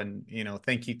show, and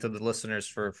thank you to the listeners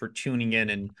for tuning in,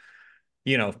 and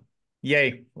you know,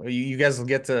 yay, you guys will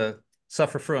get to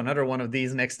suffer through another one of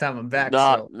these next time I'm back.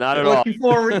 Not So not at all. looking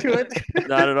forward to it.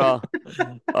 Not at all.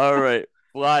 All right,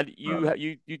 Vlad, Uh,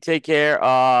 you take care.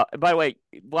 And by the way,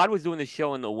 Vlad was doing the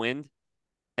show in the wind,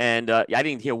 and I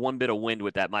didn't hear one bit of wind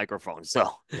with that microphone. So,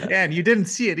 Yeah. yeah, and you didn't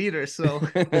see it either. So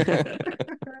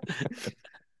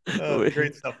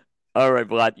great stuff. all right,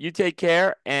 Vlad, you take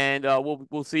care, and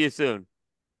we'll see you soon.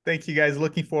 Thank you guys.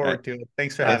 Looking All right. forward to it.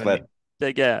 Thanks for Thanks, having me. bud.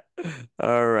 Take care.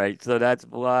 All right, so that's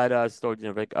Vlad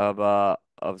Stojanov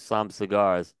of Somm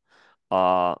Cigars.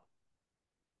 Uh,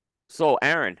 so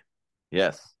Aaron,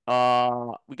 Yes.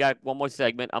 we got one more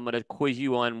segment. I'm gonna quiz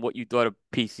you on what you thought of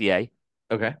PCA.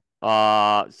 Okay.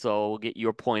 So we'll get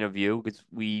your point of view because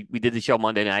we did the show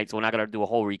Monday night, so we're not gonna do a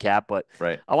whole recap, but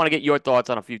Right. I want to get your thoughts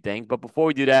on a few things. But before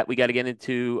we do that, we got to get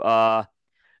into our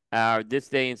This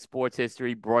Day in Sports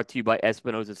History, brought to you by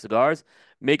Espinosa Cigars,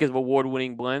 makers of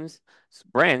award-winning brands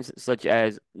such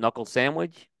as Knuckle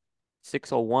Sandwich,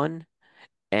 601,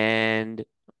 and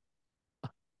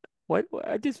what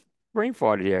I just brain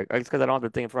farted here. It's because I don't have the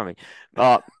thing in front of me.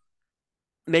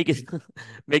 Makers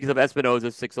makers of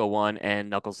Espinosa 601 and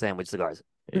Knuckle Sandwich Cigars.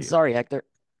 There you go. Sorry, Hector.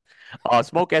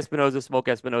 Smoke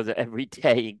Espinosa every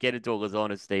day and get into a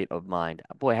Lazona state of mind.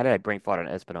 Boy, how did I brain fart on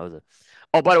Espinosa?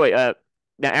 Oh, by the way,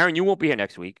 Now, Aaron, you won't be here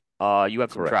next week. You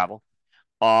have some Correct. travel.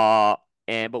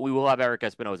 But we will have Eric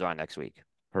Espinosa on next week.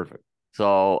 Perfect.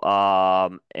 So, I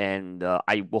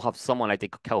will have someone I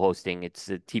think co-hosting. It's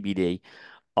TBD.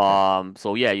 Okay.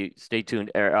 So yeah, you stay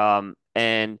tuned.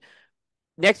 And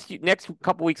next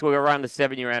couple weeks we're around the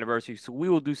 7 year anniversary, so we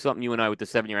will do something you and I with the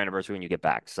 7 year anniversary when you get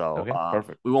back. So, Okay.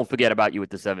 Perfect. we won't forget about you with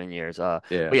the 7 years. But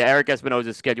Yeah. yeah, Eric Espinosa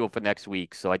is scheduled for next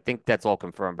week, so I think that's all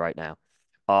confirmed right now.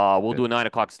 We'll do Good. a 9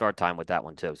 o'clock start time with that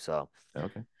one too. So,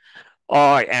 Okay.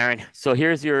 all right, Aaron. So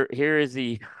here is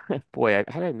the boy.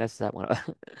 How did I mess that one up?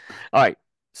 All right.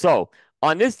 So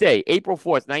on this day, April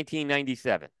 4th,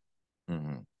 1997,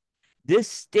 Hmm. this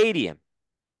stadium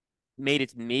made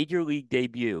its major league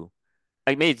debut.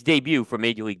 I made its debut for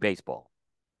Major League Baseball.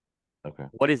 Okay.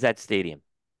 What is that stadium?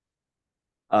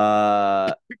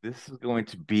 This is going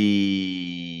to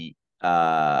be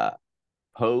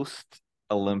post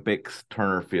Olympics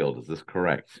Turner Field. Is this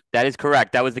correct? That is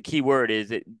correct. That was the key word.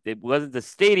 Is it wasn't the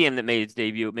stadium that made its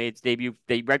debut. It made its debut.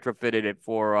 They retrofitted it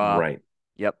for Right.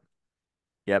 yep.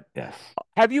 Yep. Yes.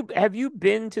 Have you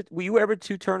been to were you ever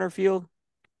to Turner Field?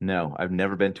 No, I've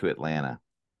never been to Atlanta.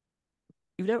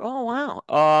 You've never oh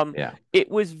wow. Yeah. It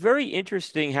was very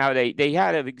interesting how they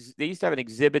used to have an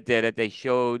exhibit there that they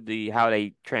showed the how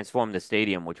they transformed the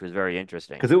stadium, which was very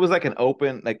interesting. Because it was like an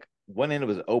open, like one end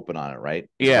was open on it, right? Or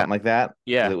Yeah. something like that.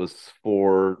 Because Yeah. it was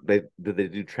for they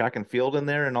do track and field in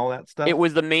there and all that It stuff?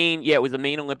 was the main, yeah, it was the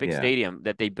main Olympic Yeah. stadium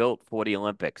that they built for the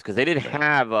Olympics because they didn't Right.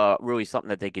 have really something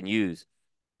that they can use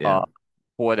Yeah. uh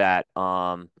for that.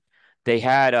 They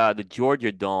had the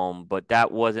Georgia Dome, but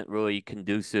that wasn't really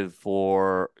conducive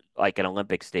for like an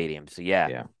Olympic stadium. So yeah,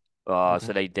 Yeah.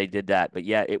 so Okay. they did that. But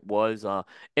yeah, it was and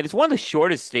it's one of the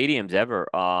shortest stadiums ever.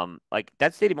 Like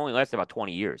that stadium only lasted about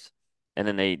 20 years, and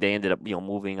then they ended up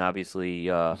moving obviously.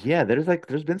 Yeah, there's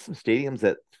been some stadiums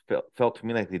that felt to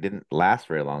me like they didn't last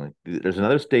very long. There's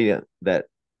another stadium that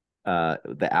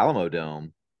the Alamo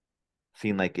Dome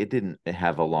seemed like it didn't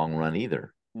have a long run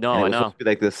either. And No, it I was supposed know. to be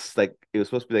like this, like it was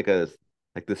supposed to be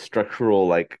like this structural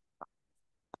like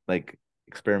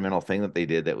experimental thing that they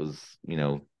did that was,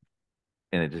 and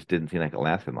it just didn't seem like it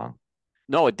lasted long.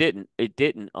 No, it didn't. It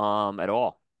didn't at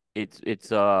all.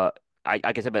 It's I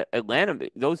like I said, but Atlanta,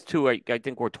 those two I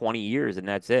think were 20 years and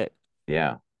that's it.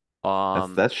 Yeah. That's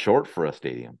Um that's short for a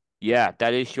stadium. yeah,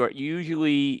 that is short.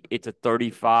 Usually it's a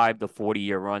 35 to 40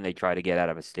 year run they try to get out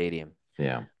of a stadium.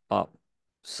 Yeah. Uh,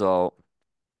 so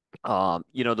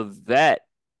the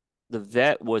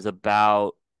vet was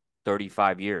about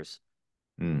 35 years.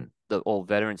 Mm. The old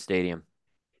veteran stadium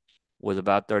was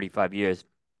about 35 years.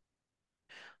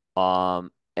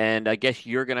 And I guess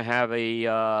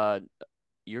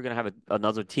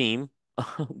another team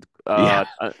Yeah.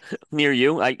 near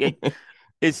you.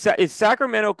 Is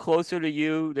Sacramento closer to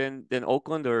you than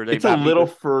Oakland, or are they It's a about little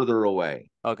equal? further away.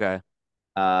 Okay,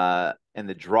 And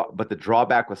but the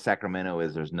drawback with Sacramento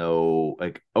is there's no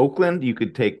like Oakland, you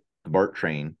could take the BART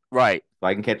train. right. So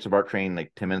I can catch the BART train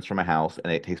like 10 minutes from my house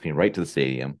and it takes me right to the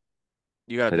stadium.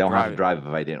 You gotta have So I to don't have to drive it. drive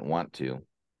if I didn't want to.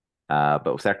 But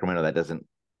with Sacramento,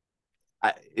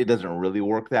 it doesn't really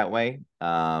work that way.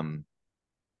 And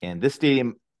this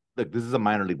stadium, look, this is a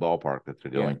minor league ballpark that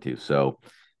they're Yeah. going to. So,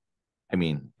 I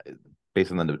mean,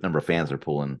 based on the number of fans they're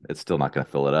pulling, it's still not going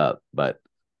to fill it up. But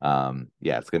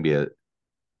yeah, it's going to be a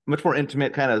much more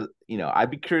intimate kind of.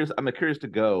 I'd be curious. I'm curious to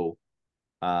go,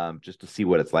 just to see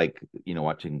what it's like.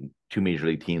 Watching two major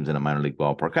league teams in a minor league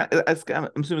ballpark. I'm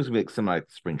assuming it's going to be like similar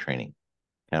like spring training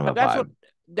kind of a That's what vibe.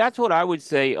 that's what I would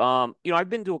say. I've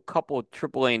been to a couple of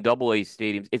AAA and AA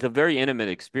stadiums. It's a very intimate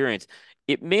experience.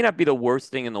 It may not be the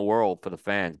worst thing in the world for the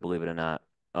fans, believe it or not.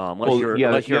 Unless Well, you're yeah,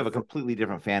 unless you you're have a completely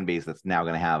different fan base that's now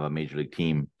going to have a major league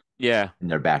team yeah, in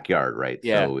their backyard, right?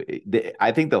 yeah. So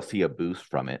I think they'll see a boost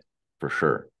from it for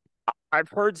sure. I've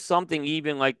heard something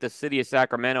even like the city of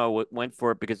Sacramento went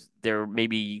for it because they're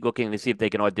maybe looking to see if they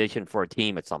can audition for a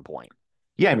team at some point.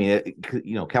 Yeah, I mean,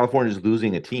 California's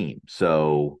losing a team,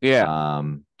 so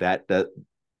Yeah, that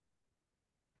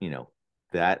you know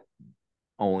that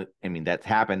only, I mean, that's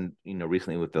happened,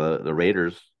 recently with the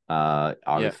Raiders, yeah,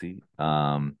 obviously.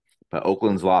 But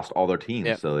Oakland's lost all their yeah,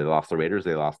 teams, so they lost the Raiders,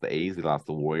 they lost the A's, they lost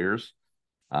the Warriors.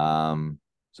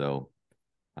 So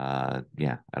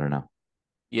yeah, I don't know.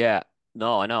 yeah.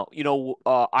 No, I know.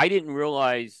 I didn't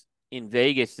realize in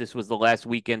Vegas this was the last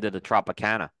weekend of the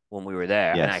Tropicana when we were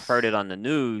there, and I heard it Yes, on the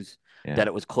news yeah. that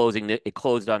it was closing. It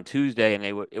closed on Tuesday, and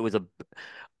it was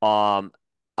um.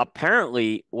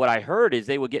 Apparently, what I heard is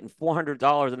they were getting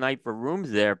 $400 a night for rooms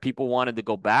there. People wanted to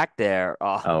go back there.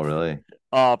 Oh, really?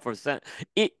 For cent.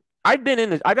 It.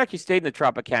 I've actually stayed in the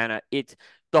Tropicana.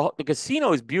 The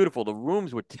casino is beautiful. The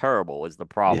rooms were terrible. Is the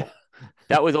Yeah. problem.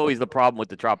 That was always the problem with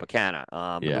the Tropicana.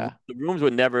 But Yeah, the rooms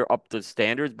were never up to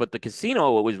standards, but the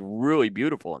casino was really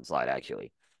beautiful inside,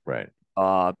 actually. right.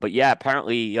 But yeah,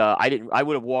 apparently, I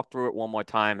would have walked through it one more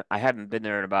time. I haven't been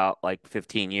there in about like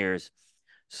 15 years.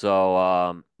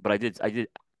 So, but I did.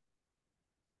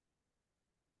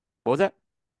 What was that?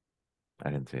 I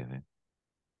didn't say anything.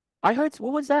 I heard,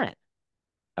 what was that?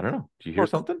 I don't know. Did you For hear a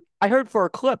cl- something? I heard for a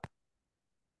clip.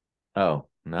 Oh,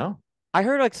 no. I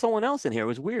heard like someone else in here. It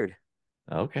was weird.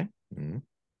 Okay. Mm.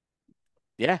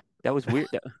 Yeah, that was weird.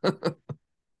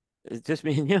 It's just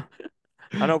me and you.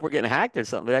 I don't know if we're getting hacked or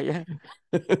something. Yeah,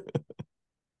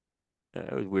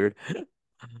 that was weird.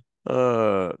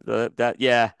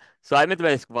 Yeah. So I meant to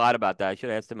ask Vlad about that. I should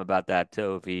have asked him about that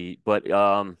too if he.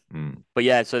 Mm. But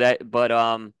yeah.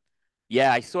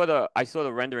 Yeah. I saw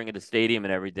the rendering of the stadium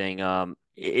and everything.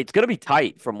 It's gonna be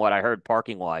tight from what I heard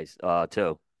parking wise.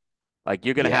 Too. Like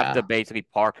you're gonna have to Yeah, basically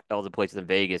park other places in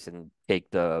Vegas and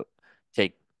take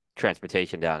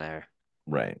transportation down there.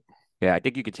 right. Yeah, I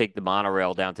think you could take the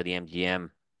monorail down to the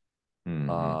MGM. Hmm.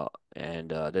 Uh,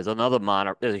 and there's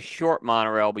a short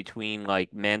monorail between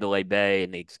like Mandalay Bay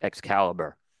and the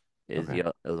Excalibur is Okay.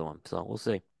 the other one. So we'll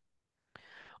see.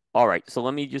 All right, so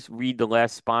let me just read the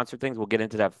last sponsor things. We'll get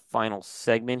into that final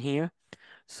segment here.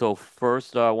 So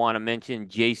first, I want to mention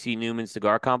J.C. Newman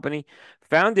Cigar Company.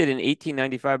 Founded in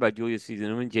 1895 by Julius Caesar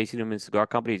Newman, J.C. Newman Cigar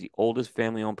Company is the oldest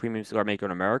family-owned premium cigar maker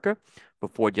in America. For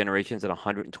 4 generations and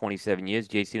 127 years,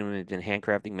 J.C. Newman has been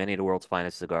handcrafting many of the world's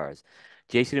finest cigars.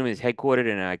 J.C. Newman is headquartered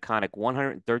in an iconic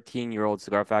 113-year-old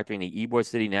cigar factory in the Ybor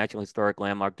City National Historic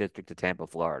Landmark District of Tampa,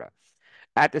 Florida.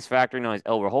 At this factory known as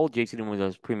El Rojol, J.C. Newman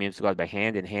does premium cigars by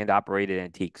hand and hand-operated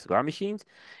antique cigar machines,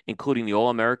 including the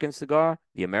All-American cigar,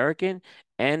 the American,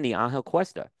 and the Angel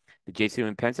Cuesta. The J.C.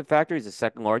 Newman Pensive Factory is the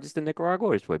second largest in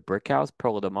Nicaragua. It's where Brickhouse,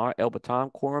 Perla de Mar, El Baton,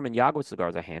 Quorum, and Yagua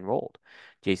cigars are hand-rolled.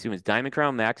 J.C. Newman's Diamond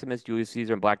Crown, Maximus, Julius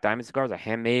Caesar, and Black Diamond cigars are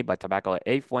handmade by Tabacalera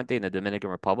A. Fuente in the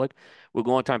Dominican Republic. With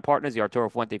longtime partners, the Arturo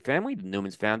Fuente family, the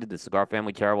Newmans founded the Cigar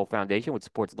Family Charitable Foundation, which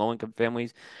supports low-income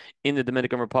families in the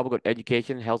Dominican Republic with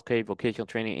education, healthcare, vocational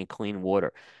training, and clean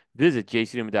water. Visit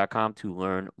jcnewman.com to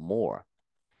learn more.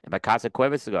 And by Casa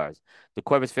Cuevas Cigars. The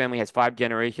Cuevas family has 5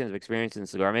 generations of experience in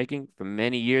cigar making. For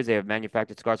many years, they have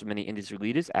manufactured cigars for many industry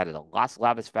leaders out of the Las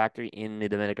Lavas factory in the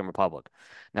Dominican Republic.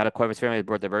 Now, the Cuevas family has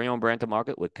brought their very own brand to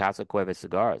market with Casa Cuevas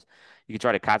Cigars. You can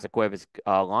try the Casa Cuevas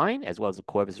line as well as the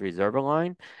Cuevas Reserva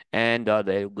line. And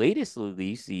the latest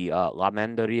release, the La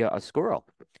Mandaria Oscuro.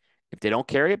 If they don't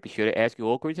carry it, be sure to ask your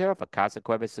local retailer for Casa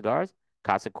Cuevas Cigars.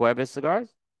 Casa Cuevas Cigars,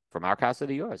 from our casa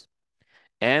to yours.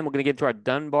 And we're going to get to our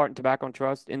Dunbarton Tobacco and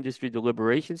Trust Industry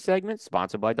Deliberation segment,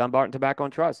 sponsored by Dunbarton Tobacco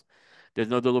and Trust. There's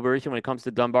no deliberation when it comes to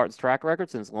Dunbarton's track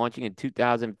record since launching in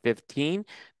 2015.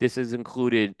 This has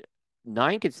included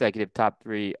 9 consecutive top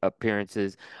 3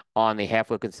 appearances on the Half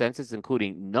Wheel Consensus,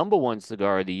 including #1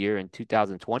 cigar of the year in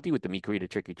 2020 with the Mi Querida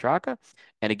Tricky Traca,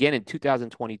 and again in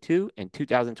 2022 and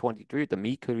 2023 with the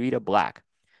Mi Querida Black.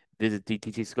 Visit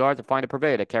DTC Cigars to find a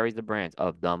purveyor that carries the brands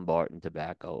of Dunbarton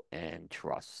Tobacco and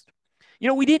Trust.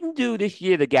 We didn't do this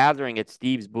year the gathering at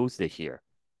Steve's booth this year.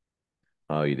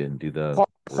 Oh, you didn't do the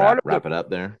Part of the wrap it up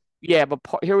there? Yeah, but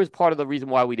here was part of the reason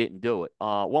why we didn't do it.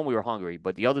 One, we were hungry,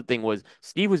 but the other thing was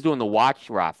Steve was doing the watch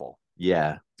raffle.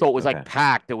 Yeah. So it was like Okay.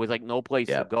 packed. There was like no place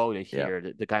to Yep. go this Yep. year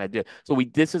to kind of do. So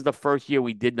this is the first year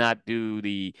we did not do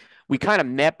we kind of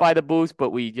met by the booth,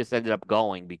 but we just ended up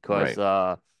going because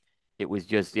Right. it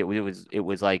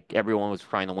was like everyone was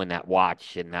trying to win that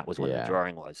watch, and that was when the Yeah.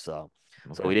 drawing was. So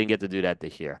Okay. we didn't get to do that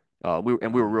this year. We were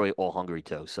Um, really all hungry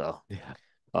too. yeah.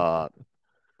 Uh,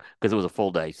 because it was a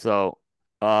full day. So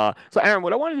Aaron,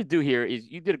 what I wanted to do here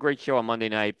is you did a great show on Monday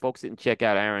night. Folks didn't check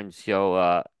out Aaron's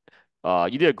show.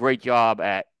 You did a great job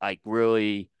at like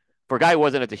really for a guy who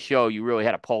wasn't at the show. You really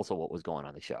had a pulse of what was going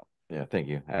on the show. Yeah. Thank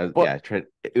you. But I tried.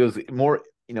 It was more,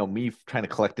 me trying to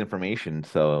collect information,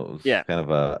 so it was yeah, kind of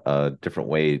a different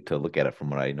way to look at it from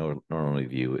what I normally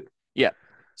view it. yeah.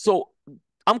 So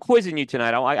I'm quizzing you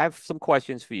tonight. I have some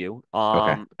questions for you.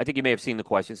 Okay. I think you may have seen the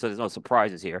questions, so there's no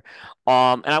surprises here.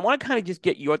 And I want to kind of just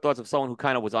get your thoughts of someone who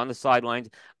kind of was on the sidelines.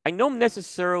 I know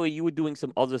necessarily you were doing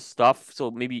some other stuff,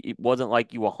 so maybe it wasn't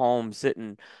like you were home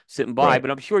sitting by, Right. but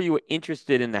I'm sure you were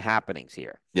interested in the happenings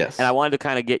here. And I Yes. wanted to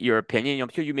kind of get your opinion. I'm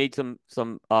sure you made some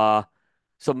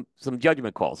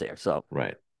judgment calls here. So,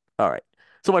 Right. all right.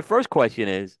 So my first question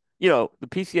is, the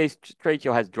PCA trade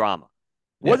show has drama.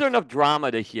 Was there Yes. enough drama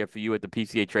this year for you at the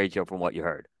PCA trade show from what you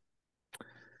heard?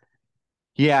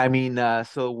 Yeah. I mean,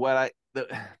 so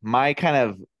my kind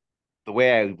of the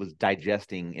way I was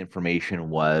digesting information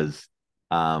was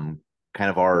kind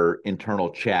of our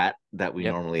internal chat that we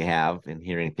Yep. normally have and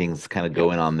hearing things kind of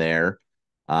going on there.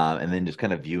 and then just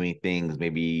kind of viewing things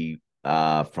maybe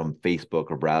from Facebook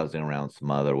or browsing around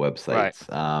some other Right.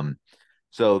 websites.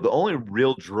 So the only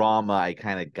real drama I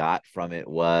kind of got from it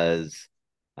was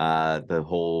the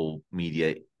whole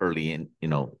media early in,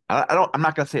 I'm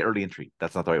not gonna say early entry.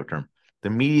 That's not the right term. The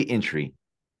media entry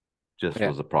just Yeah.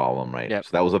 was a problem, right? Yeah. So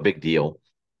that was a big deal.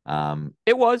 Um,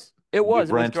 It was. It was. we've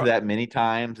It run was. into that many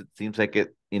times. It seems like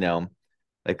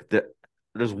like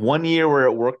there's one year where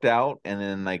it worked out, and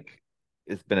then like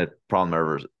it's been a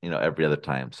problem every other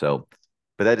time. So,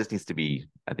 but that just needs to be,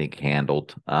 I think,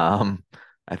 handled.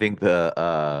 I think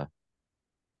the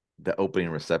opening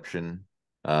reception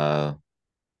uh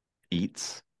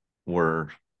eats were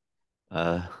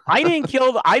uh I didn't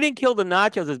kill the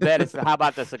nachos as bad as how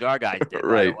about the cigar guys did, by the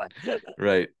right, way.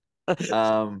 right.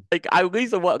 Um, Like at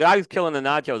least the guy was killing the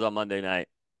nachos on Monday night.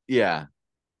 yeah.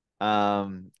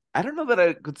 I don't know that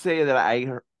I could say that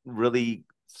I really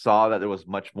saw that there was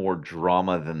much more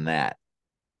drama than that.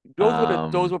 Those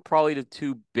Um, were probably the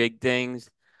two big things.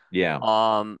 yeah,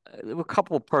 There were a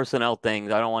couple of personnel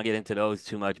things. I don't want to get into those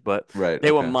too much, but right,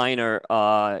 they were okay. minor.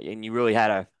 And you really had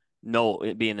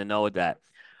to be in the know with that.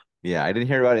 Yeah, I didn't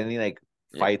hear about any like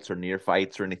Yeah. fights or near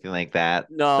fights or anything like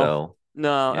that. No, So,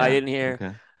 no, I yeah, didn't hear.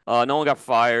 okay. No one got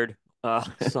fired.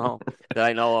 So that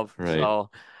I know of. Right. So,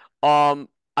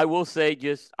 I will say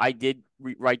just I did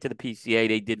write to the PCA.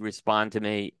 They did respond to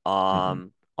me Hmm.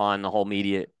 on the whole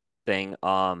media thing.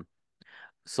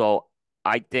 So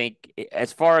I think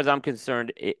as far as I'm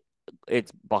concerned,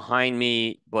 it's behind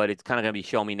me, but it's kind of gonna be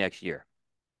show me next year.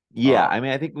 Yeah, I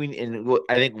mean, I think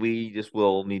we just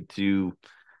will need to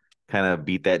kind of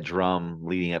beat that drum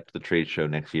leading up to the trade show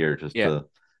next year just Yeah, to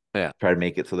yeah. try to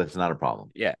make it so that's not a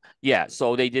problem. Yeah, yeah.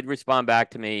 So they did respond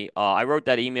back to me. I wrote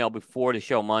that email before the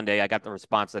show Monday. I got the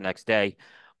response the next day.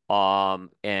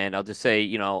 And I'll just say,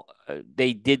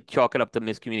 they did chalk it up to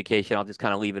miscommunication. I'll just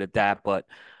kind of leave it at that. But,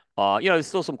 there's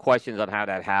still some questions on how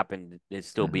that happened. It's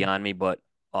still Hmm. beyond me. But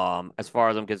as far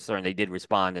as I'm concerned, they did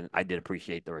respond, and I did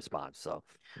appreciate the response. So,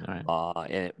 All right.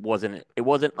 and it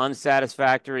wasn't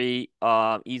unsatisfactory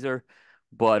either,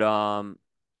 but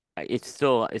it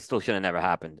still should have never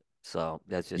happened. So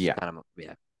that's just Yeah. kind of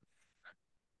yeah.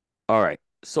 All right.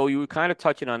 So you were kind of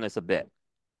touching on this a bit.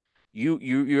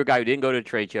 You're a guy who didn't go to a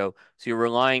trade show, so you're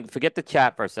relying. Forget the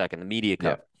chat for a second. The media Yeah.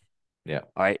 coverage. Yeah.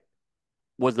 All right.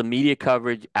 Was the media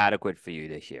coverage adequate for you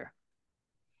this year?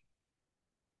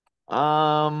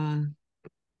 Um,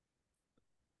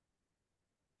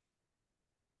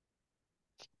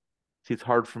 See, it's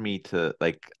hard for me to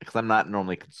like because I'm not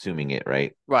normally consuming it,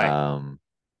 right? Right.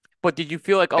 But did you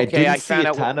feel like I okay? didn't I see found a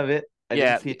out what? ton of it. I didn't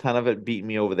Yeah. see a ton of it beating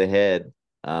me over the head.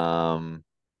 Um,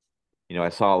 I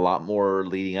saw a lot more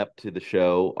leading up to the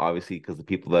show, obviously, because the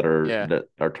people Yeah. that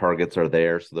our targets are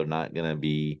there, so they're not gonna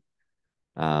be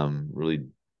really,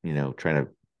 trying to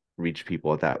reach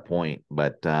people at that point.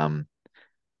 But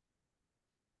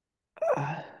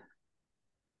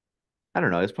I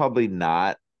don't know, it's probably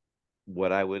not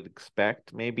what I would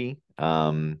expect, maybe.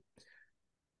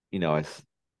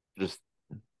 Just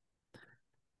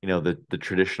the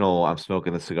traditional I'm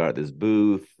smoking the cigar at this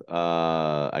booth.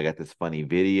 I got this funny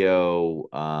video.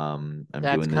 I'm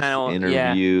That's doing kind this of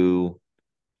yeah. interview.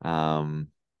 Um,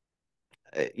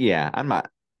 yeah,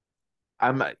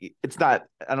 it's not,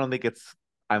 I don't think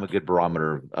I'm a good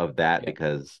barometer of that Yeah.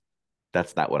 because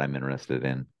that's not what I'm interested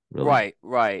in, really. Right.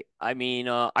 Right. I mean,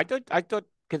 I thought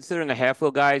considering the half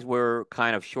wheel guys were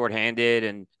kind of shorthanded,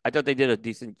 and I thought they did a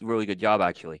decent, really good job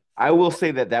actually. I will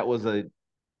say that was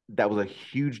a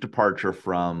huge departure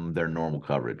from their normal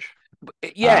coverage.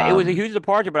 Yeah, it was a Um, huge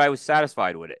departure, but I was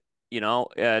satisfied with it.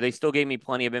 They still gave me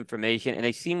plenty of information, and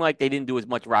they seem like they didn't do as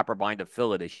much wrapper binder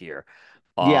filler this year.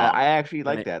 yeah, Um, I actually and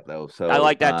like that though. I So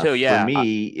like that too. for Yeah,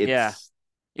 me, yeah,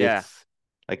 yeah, it's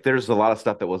like there's a lot of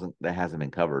stuff that hasn't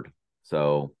been covered.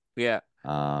 So yeah,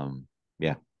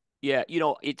 yeah. yeah.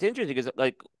 It's interesting because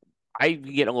like I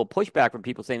get a little pushback from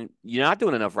people saying you're not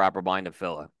doing enough wrapper binder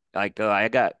filler. Like I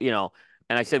got,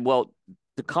 and I said, well,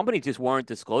 the company just weren't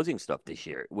disclosing stuff this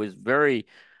year. It was very,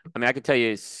 I mean, I could tell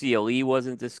you CLE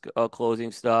wasn't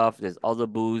disclosing stuff. There's other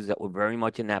booths that were very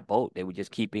much in that boat. They were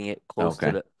just keeping it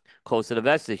Okay. close to the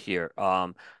vest this year.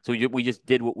 So we just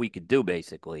did what we could do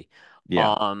basically.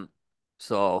 Yeah. Um,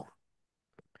 so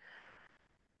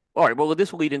all right, well,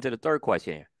 this will lead into the third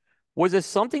question here. Was there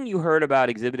something you heard about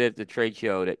exhibited at the trade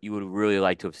show that you would really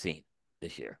like to have seen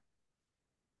this year?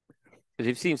 Because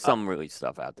you've seen Uh, some really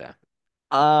stuff out there.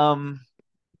 um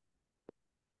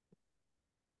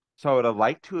so I would have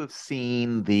liked to have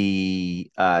seen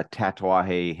the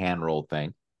Tatuaje hand rolled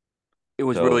thing. It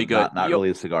was So really good. not really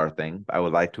a cigar thing. I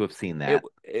would like to have seen It that.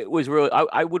 it was really.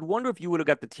 I would wonder if you would have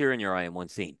got the tear in your eye in one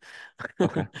scene.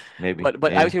 Okay, maybe.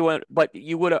 But Yeah. actually, but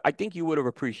you would have. I think you would have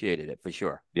appreciated it for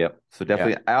sure. Yep. So Yeah.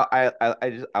 definitely,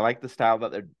 I like the style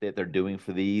that they're doing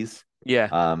for these. Yeah.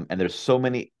 And there's so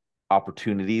many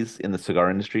opportunities in the cigar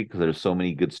industry because there's so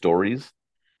many good stories.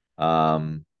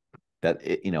 Um, that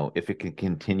it, if it can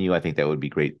continue, I think that would be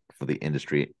great for the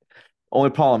industry.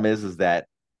 Only problem is that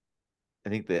I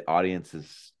think the audience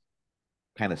is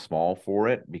kind of small for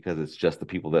it because it's just the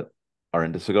people that are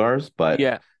into cigars. But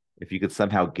Yeah. if you could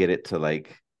somehow get it to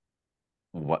like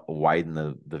widen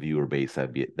the viewer base,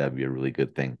 that'd be a really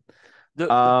good thing. The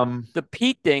the, Um, the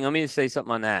Pete thing. Let me just say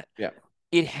something on that. yeah.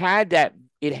 It had that.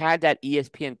 It had that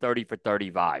ESPN 30 for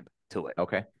 30 vibe to it.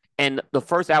 Okay. And the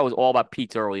first hour was all about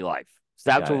Pete's early life. So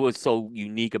that's Got what it. was so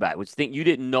unique about it. Which think you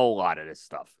didn't know a lot of this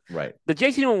stuff. Right. The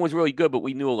JC one was really good, but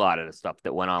we knew a lot of the stuff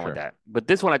that went on with Sure. that. But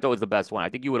this one I thought was the best one. I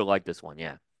think you would have liked this one.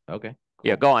 Yeah. Okay.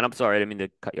 Yeah. Cool. Go on. I'm sorry. I didn't mean to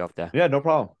cut you off there. Yeah, no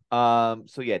problem.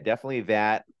 So yeah, definitely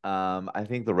that. I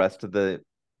think the rest of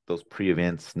those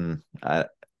pre-events and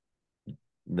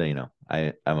I'm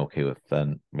okay with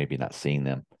maybe not seeing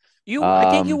them. I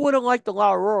think you Um, would have liked the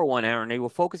La Aurora one, Aaron. They were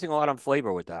focusing a lot on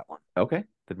flavor with that one. okay,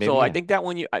 then So maybe I yeah, think that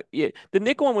one yeah, the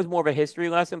Nick one was more of a history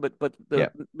lesson, but the yeah,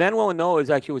 Manuel and Noah's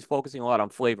actually was focusing a lot on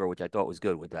flavor, which I thought was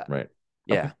good with that. right.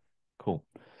 Okay, Yeah. cool.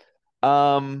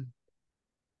 Um,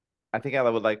 I think I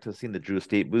would like to have seen the Drew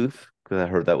Estate booth because I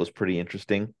heard that was pretty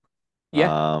interesting.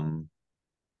 Yeah. Um,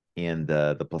 and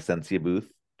the Placencia booth,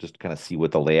 just kind of see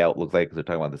what the layout looks like because they're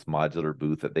talking about this modular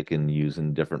booth that they can use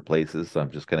in different places. So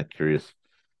I'm just kind of curious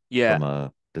Yeah. from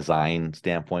a design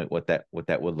standpoint what that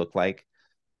would look like.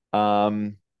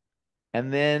 Um,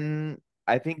 and then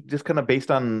I think just kind of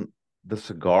based on the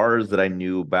cigars that I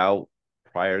knew about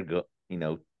prior,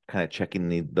 kind of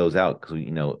checking those out because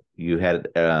you had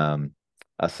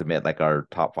us submit like our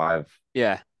top 5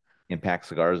 Yeah. impact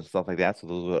cigars and stuff like that. So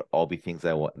those would all be things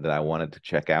that I wanted to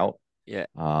check out. Yeah.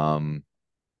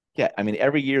 Yeah, I mean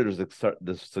every year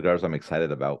there's cigars I'm excited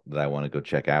about that I want to go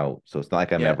check out. So it's not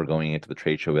like I'm Yeah. ever going into the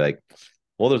trade show be like,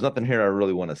 well, there's nothing here I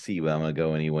really want to see, but I'm gonna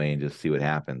go anyway and just see what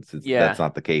happens. That's Yeah.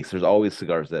 not the case. There's always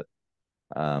cigars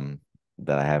um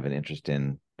that I have an interest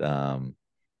in,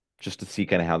 just to see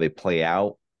kind of how they play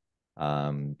out,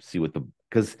 see what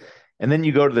because and then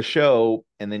you go to the show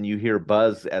and then you hear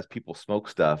buzz as people smoke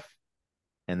stuff,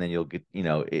 and then you'll get,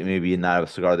 it may be not a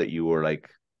cigar that you were like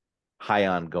high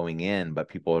on going in, but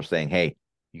people are saying, hey,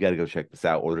 you got to go check this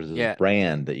out, or there's this Yeah.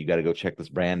 brand that you got to go check this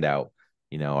brand out.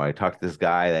 I talked to this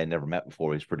guy that I never met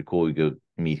before. He's pretty cool. You go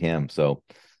meet him. So,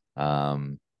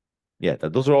 yeah,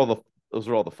 those are all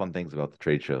the fun things about the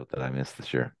trade show that I missed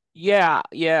this year. Yeah,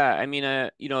 yeah. I mean,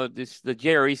 the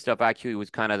JRE stuff actually was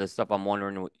kind of the stuff I'm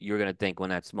wondering what you're gonna think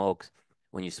when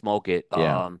you smoke it.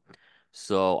 Yeah.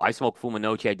 So I smoked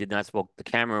Fumanoche. I did not smoke the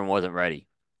Cameron wasn't ready.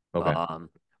 Okay.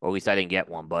 Or at least I didn't get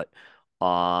one. But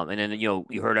and then you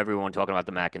heard everyone talking about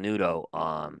the Macanudo.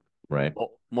 Right.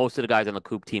 Most of the guys on the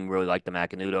Coop team really liked the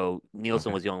Macanudo. Nielsen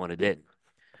Okay. was the only one who didn't.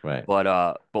 Right. But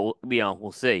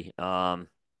we'll see. Um,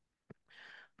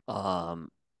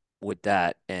 with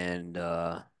that and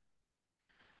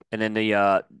then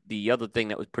the other thing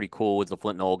that was pretty cool was the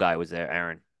Flint Knoll guy was there,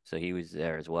 Aaron. So he was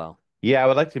there as well. Yeah, I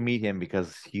would like to meet him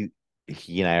because he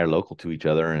and I are local to each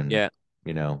other, and Yeah.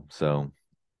 so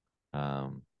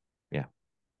um, yeah,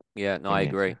 Yeah, no, same I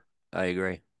agree. answer. I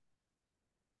agree.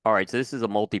 All right, so this is a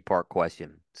multi-part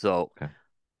question. So Okay.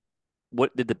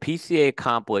 what did the PCA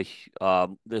accomplish?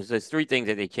 There's 3 things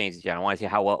that they changed. I want to see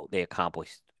how well they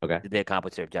accomplished. Okay. Did they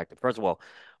accomplish their objective? First of all,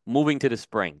 moving to the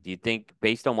spring. Do you think,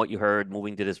 based on what you heard,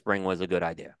 moving to the spring was a good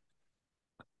idea?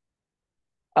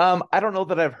 I don't know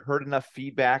that I've heard enough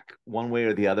feedback one way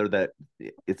or the other that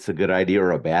it's a good idea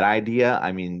or a bad idea.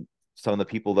 I mean, some of the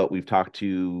people that we've talked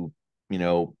to, you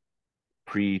know,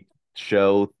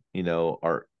 pre-show,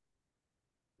 are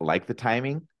like the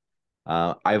timing.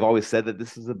 I've always said that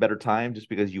this is a better time just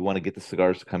because you want to get the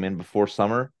cigars to come in before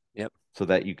summer Yep. so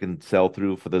that you can sell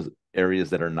through for those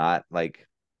areas that are not like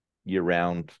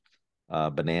year-round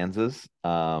bonanzas.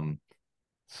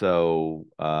 So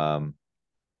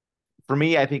for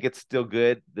me, I think it's still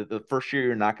good. The first year,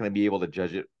 you're not going to be able to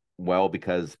judge it well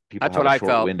because people That's have what a I short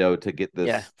felt. window to get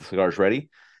Yeah. the cigars ready.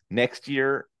 Next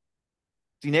year,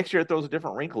 next year it throws a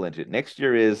different wrinkle into it. Next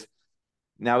year is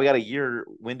now we got a year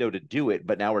window to do it,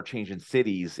 but now we're changing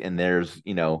cities and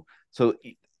so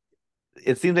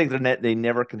it seems like they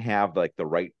never can have like the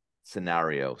right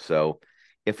scenario. So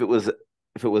if it was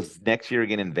next year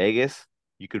again in Vegas,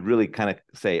 you could really kind of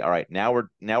say, all right, now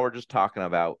we're just talking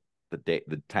about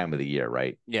the time of the year,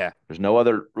 right? Yeah. There's no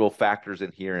other real factors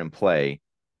in here in play,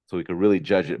 so we could really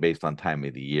judge it based on time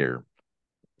of the year.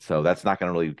 So that's not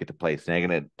going to really get to play. So you're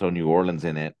going to throw New Orleans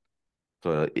in it.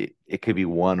 So it could be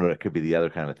one or it could be the other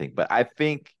kind of thing. But I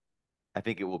think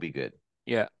it will be good.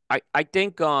 Yeah. I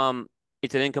think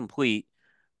it's an incomplete.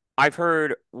 I've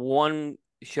heard one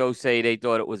show say they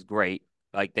thought it was great.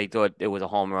 Like they thought it was a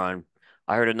home run.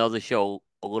 I heard another show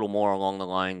a little more along the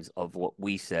lines of what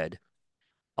we said.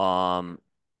 Um,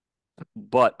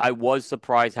 but I was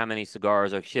surprised how many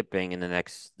cigars are shipping in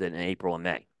April and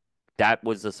May. That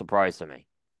was a surprise to me.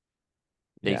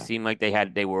 They Yeah. seemed like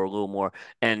they were a little more,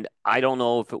 and I don't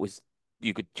know if it was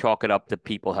you could chalk it up to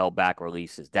people held back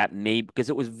releases. That may because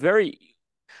it was very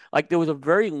like there was a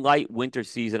very light winter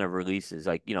season of releases,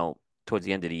 like towards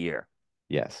the end of the year.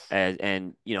 Yes.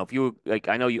 And if you like,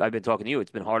 I know I've been talking to you.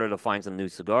 It's been harder to find some new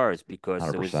cigars because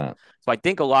it was. 100%. So I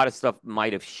think a lot of stuff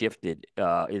might have shifted.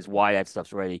 Is why that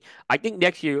stuff's ready. I think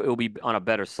next year it will be on a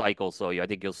better cycle. So yeah, I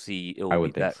think you'll see it I will be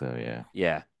would think better. so. Yeah.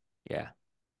 Yeah, yeah.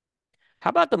 How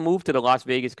about the move to the Las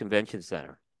Vegas Convention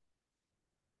Center?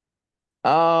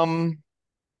 Um,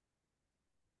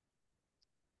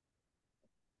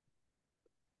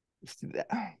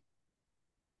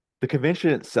 the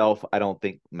convention itself, I don't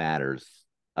think matters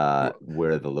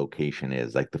where the location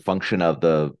is. Like the function of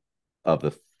the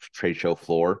trade show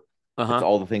floor, it's Uh-huh.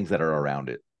 all the things that are around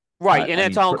it. Right, and I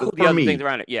that's mean, all for include the for other things me,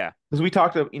 around it. Yeah, because we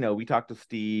talked to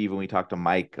Steve and we talked to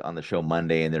Mike on the show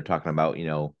Monday, and they're talking about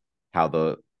how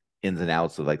the ins and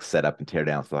outs of like setup and tear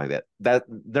down stuff like that. That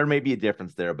there may be a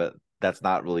difference there, but that's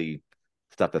not really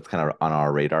stuff that's kind of on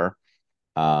our radar.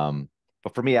 Um,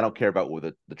 but for me, I don't care about what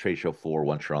the trade show floor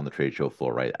once you're on the trade show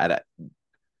floor, right?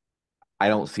 I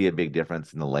don't see a big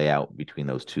difference in the layout between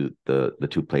those the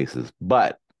two places,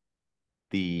 but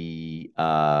the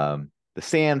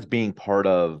Sands being part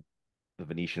of the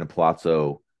Venetian and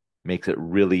Palazzo makes it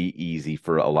really easy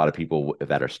for a lot of people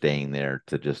that are staying there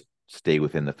to just stay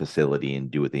within the facility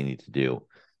and do what they need to do.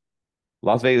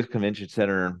 Las Vegas Convention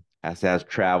Center has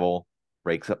travel,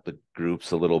 breaks up the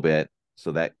groups a little bit,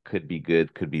 so that could be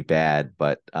good, could be bad,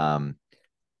 but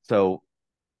so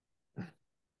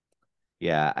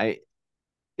yeah,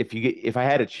 if I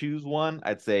had to choose one,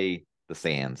 I'd say the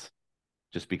Sands,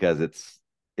 just because it's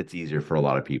easier for a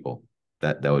lot of people.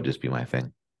 That would just be my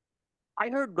thing. I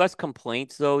heard less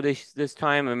complaints though this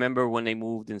time. I remember when they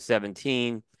moved in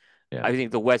 17. Yeah, I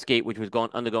think the Westgate, which was going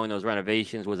undergoing those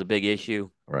renovations, was a big issue.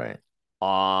 right.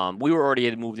 We were already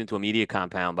had moved into a media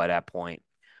compound by that point.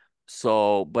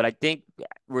 So, but I think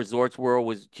Resorts World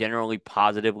was generally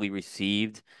positively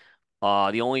received.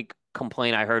 The only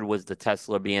complaint I heard was the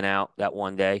Tesla being out that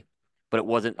one day, but it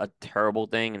wasn't a terrible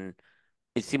thing. And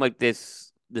it seemed like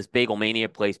this Bagel Mania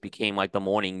place became like the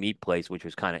morning meat place, which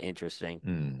was kind of interesting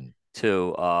Mm,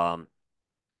 too.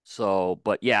 So,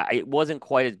 but yeah, it wasn't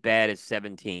quite as bad as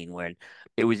 17 when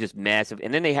it was just massive.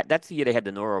 And then that's the year they had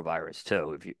the norovirus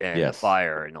too, if you and the yes.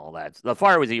 fire and all that. The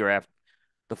fire was the year after.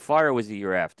 The fire was the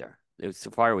year after. The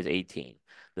fire was 18.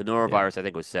 The Yeah. norovirus I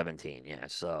think was 17. Yeah.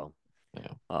 So,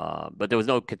 Yeah. but there was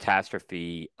no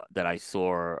catastrophe that I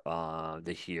saw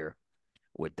this year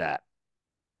with that.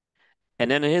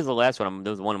 And then here's the last one.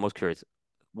 There was the one I'm most curious.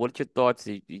 What's your thoughts?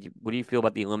 What do you feel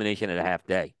about the elimination of the half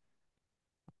day?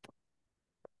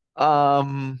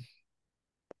 Um,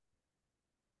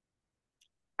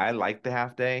 I like the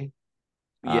half day.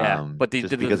 Yeah, but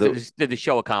Just because it, did the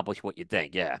show accomplish what you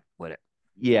think? Yeah, with it.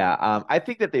 yeah. I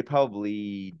think that they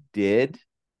probably did.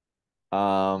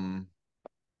 Um,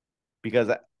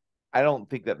 because I don't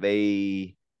think that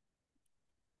I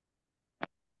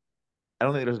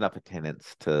don't think there's enough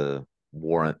attendance to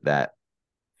warrant that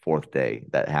fourth day,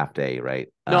 that half day, right?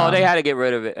 No, they had to get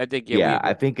rid of it. I think, yeah, we Yeah,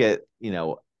 I agree. think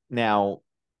now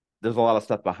there's a lot of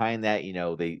stuff behind that.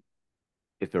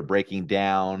 If they're breaking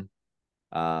down,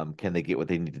 can they get what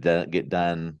they need to get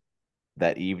done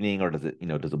that evening, or does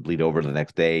it bleed over to the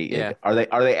next day? Yeah. Like,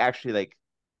 are they actually like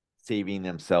saving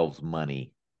themselves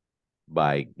money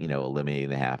by eliminating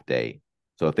the half day?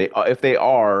 So if they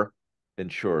are, then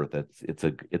sure, it's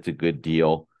a good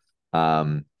deal.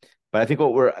 Um, but I think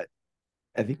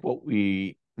what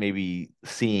we may be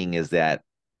seeing is that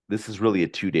this is really a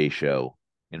 2-day show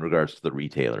in regards to the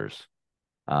retailers.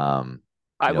 Um,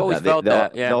 I've always that they, felt they'll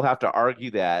that. Yeah. they'll have to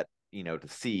argue that, to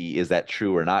see is that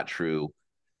true or not true.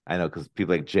 I know because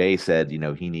people like Jay said,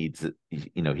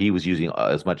 he was using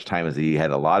as much time as he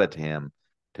had allotted to him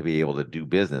to be able to do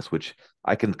business, which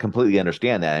I can completely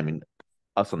understand that. I mean,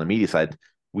 us on the media side,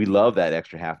 we love that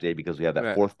extra half day because we have that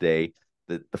Right. fourth day.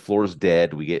 The floor is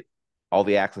dead. We get all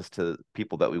the access to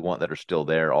people that we want that are still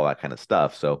there, all that kind of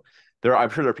stuff. So I'm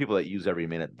sure there are people that use every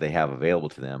minute they have available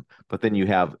to them. But then you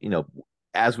have,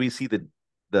 as we see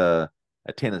the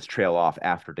attendance trail off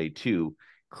after day two,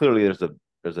 clearly there's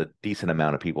there's a decent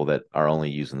amount of people that are only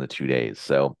using the 2 days.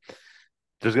 So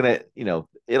there's gonna,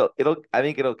 it'll I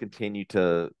think it'll continue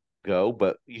to go,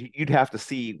 but you'd have to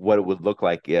see what it would look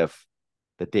like if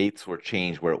the dates were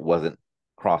changed where it wasn't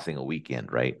crossing a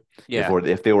weekend, right? Yeah.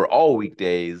 If they were all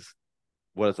weekdays,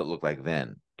 what does it look like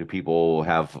then? Do people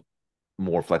have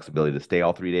more flexibility to stay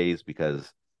all 3 days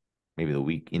because maybe the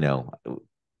week,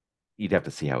 you'd have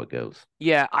to see how it goes.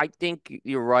 Yeah, I think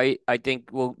you're right. I think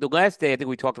well, the last day, I think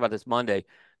we talked about this Monday.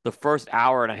 The first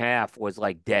hour and a half was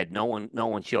like dead. No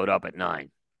one showed up at 9,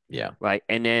 Yeah. right?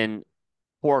 And then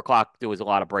 4 o'clock, there was a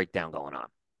lot of breakdown going on.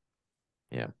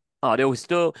 Yeah. There was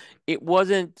still, it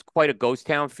wasn't quite a ghost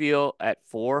town feel at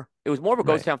 4. It was more of a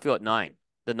ghost Right. town feel at 9.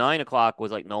 The 9 o'clock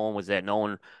was like no one was there. No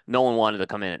one wanted to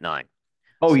come in at 9.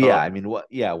 Oh yeah. So I mean, what?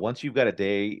 Yeah. Once you've got a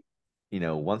day,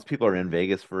 once people are in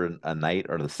Vegas for a night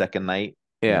or the second night,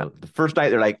 yeah, the first night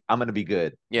they're like, I'm gonna be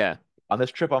good yeah, on this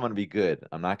trip. I'm gonna be good.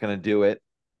 I'm not gonna do it.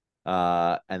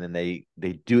 And then they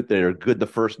do. They're good the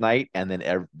first night, and then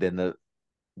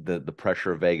the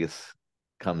pressure of Vegas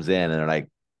comes in, and they're like,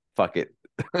 fuck it,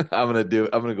 I'm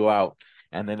gonna go out,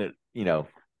 and then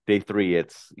day three,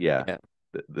 it's yeah.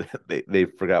 yeah, They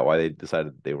forgot why they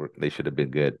decided they should have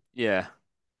been good. yeah,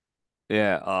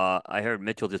 yeah. I heard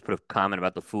Mitchell just put a comment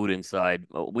about the food inside.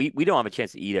 We don't have a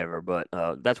chance to eat ever, but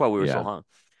that's why we were so Yeah. hung.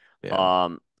 Yeah.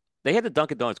 Um, they had the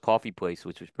Dunkin' Donuts coffee place,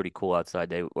 which was pretty cool outside.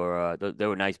 They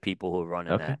were nice people who were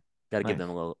running Okay. that. Got to give Nice. them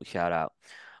a little shout out.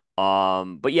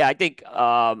 But yeah, I think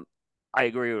I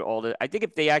agree with all that. I think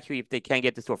if they can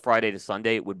get this to a Friday to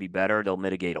Sunday, it would be better. They'll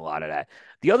mitigate a lot of that.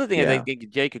 The other thing is, I Yeah. think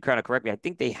Jay could kind of correct me. I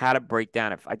think they had to break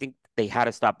down. I think they had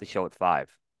to stop the show at 5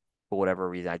 for whatever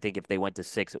reason. I think if they went to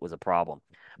 6, it was a problem.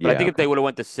 But I Yeah. think if Okay. they would have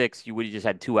went to 6, you would have just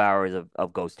had 2 hours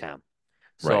of Ghost Town.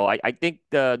 Right. So I think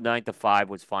the 9 to 5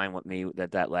 was fine with me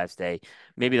that last day.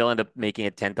 Maybe they'll end up making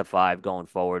it 10 to 5 going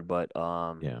forward,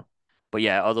 Yeah. but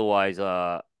yeah, otherwise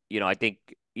I think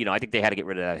they had to get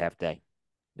rid of that half day.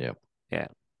 Yeah. Yeah.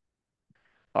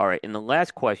 All right. And the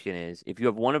last question is, if you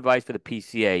have one advice for the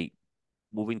PCA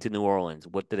moving to New Orleans,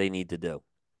 what do they need to do?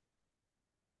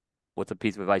 What's a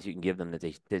piece of advice you can give them that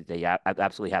they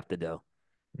absolutely have to do?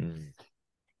 Mm,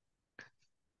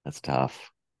 that's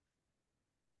tough.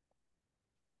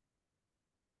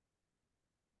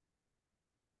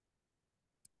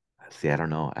 See, I don't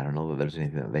know. I don't know that there's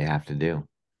anything that they have to do.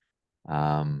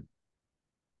 Um,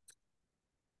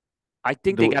 I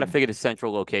think they got to the figure the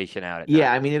central location out at Yeah,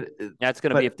 night. I mean That's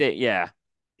going to be but if they, yeah,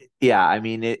 yeah, I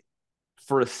mean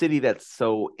for a city that's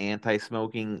so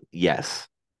anti-smoking, yes.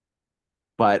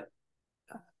 But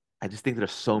I just think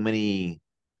there's so many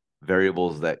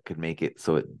variables that could make it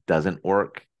so it doesn't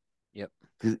work. yep,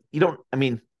 'Cause you don't, I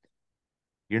mean,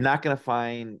 you're not going to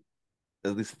find,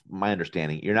 at least my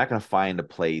understanding, you're not going to find a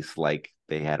place like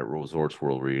they had at Resorts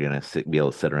World where you're going to be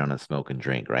able to sit around and smoke and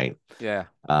drink, right? yeah,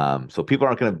 So people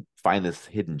aren't going to find this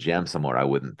hidden gem somewhere, I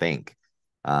wouldn't think.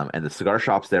 And the cigar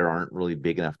shops there aren't really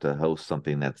big enough to host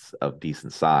something that's of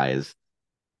decent size.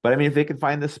 But I mean, if they can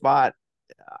find this spot,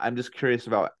 I'm just curious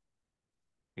about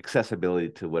accessibility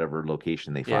to whatever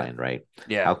location they yeah, find, right?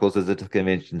 yeah, How close is it to the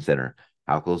convention center?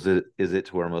 How close is it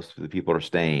to where most of the people are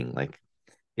staying? Like,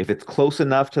 if it's close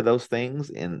enough to those things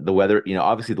and the weather,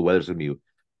 obviously the weather's going to be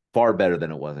far better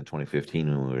than it was in 2015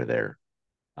 when we were there.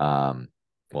 Um,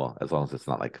 well, as long as it's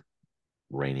not like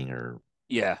raining or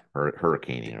yeah.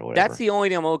 hurricaning or That's whatever. the only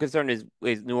thing I'm a little concerned is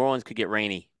New Orleans could get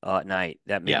rainy at night.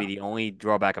 That may be Yeah. the only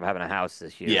drawback of having a house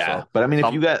this year. Yeah, So but I mean,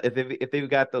 some, if they've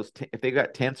got if they've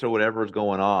got tents or whatever is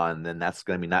going on, then that's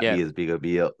going to be not yeah, be as big a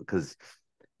deal because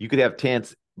you could have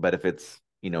tents, but if it's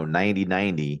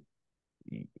 90-90,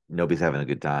 nobody's having a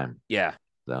good time. yeah,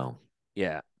 So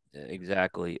yeah,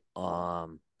 exactly.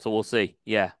 So we'll see.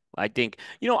 Yeah, I think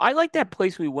I like that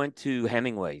place we went to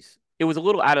Hemingway's. It was a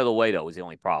little out of the way though, was the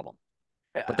only problem.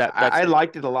 But I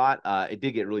liked it a lot. It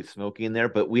did get really smoky in there,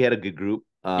 but we had a good group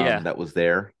yeah, that was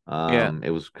there. yeah,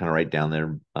 It was kind of right down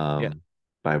there yeah,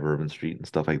 by Bourbon Street and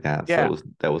stuff like that. So yeah.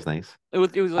 that was nice. It was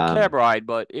a cab Um, ride,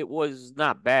 but it was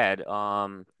not bad.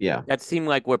 yeah, That seemed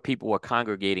like where people were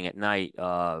congregating at night.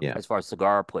 yeah, As far as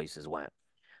cigar places went.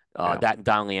 yeah, That and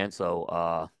Don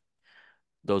Lienzo,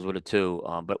 those were the two.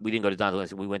 But we didn't go to Don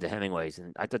Lienzo. We went to Hemingway's,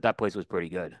 and I thought that place was pretty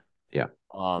good. yeah,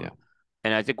 yeah. Um,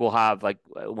 and I think we'll have like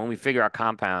when we figure out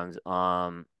compounds,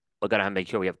 we're gonna have to make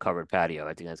sure we have covered patio.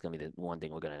 I think that's gonna be the one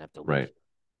thing we're gonna have to leave. Right.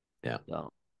 Yeah.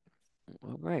 So,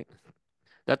 all right,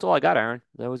 that's all I got, Aaron.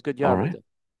 That was a good All job with right. it.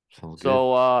 Sounds good.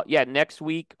 So, yeah, next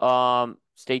week,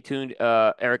 stay tuned.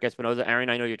 Eric Espinosa,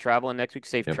 Aaron, I know you're traveling next week.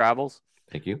 Safe Yep. travels.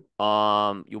 Thank you.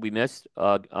 You'll be missed.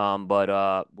 But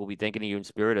we'll be thinking of you in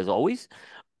spirit as always.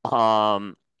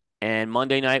 Um, and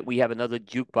Monday night we have another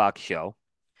jukebox show.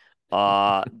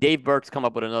 Dave Burke's come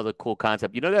up with another cool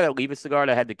concept. You know that Leave a cigar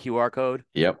that had the QR code?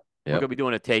 Yep. We're Yep. gonna be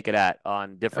doing a take of that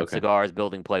on different Okay. cigars,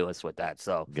 building playlists with that.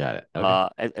 So, Got it.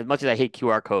 Okay. as much as I hate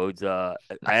QR codes, I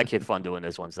actually had fun doing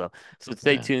this one. So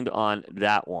stay Yeah. tuned on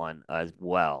that one as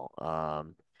well.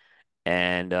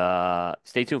 And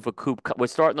stay tuned for Coop. We're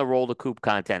starting to roll the Coop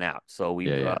content out. So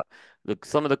Yeah. Yeah.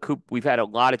 some of the Coop. We've had a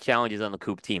lot of challenges on the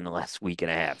Coop team the last week and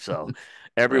a half. So Right.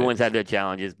 everyone's had their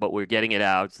challenges, but we're getting it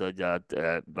out. So,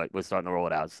 but we're starting to roll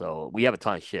it out. So we have a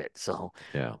ton of shit. So.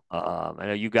 Yeah. I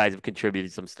know you guys have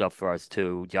contributed some stuff for us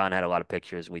too. John had a lot of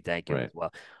pictures. We thank you as Right.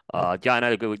 well.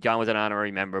 Yep. John was an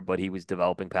honorary member, but he was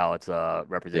developing pallets,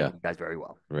 representing Yeah. you guys very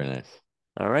well. Very nice.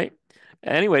 All right.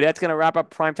 Anyway, that's gonna wrap up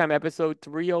Primetime episode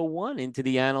 301 into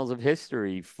the annals of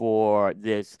history for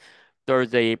this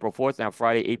Thursday, April 4th. Now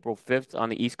Friday, April 5th on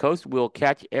the East Coast. We'll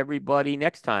catch everybody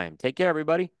next time. Take care,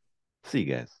 everybody. See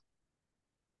you guys.